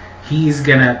 And he's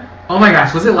going to... Oh, my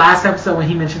gosh. Was it last episode when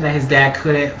he mentioned that his dad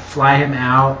couldn't fly him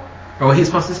out? Or he's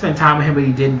supposed to spend time with him, but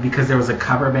he didn't because there was a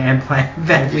cover band playing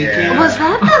that weekend? Was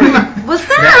that was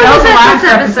that That was the last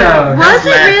this episode. Was it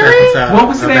really? What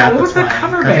was that? What was the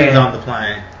cover Because he was band? on the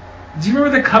plane. Do you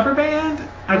remember the cover band?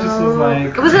 I just was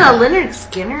like... Was it a Leonard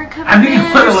Skinner cover I think it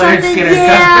band was or a Leonard something? Skinner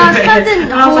Yeah, cover band. something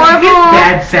And I was like, his horrible.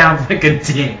 dad sounds like a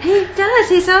dick. He does.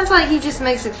 He sounds like he just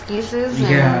makes excuses. And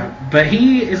Yeah, but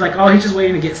he is like, oh, he's just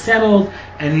waiting to get settled,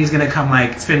 and he's gonna come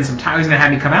like spend some time. He's gonna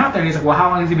have me come out there, and he's like, well, how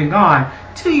long has he been gone?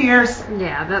 2 years.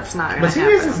 Yeah, that's not gonna But 2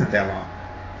 years happen. isn't that long.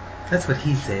 That's what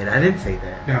he said. I didn't say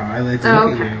that. No, I let Oh,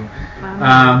 look okay. at you.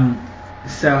 Wow.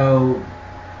 So,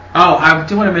 oh, I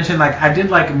do want to mention, like, I did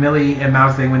like Millie and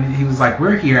Mouse thing when he was like,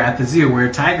 we're here at the zoo where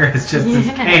a tiger has just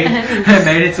escaped and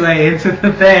made its way into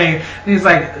the thing. And he's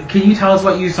like, can you tell us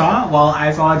what you saw? Well,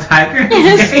 I saw a tiger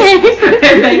escape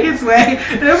and make its way.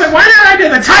 And I was like, why did I do?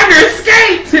 The tiger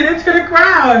escaped and into the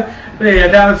crowd. But yeah,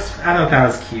 I thought that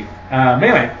was cute. But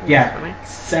anyway, yeah.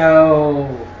 So,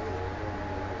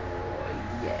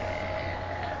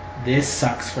 yeah. This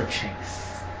sucks for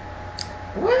Chase.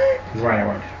 What? Is right I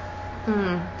wrote.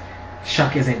 Hmm.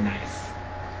 Chuck isn't nice.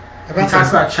 He About talks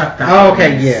about Chuck dying. Oh,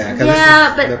 okay, yeah. 'cause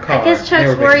Yeah, this is but the car. I guess They were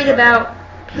Chuck's big worried car. about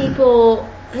people.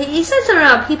 He said something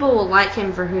about people will like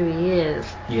him for who he is.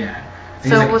 Yeah.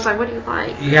 And So he's it was like, what do you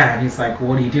like? yeah, and he's like, well,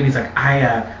 what do you do? And he's like, I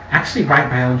actually write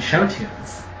my own show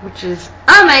tunes. Which is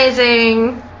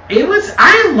amazing.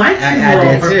 I liked his I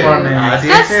little did too. performance. I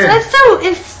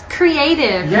did. It's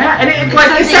creative. Yeah, and it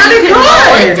Something sounded you good.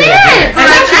 could- it did, And for a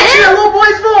that's actually kid. a little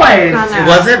boy's voice. I know.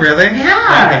 Was it really?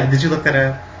 Yeah. Okay. Did you look that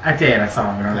up? I did. I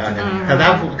saw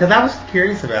it. Because I was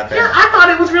curious about that. Yeah, I thought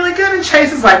it was really good, and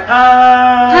Chase is like,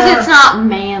 Because it's not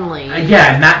manly.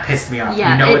 yeah, and that pissed me off.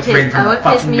 Yeah, you know it it's written pissed- from oh, a it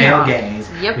pissed fucking me male off. gaze.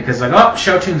 Yep. Because like,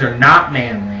 show tunes are not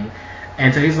manly.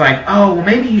 And so he's like, oh, well,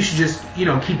 maybe you should just,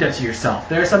 keep that to yourself.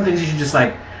 There are some things you should just,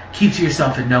 like, keep to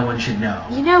yourself and no one should know.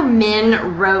 You know,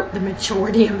 men wrote the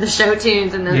majority of the show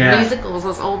tunes and those musicals,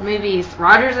 those old movies.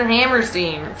 Rodgers and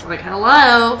Hammerstein. It's like,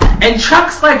 hello. And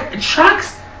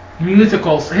Chuck's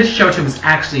musicals, his show tune was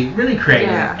actually really creative.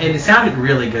 Yeah. And it sounded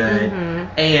really good.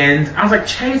 Mm-hmm. And I was like,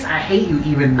 Chase, I hate you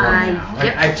even more now. Like,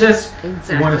 yep. I just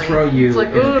want to throw you. It's like,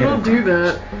 in oh, the don't do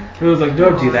that. It was like,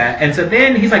 don't do that. And so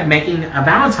then he's like making a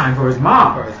Valentine for his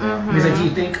mom. Mm-hmm. He's like, do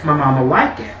you think my mom will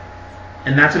like it?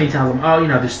 And that's when he tells him, oh,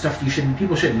 there's stuff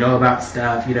people shouldn't know about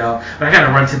stuff, but I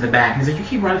gotta run to the back. And he's like, you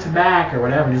keep running to the back or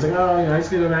whatever. And he's like, oh, I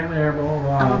just gotta go back there, blah, blah,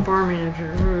 blah. I'm a bar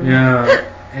manager. Yeah.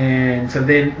 And so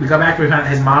then we go back and we find out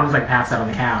his mom's like passed out on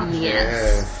the couch.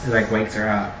 Yes. He like wakes her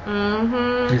up.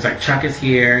 Mm-hmm. He's like, Chuck is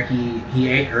here. He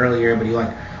ate earlier, but he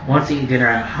like wants to eat dinner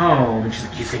at home. And she's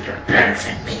like, you think you're better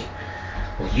than me?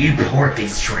 Well, you poured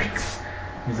these drinks.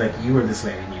 He's like, you were this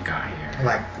way when you got here.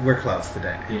 Like, we're close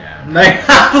today. Yeah. Like,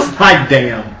 I was like,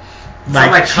 damn.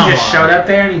 Like she just showed up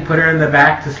there and he put her in the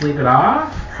back to sleep it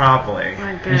off? Probably.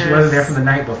 I And she wasn't there from the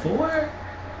night before?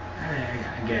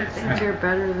 I guess. I think you're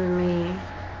better than me.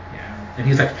 Yeah. And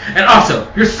he's like, and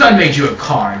also, your son made you a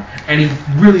card, and he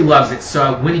really loves it,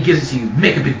 so when he gives it to you,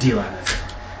 make a big deal out of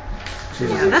it.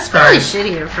 Yeah, that's really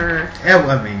shitty of her.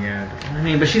 Yeah, I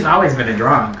mean, but she's always been a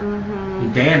drunk.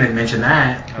 Mm-hmm. Dan didn't mention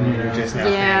that. just now.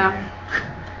 Yeah.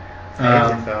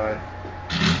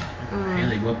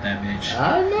 Really whooped that bitch.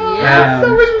 I know. Yeah.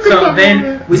 So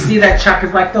then we see that Chuck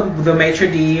is like the maitre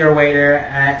d' or waiter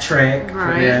at Trick for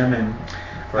Right. them, and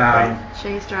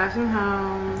Chase drives him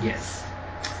home. yes.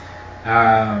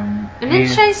 And then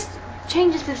Chase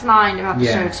changes his mind about the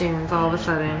show tunes all of a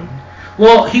sudden.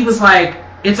 Well, he was like,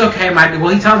 "It's okay,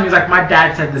 he tells me, he's like, my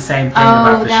dad said the same thing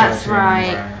about the show that's tunes.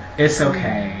 right. It's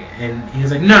okay." And he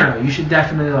was like, no, you should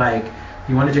definitely like,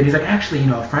 you want to do it. He's like, actually,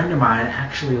 a friend of mine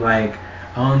actually like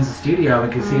owns a studio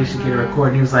and can see if she can record.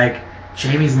 And he was like,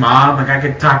 Jamie's mom, like I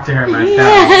could talk to her myself.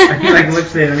 And he like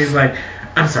looks at him and he's like,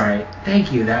 I'm sorry,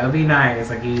 thank you, that would be nice.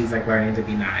 Like he's like learning to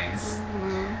be nice.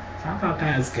 So I thought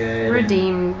that was good.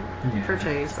 Redeemed for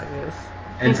Chase, I guess.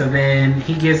 And so then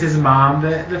he gives his mom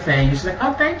the thing. She's like,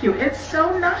 oh, thank you. It's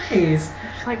so nice.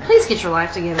 Like, please get your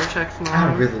life together, Chuck's mom.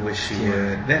 I really wish she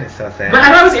would. That is so sad. But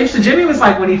I thought it was interesting. Jimmy was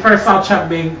like, when he first saw Chuck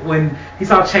when he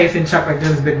saw Chase and Chuck like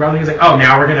doing his big brother, he was like, oh,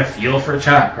 now we're going to feel for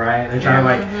Chuck, right? They're trying to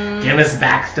like give us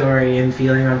backstory and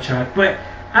feeling on Chuck. But,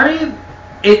 I mean,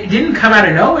 it didn't come out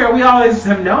of nowhere. We always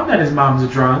have known that his mom's a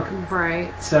drunk.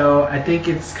 Right. So I think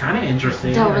it's kind of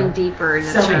interesting. Delving deeper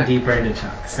into Chuck. Deeper into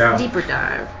Chuck. So deeper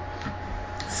dive.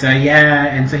 So yeah,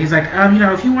 and so he's like,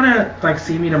 if you want to like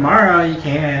see me tomorrow, you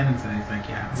can. And so he's like,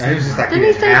 yeah. No, he was just like, Didn't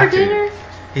he stay for dinner?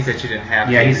 He said you didn't have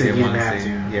to. Yeah, he said you want didn't have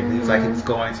to. Yeah, but he was like he was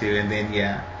going to, and then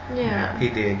Yeah. he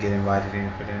did get invited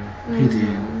in for dinner. He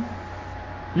did.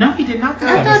 No, he did not. This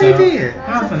I thought he episode. did.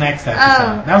 That was the next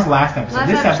episode. That was the last episode.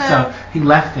 This episode, he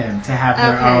left them to have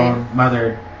their own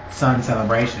mother-son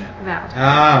celebration.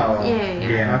 Oh.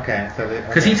 Yeah. Okay. So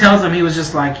because he tells them, he was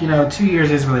just like, 2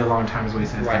 years is really a long time, is what he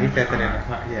says. Right. He said that in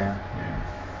the Yeah.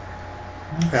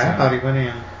 Okay. I thought he went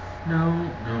in. No.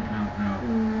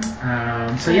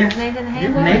 So yeah, Nathan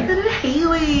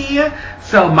Haley.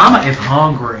 So Mama is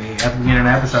hungry at the beginning of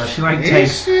the episode. She like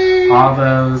takes all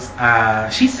those.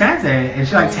 She says it, and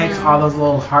she like takes all those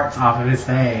little hearts off of his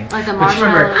thing. Like the But you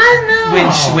remember,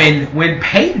 marshmallows. when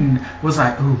Peyton was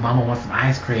like, "Ooh, Mama wants some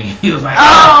ice cream," he was like,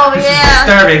 Oh, this yeah. is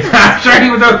disturbing." But I'm sure he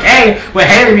was okay with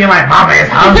Haley being like, "Mama is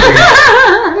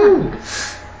hungry."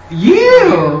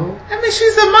 You. I mean,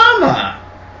 she's a mama.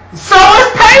 So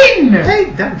is Peyton. Hey,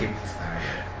 don't get me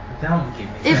started. Don't get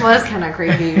me started. It was kind of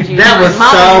creepy. She That was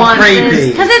Mama so wants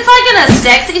creepy. Because it's like in a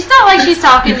sex. It's not like she's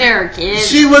talking to her kids.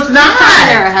 She was She's talking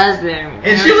to her not. husband.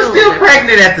 And she was still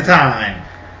pregnant at the time.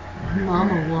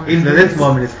 Mama wants Even though this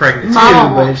woman is pregnant Mama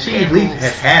too, but wants she at least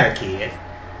pickles. has had a kid.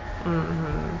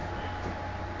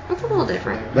 It's a little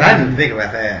different. But I didn't think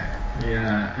about that.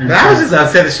 Yeah. But I was just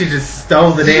upset that she just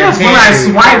stole the She damn just candy. when I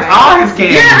swiped all his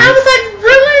candy. Yeah, I was like,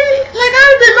 really? Like, I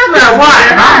would have been What?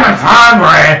 I'm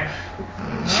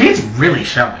hungry. She's really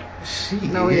showing. She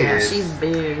Oh is. yeah, she's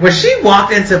big. When she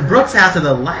walked into Brooke's house in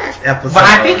the last episode. But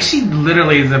I think she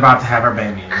literally is about to have her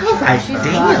baby. I was like, She's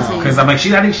damn. about Because I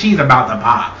think she's about to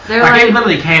pop. They're Like it like-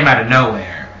 literally came out of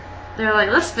nowhere. They're like,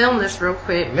 let's film this real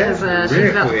quick because Let's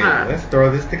she's about to pop. Let's throw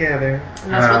this together.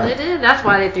 And that's what they did. That's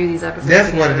why they threw these episodes.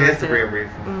 That's what it together. is. The real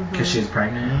reason. Because she was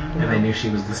pregnant, and they knew she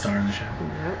was the star of the show.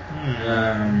 Yep.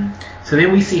 So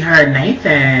then we see her and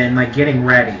Nathan like getting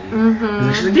ready.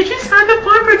 Mm-hmm. She's like, "Did you sign the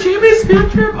form for Jimmy's field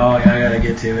trip?" Oh yeah, I gotta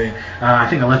get to it. I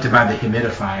think I left it by the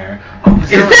humidifier. Oh, is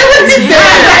that what he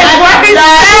said?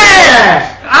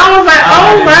 I was like,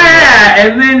 oh man.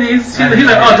 And then he's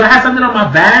like, oh, do I have something on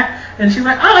my back? And she's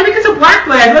like, oh, I think it's a black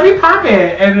flag. Let me pop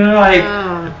it. And they're like,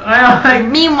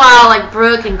 meanwhile, like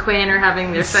Brooke and Quinn are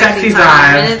having their sexy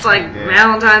time, and it's like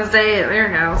Valentine's Day at their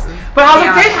house. But I was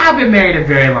like, they have been married a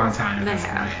very long time. They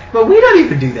have. But we don't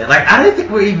even do that. Like, I don't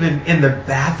think we're even in the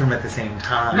bathroom at the same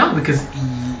time. No, because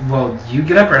you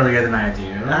get up earlier than I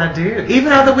do. I do.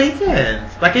 Even on the weekends.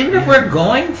 Like, even if we're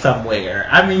going somewhere,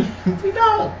 I mean, we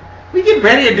don't. We get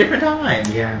ready at different times.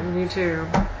 Yeah. Me too.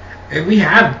 And we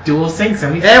have dual sinks,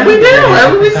 and we do. And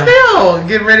we still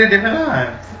get ready at different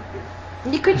times.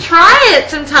 You could try it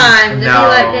sometime to be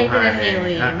like Nathan and honey.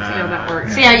 Haley and see how that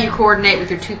works. See how you coordinate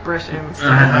with your toothbrush and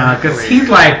stuff. Because he's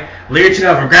like lurching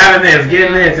over, grabbing this,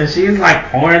 getting this, and she's like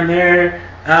pouring their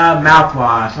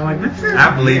mouthwash. I'm like, this is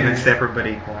I believe in separate but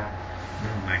equal.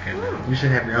 Oh my goodness. You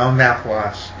should have your own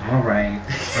mouthwash. All right.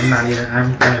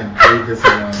 I'm going to leave this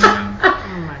alone now.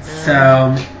 Oh my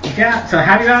god. So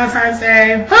happy Valentine's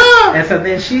Day. And so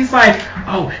then she's like,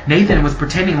 oh, Nathan was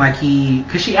pretending like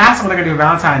because she asked him what they're going to do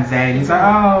Valentine's Day, and he's like,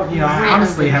 oh, I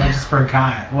honestly haven't just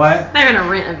forgot. What? They're going to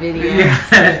rent a video. Yeah,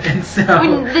 and so.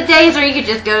 The days where you could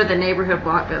just go to the neighborhood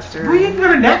Blockbuster. Well, you can go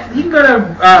to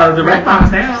the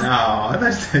Redbox now. No,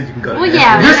 I thought you can go to Well,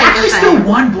 yeah. There's actually still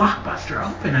one Blockbuster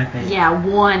open, I think. Yeah,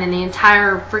 one in the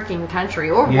entire freaking country.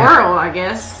 Or world, I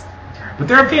guess. But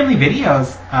there are family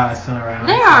videos still around.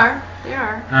 They are.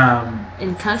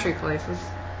 In country places.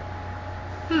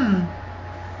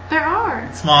 There are.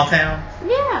 Small towns?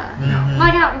 Yeah. Mm-hmm.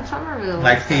 Like out in Somerville.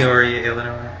 Like Peoria,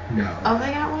 Illinois? No. Oh,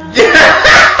 they got one?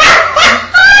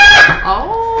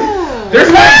 Oh.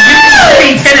 There's one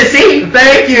in Tennessee.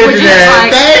 Thank you, Which is Jeanette.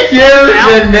 like Thank you,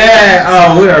 Jeanette.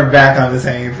 Oh, we are back on the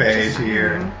same page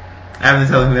here. I've been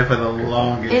telling them for the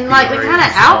longest. In like the kind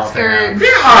of outskirts.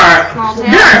 There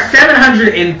are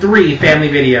 703 family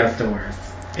video stores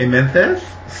in Memphis.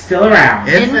 Still around.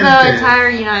 In the entire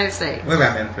United States. What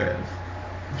about Memphis?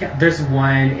 Yeah, there's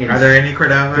one in. Are there any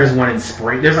Cordova? There's one in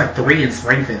Spring. There's like 3 in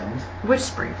Springfield. Which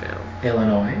Springfield?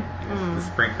 Illinois. The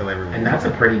Springfield everywhere. And that's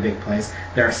a pretty big place.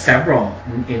 There are several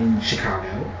in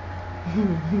Chicago.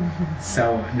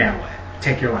 So now what?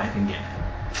 Take your life and get it.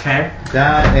 Okay.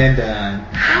 Done and done.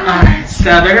 Alright, so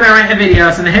they're gonna rent a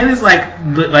video. So Hannah's like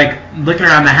looking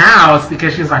around the house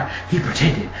because she was like, he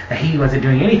pretended that he wasn't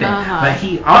doing anything, but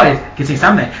he always can see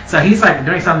something. So he's like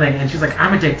doing something, and she's like,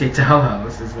 I'm addicted to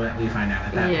ho-hos, is what we find out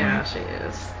at that point. Yeah, she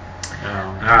is.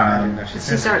 I didn't know she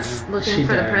starts looking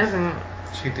for the present.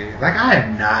 She did. Like, I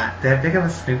am not that big of a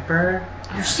snooper.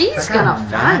 She's gonna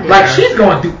find it. Like, she's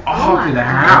going through all through the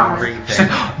house. She's like,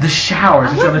 oh, the showers.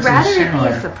 I would rather it be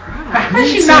a surprise. How did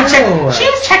she not check? She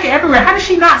was checking everywhere. How did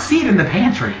she not see it in the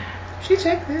pantry? She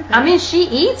checked it. I mean, she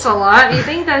eats a lot. You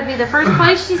think that'd be the first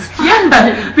place she's finding?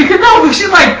 Yeah, because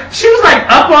she was like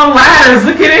up on ladders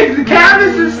looking at the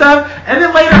cabinets and stuff, and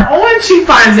then later on she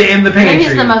finds it in the pantry. Maybe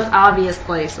it's the most obvious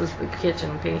place was the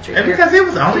kitchen pantry. And because it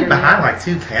was only behind like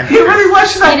 2 cabinets. It really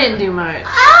was. She's like, she didn't do much.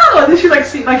 Oh, and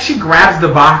then she grabs the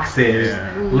boxes,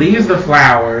 leaves the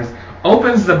flowers,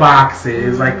 opens the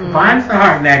boxes, like finds the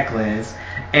heart necklace.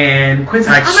 And Quinn's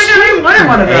like, oh my god, I wanted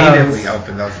one of those. We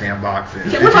opened those damn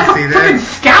boxes. It looked like a freaking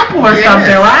scalpel or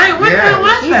something, right? What the hell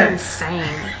was that? She's insane.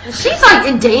 She's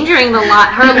like endangering her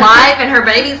life and her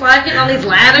baby's life, getting on these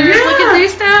ladders, looking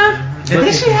through stuff. And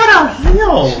then she had on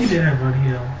heels. She did have on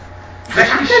heels.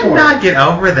 Like, I could not get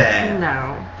over that.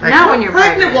 No. Like, not when you're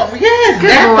pregnant. Yes,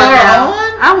 good that Lord, far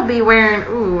on. I would be wearing,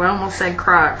 I almost said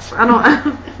Crocs. I don't.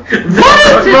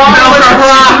 What?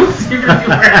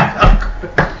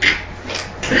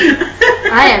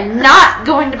 I am not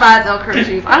going to buy Velcro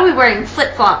shoes. I will be wearing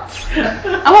flip-flops.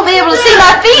 I won't be able to see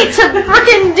my feet to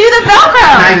freaking do the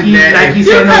Velcro. Nike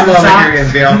you come over here in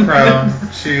Velcro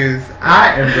shoes.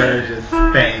 I am gonna just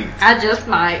faint. I just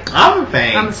might. I'm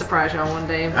faint. I'm gonna surprise y'all one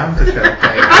day. I'm just gonna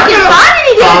faint. If I can find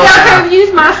any good Velcro to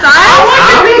use my size.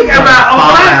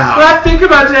 When I think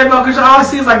about J Velcro, all I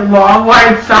see is like long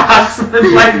white socks with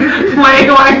like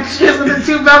plain white shoes with the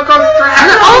 2 Velcro straps.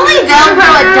 The only Velcro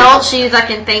adult shoes I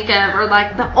can think of are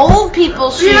like the old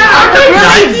people shoes, like the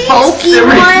really bulky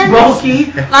ones. Bulky,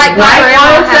 like my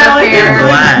grandma had a pair.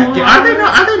 Black. Are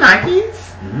they Nikes?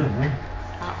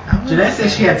 I Jeanette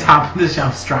said she had top of the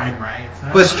shelf Stride Right.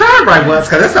 But Stride Right was,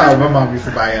 because that's all my mom used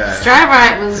to buy us. Stride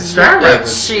Right was Stride Right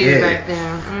was shoes it. back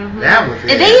then. Mm-hmm. That was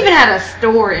it. And they even had a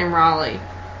store in Raleigh.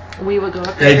 We would go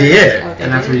up there. They did. Oh,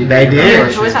 And that's where you They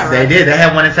did. Choice Hot They Road. did. They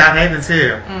had one in South Haven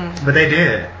too. Mm. But they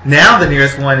did. Now the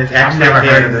nearest one is I've actually never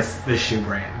there heard of in this shoe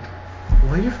brand.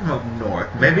 Well, you're from up north.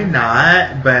 Maybe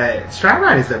not, but Stride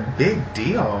Right is a big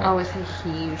deal. Oh, it's a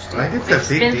huge deal. Like, it's a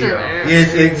big Expensive deal. ass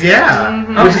It's shoes. yeah.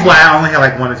 Mhm. Which is why I only had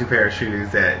like 1 or 2 pair of shoes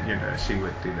that, she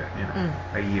would do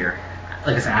that, a year.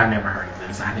 Like I said, I've never heard of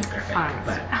them, so I think they're fake. Fine.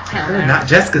 But Oh, hell They're no. not.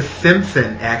 Jessica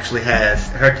Simpson actually has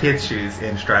her kids' shoes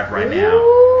in Stride right now.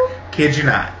 Ooh. Kid you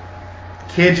not.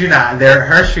 Kid you not.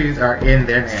 Her shoes are in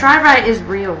there now. Stride Right is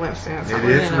real, Winston. It's It not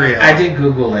is you know. real. I did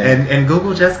Google it. And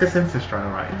Google Jessica Simpson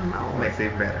Stride Right. Oh, Makes it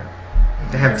even better.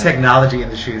 They have technology in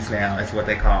the shoes now, is what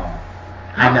they call them.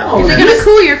 I know. Oh, Is it gonna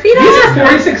cool your feet These off? are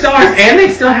 $46, and they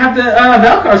still have the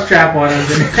Velcro strap on them.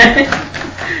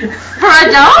 For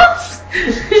adults?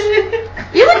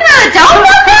 You looking at adult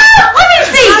Velcro? Let me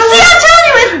see. See, I told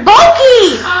you it's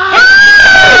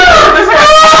bulky.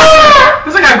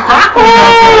 It's like a crock.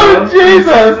 Oh,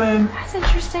 Jesus. That's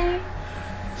interesting.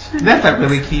 That's a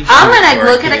really key. I'm shoe gonna for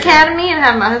a look at kid. Academy and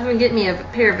have my husband get me a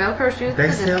pair of Velcro shoes They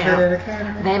with a sell discount. that at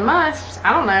Academy? They must.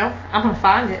 I don't know. I'm gonna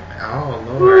find it. Oh,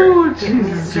 Lord. Get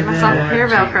myself a pair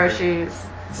of Velcro Jesus. shoes.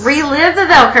 Relive the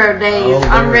Velcro days. Oh,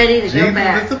 I'm Lord. ready to Jesus go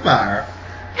back. is a fire.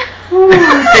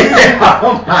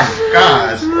 Oh, my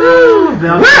gosh.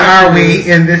 Where are we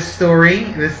in this story?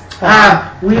 This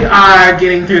plot? We are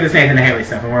getting through this Nathan and Haley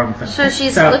stuff, and we're almost done. So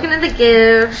she's looking at the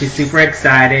gift. She's super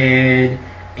excited,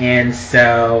 and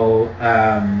so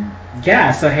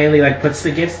so Haley puts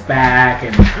the gifts back,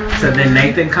 and so then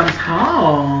Nathan comes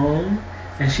home,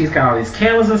 and she's got all these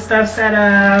candles and stuff set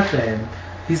up, and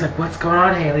he's like, "What's going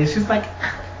on, Haley?" She's like,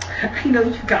 "I know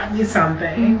you got me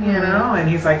something, and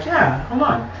he's like, "Yeah, hold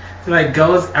on." So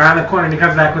goes around the corner and he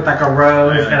comes back with a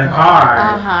rose and a card.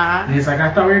 Uh-huh. And he's like, "I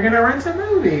thought we were gonna rent a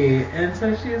movie," and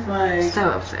so she's like, So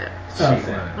upset. so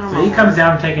he comes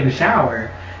down taking a shower,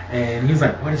 and he's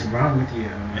like, "What is wrong with you?"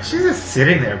 She's just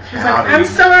sitting there She's like, pouting. "I'm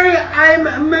sorry,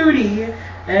 I'm moody."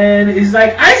 And he's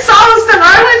like, "I saw those stuff.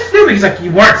 I went stupid." He's like,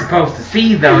 "You weren't supposed to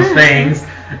see those things."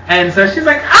 And so she's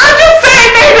like, "I'm just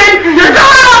saying, Nathan, you're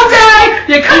gone all day.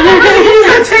 You come over here, you're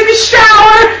gonna take a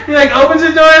shower." He opens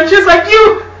the door, and she's like,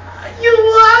 "You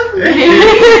love me."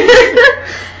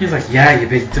 He's like, "Yeah, you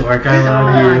big dork, I love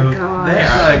Oh you." my God. They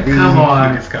are Like, come on.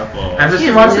 cutest couple. And so she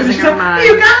She's walks in and losing she's her like, mind.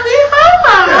 "You got me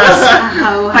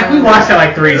Ho-ho. Like we watched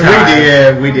it 3 We times.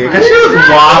 did. Because she was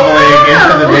wobbling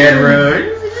into the bedroom.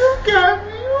 You got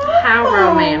me. How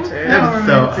romantic. That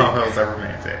was so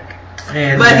romantic.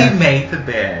 And, But he made the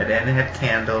bed and it had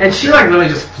candles. and she really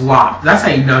just flopped. That's how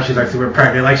you know she's super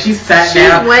pregnant. She sat She's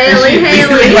down and wailing, she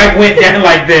immediately Haley. went down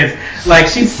like this.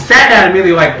 She sat down and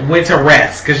immediately went to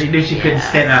rest because she knew she couldn't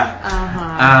sit up.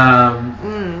 Uh-huh.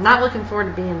 Not looking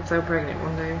forward to being so pregnant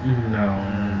one day.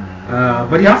 No.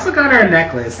 But he also got her a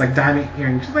necklace, diamond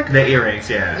earrings. She's like, The earrings,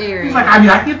 yeah. he's like, I mean,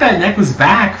 I can get that necklace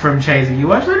back from chasing you.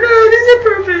 I was like, no, these are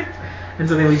perfect. And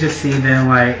so then we just see them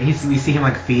we see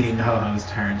him feeding Ho-Ho's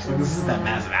to her. And she's like, this is the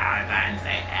best Valentine's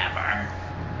Day ever.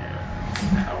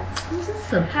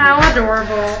 So How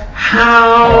adorable.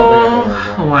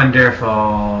 how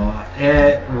wonderful.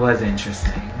 It was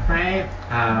interesting, right?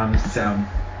 So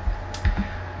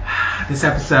this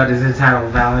episode is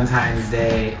entitled Valentine's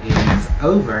Day is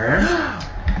Over.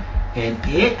 And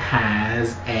it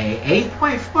has a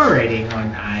 8.4 rating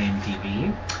on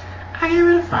IMDb. I give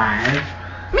it a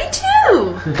 5. Me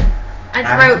too.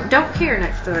 I wrote "don't care"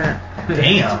 next to that.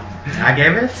 Damn. I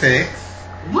gave it a 6.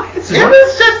 What? It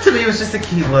was just, to me, it was just a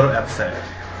cute little episode.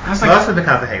 I was like, Mostly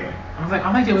because of Haley.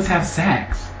 all I did was have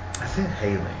sex. I said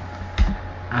Haley.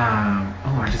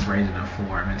 I just rated it a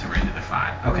 4. I meant to rate it a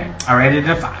 5. Okay, I rated it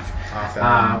a 5. Awesome.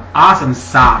 Awesome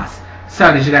sauce.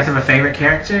 So, did you guys have a favorite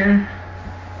character?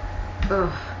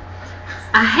 Ugh.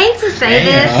 I hate to say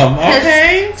Damn, this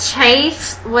okay. because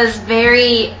Chase was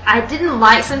I didn't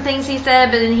like some things he said,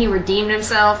 but then he redeemed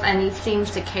himself and he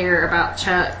seems to care about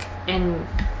Chuck and,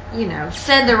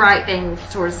 said the right things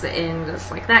towards the end. It's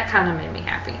that kind of made me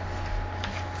happy.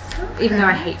 Even though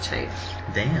I hate Chase.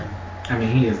 Damn. I mean,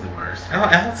 he is the worst. Oh,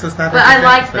 Alex was not. But I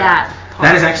like that part.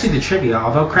 That is actually the trivia,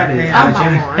 although credit is Oh, my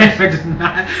Jimmy Lord. does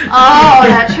not. Oh,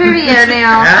 that trivia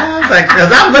now. I was like,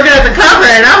 because I'm looking at the cover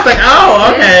and I was like,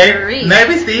 oh, okay. Good grief.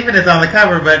 Maybe Steven is on the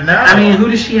cover, but no. I mean, who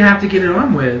does she have to get it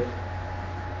on with?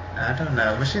 I don't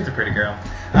know, but she's a pretty girl.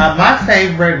 My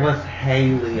favorite was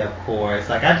Haley, of course.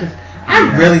 I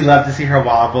I really love to see her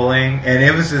wobbling, and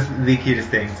it was just the cutest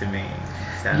thing to me.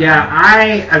 So. Yeah,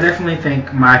 I definitely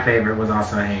think my favorite was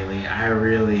also Haley. I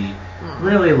really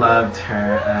loved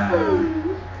her.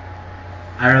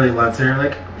 I really loved her.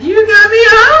 Like, you got me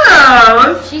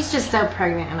home. She's just so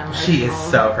pregnant and emotional. She is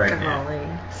so pregnant. Golly.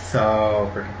 So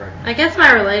freaking pregnant. I guess my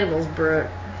relatable's Brooke.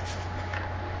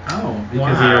 Oh,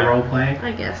 because of your role play?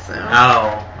 I guess so.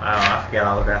 I forgot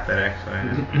all about that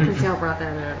actually. Because y'all brought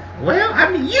that up. Well, I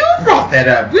mean, you brought that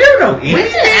up. We don't know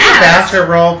anything about your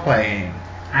role playing.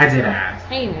 I did ask.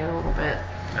 Hey, you knew a little bit.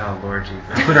 Oh, Lord Jesus.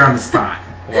 I put her on the spot.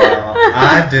 Well,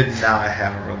 I did not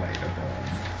have a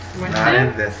relatable. Not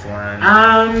in this one.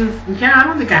 Yeah, I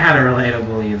don't think I had a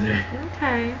relatable either.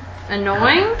 Okay.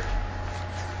 Annoying?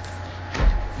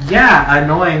 Yeah,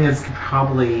 annoying is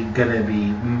probably gonna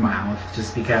be Mouth,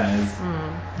 just because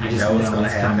I just know what's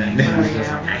coming. happen. I was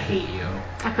just like, I hate you.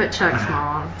 I put Chuck's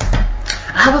mom.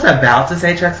 I was about to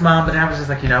say Chuck's mom, but I was just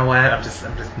like, you know what? I'm just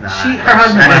not. Her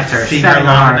husband left her. She's having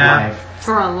a hard life.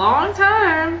 For a long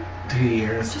time. 2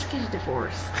 years. Just get a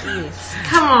divorce. Jeez.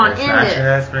 Come on, It's end not it. your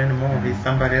husband anymore. He's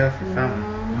somebody else or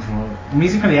something.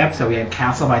 Music for the episode, we had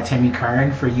Castle by Timmy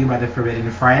Curran, For You by the Forbidden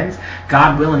Friends,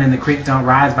 God Willin' and the Creek Don't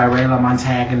Rise by Rayla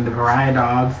Montag and the Pariah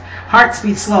Dogs, Heart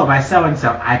Beat Slow by So and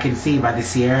So, I Can See by the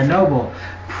Sierra Noble,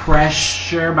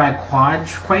 Pressure by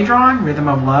Quadron, Rhythm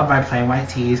of Love by Plain White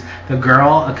Tees, The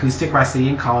Girl Acoustic by City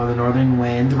and Color, The Northern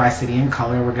Wind by City and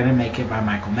Color, We're Gonna Make It by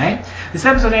Michael May. This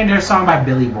episode ended a song by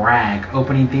Billy Bragg,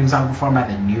 opening theme song performed by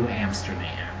the New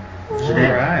Amsterdam.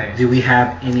 Alright. Do we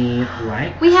have any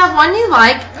like? We have one you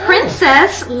like,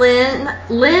 Princess Lynn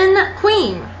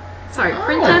Queen. Sorry,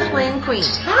 Princess Lynn Queen.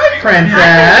 Hi, Princess.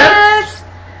 Hi, Princess.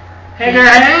 Hey girl,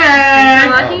 Thanks for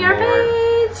hey! liking our Lord.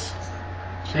 page.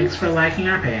 Thanks for liking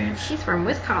our page. She's from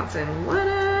Wisconsin. What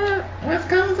up?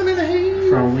 Wisconsin in the heat.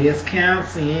 From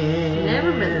Wisconsin.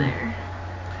 Never been there.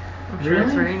 I'm sure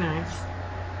it's Really? very nice.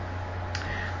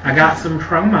 I got some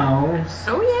promos.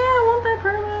 Oh yeah, I want that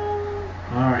promo.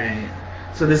 Alright.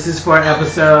 So this is for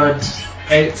episode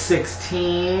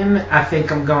 816. I think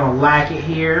I'm gonna like it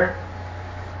here.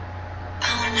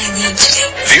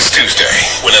 This Tuesday,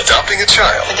 when adopting a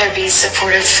child, Would there be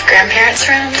supportive grandparents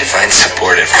around? define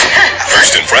supportive.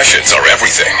 First impressions are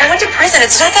everything. I went to prison.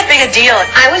 It's not that big a deal.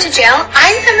 I went to jail.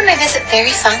 I remember my visit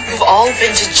very fun. We've all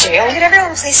been to jail. Could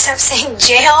everyone please stop saying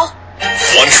jail?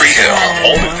 One Tree Hill,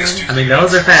 all new this Tuesday. I mean,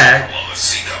 those are facts.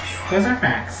 CW. Those are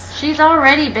facts. She's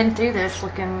already been through this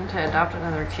looking to adopt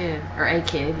another kid. Or a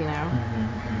kid, you know.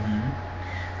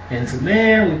 And so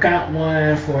then we've got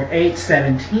one for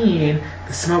 817.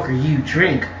 The smoker you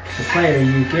drink, the player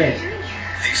you get.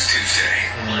 This Tuesday,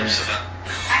 life's about.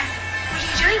 What are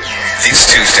you doing here? This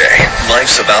Tuesday,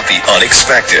 life's about the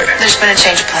unexpected, There's been a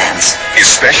change of plans.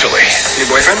 especially.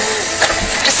 New boyfriend?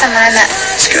 Just someone I met.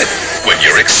 It's good. When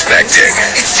you're expecting.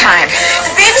 It's time.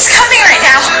 The baby's coming right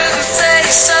now.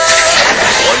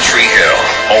 One Tree Hill,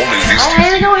 all new this Oh,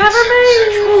 Tuesday. hey, don't have her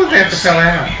baby. Who's that to fill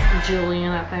out?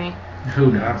 Julian, I think.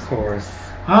 Who knows? Of course.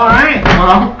 Alright,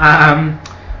 well,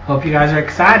 hope you guys are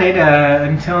excited.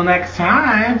 Until next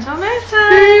time. Until next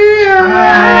time.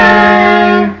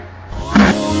 Bye.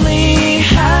 Only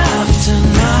half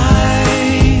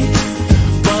tonight,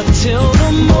 but till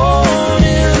the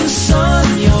morning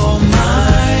sun, you're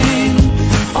mine,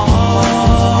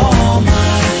 all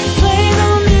mine. Play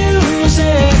the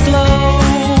music low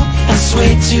and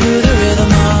sway to the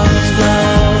rhythm of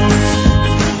love.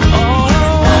 Oh,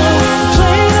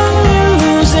 play the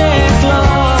music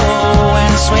low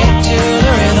and sway to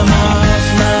the rhythm of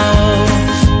love.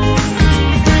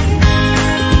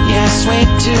 Yeah, sway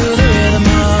to the rhythm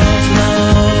of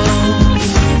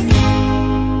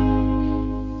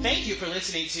love. Thank you for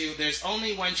listening to There's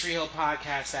Only One Tree Hill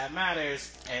Podcast That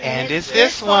Matters. And it's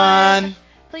this one.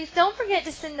 Please don't forget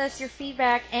to send us your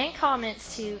feedback and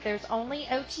comments to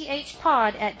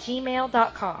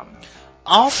there'sonlyothpod@gmail.com.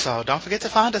 Also, don't forget to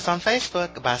find us on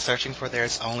Facebook by searching for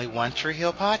There's Only One Tree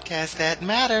Hill Podcast That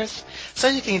Matters, so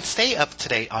you can stay up to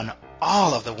date on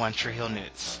all of the One Tree Hill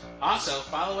news. Also,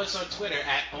 follow us on Twitter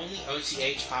at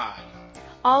OnlyOTHPod.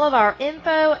 All of our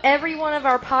info, every one of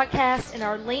our podcasts, and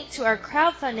our link to our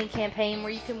crowdfunding campaign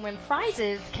where you can win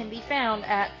prizes can be found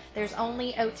at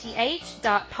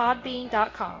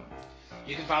there'sonlyoth.podbean.com.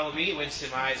 You can follow me,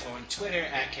 Winston Mize, on Twitter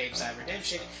at Capeside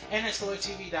Redemption and at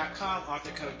SpoilerTV.com,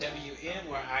 author code WM,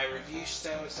 where I review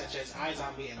shows such as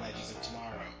iZombie and Legends of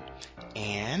Tomorrow.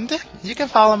 And you can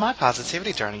follow my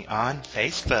positivity journey on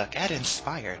Facebook at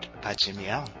Inspired by Jimmy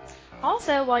L.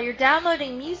 Also, while you're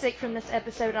downloading music from this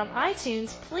episode on iTunes,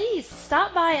 please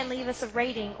stop by and leave us a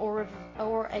rating or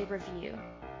a review.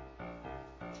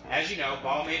 As you know,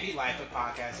 ball may be life, but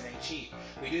podcasting ain't cheap.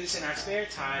 We do this in our spare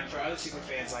time for other super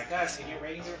fans like us, and your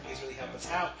ratings and reviews really help us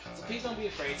out, so please don't be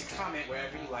afraid to comment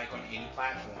wherever you like on any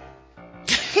platform.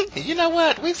 You know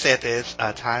what? We've said this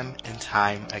time and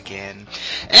time again.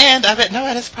 And I bet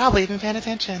nobody's probably even paying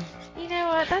attention. You know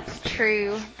what? That's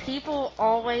true. People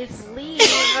always leave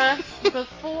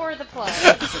before the play.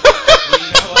 You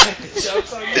know what? The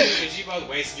joke's on you because you both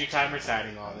wasted your time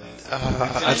reciting all this.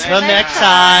 Until next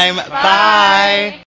time, bye.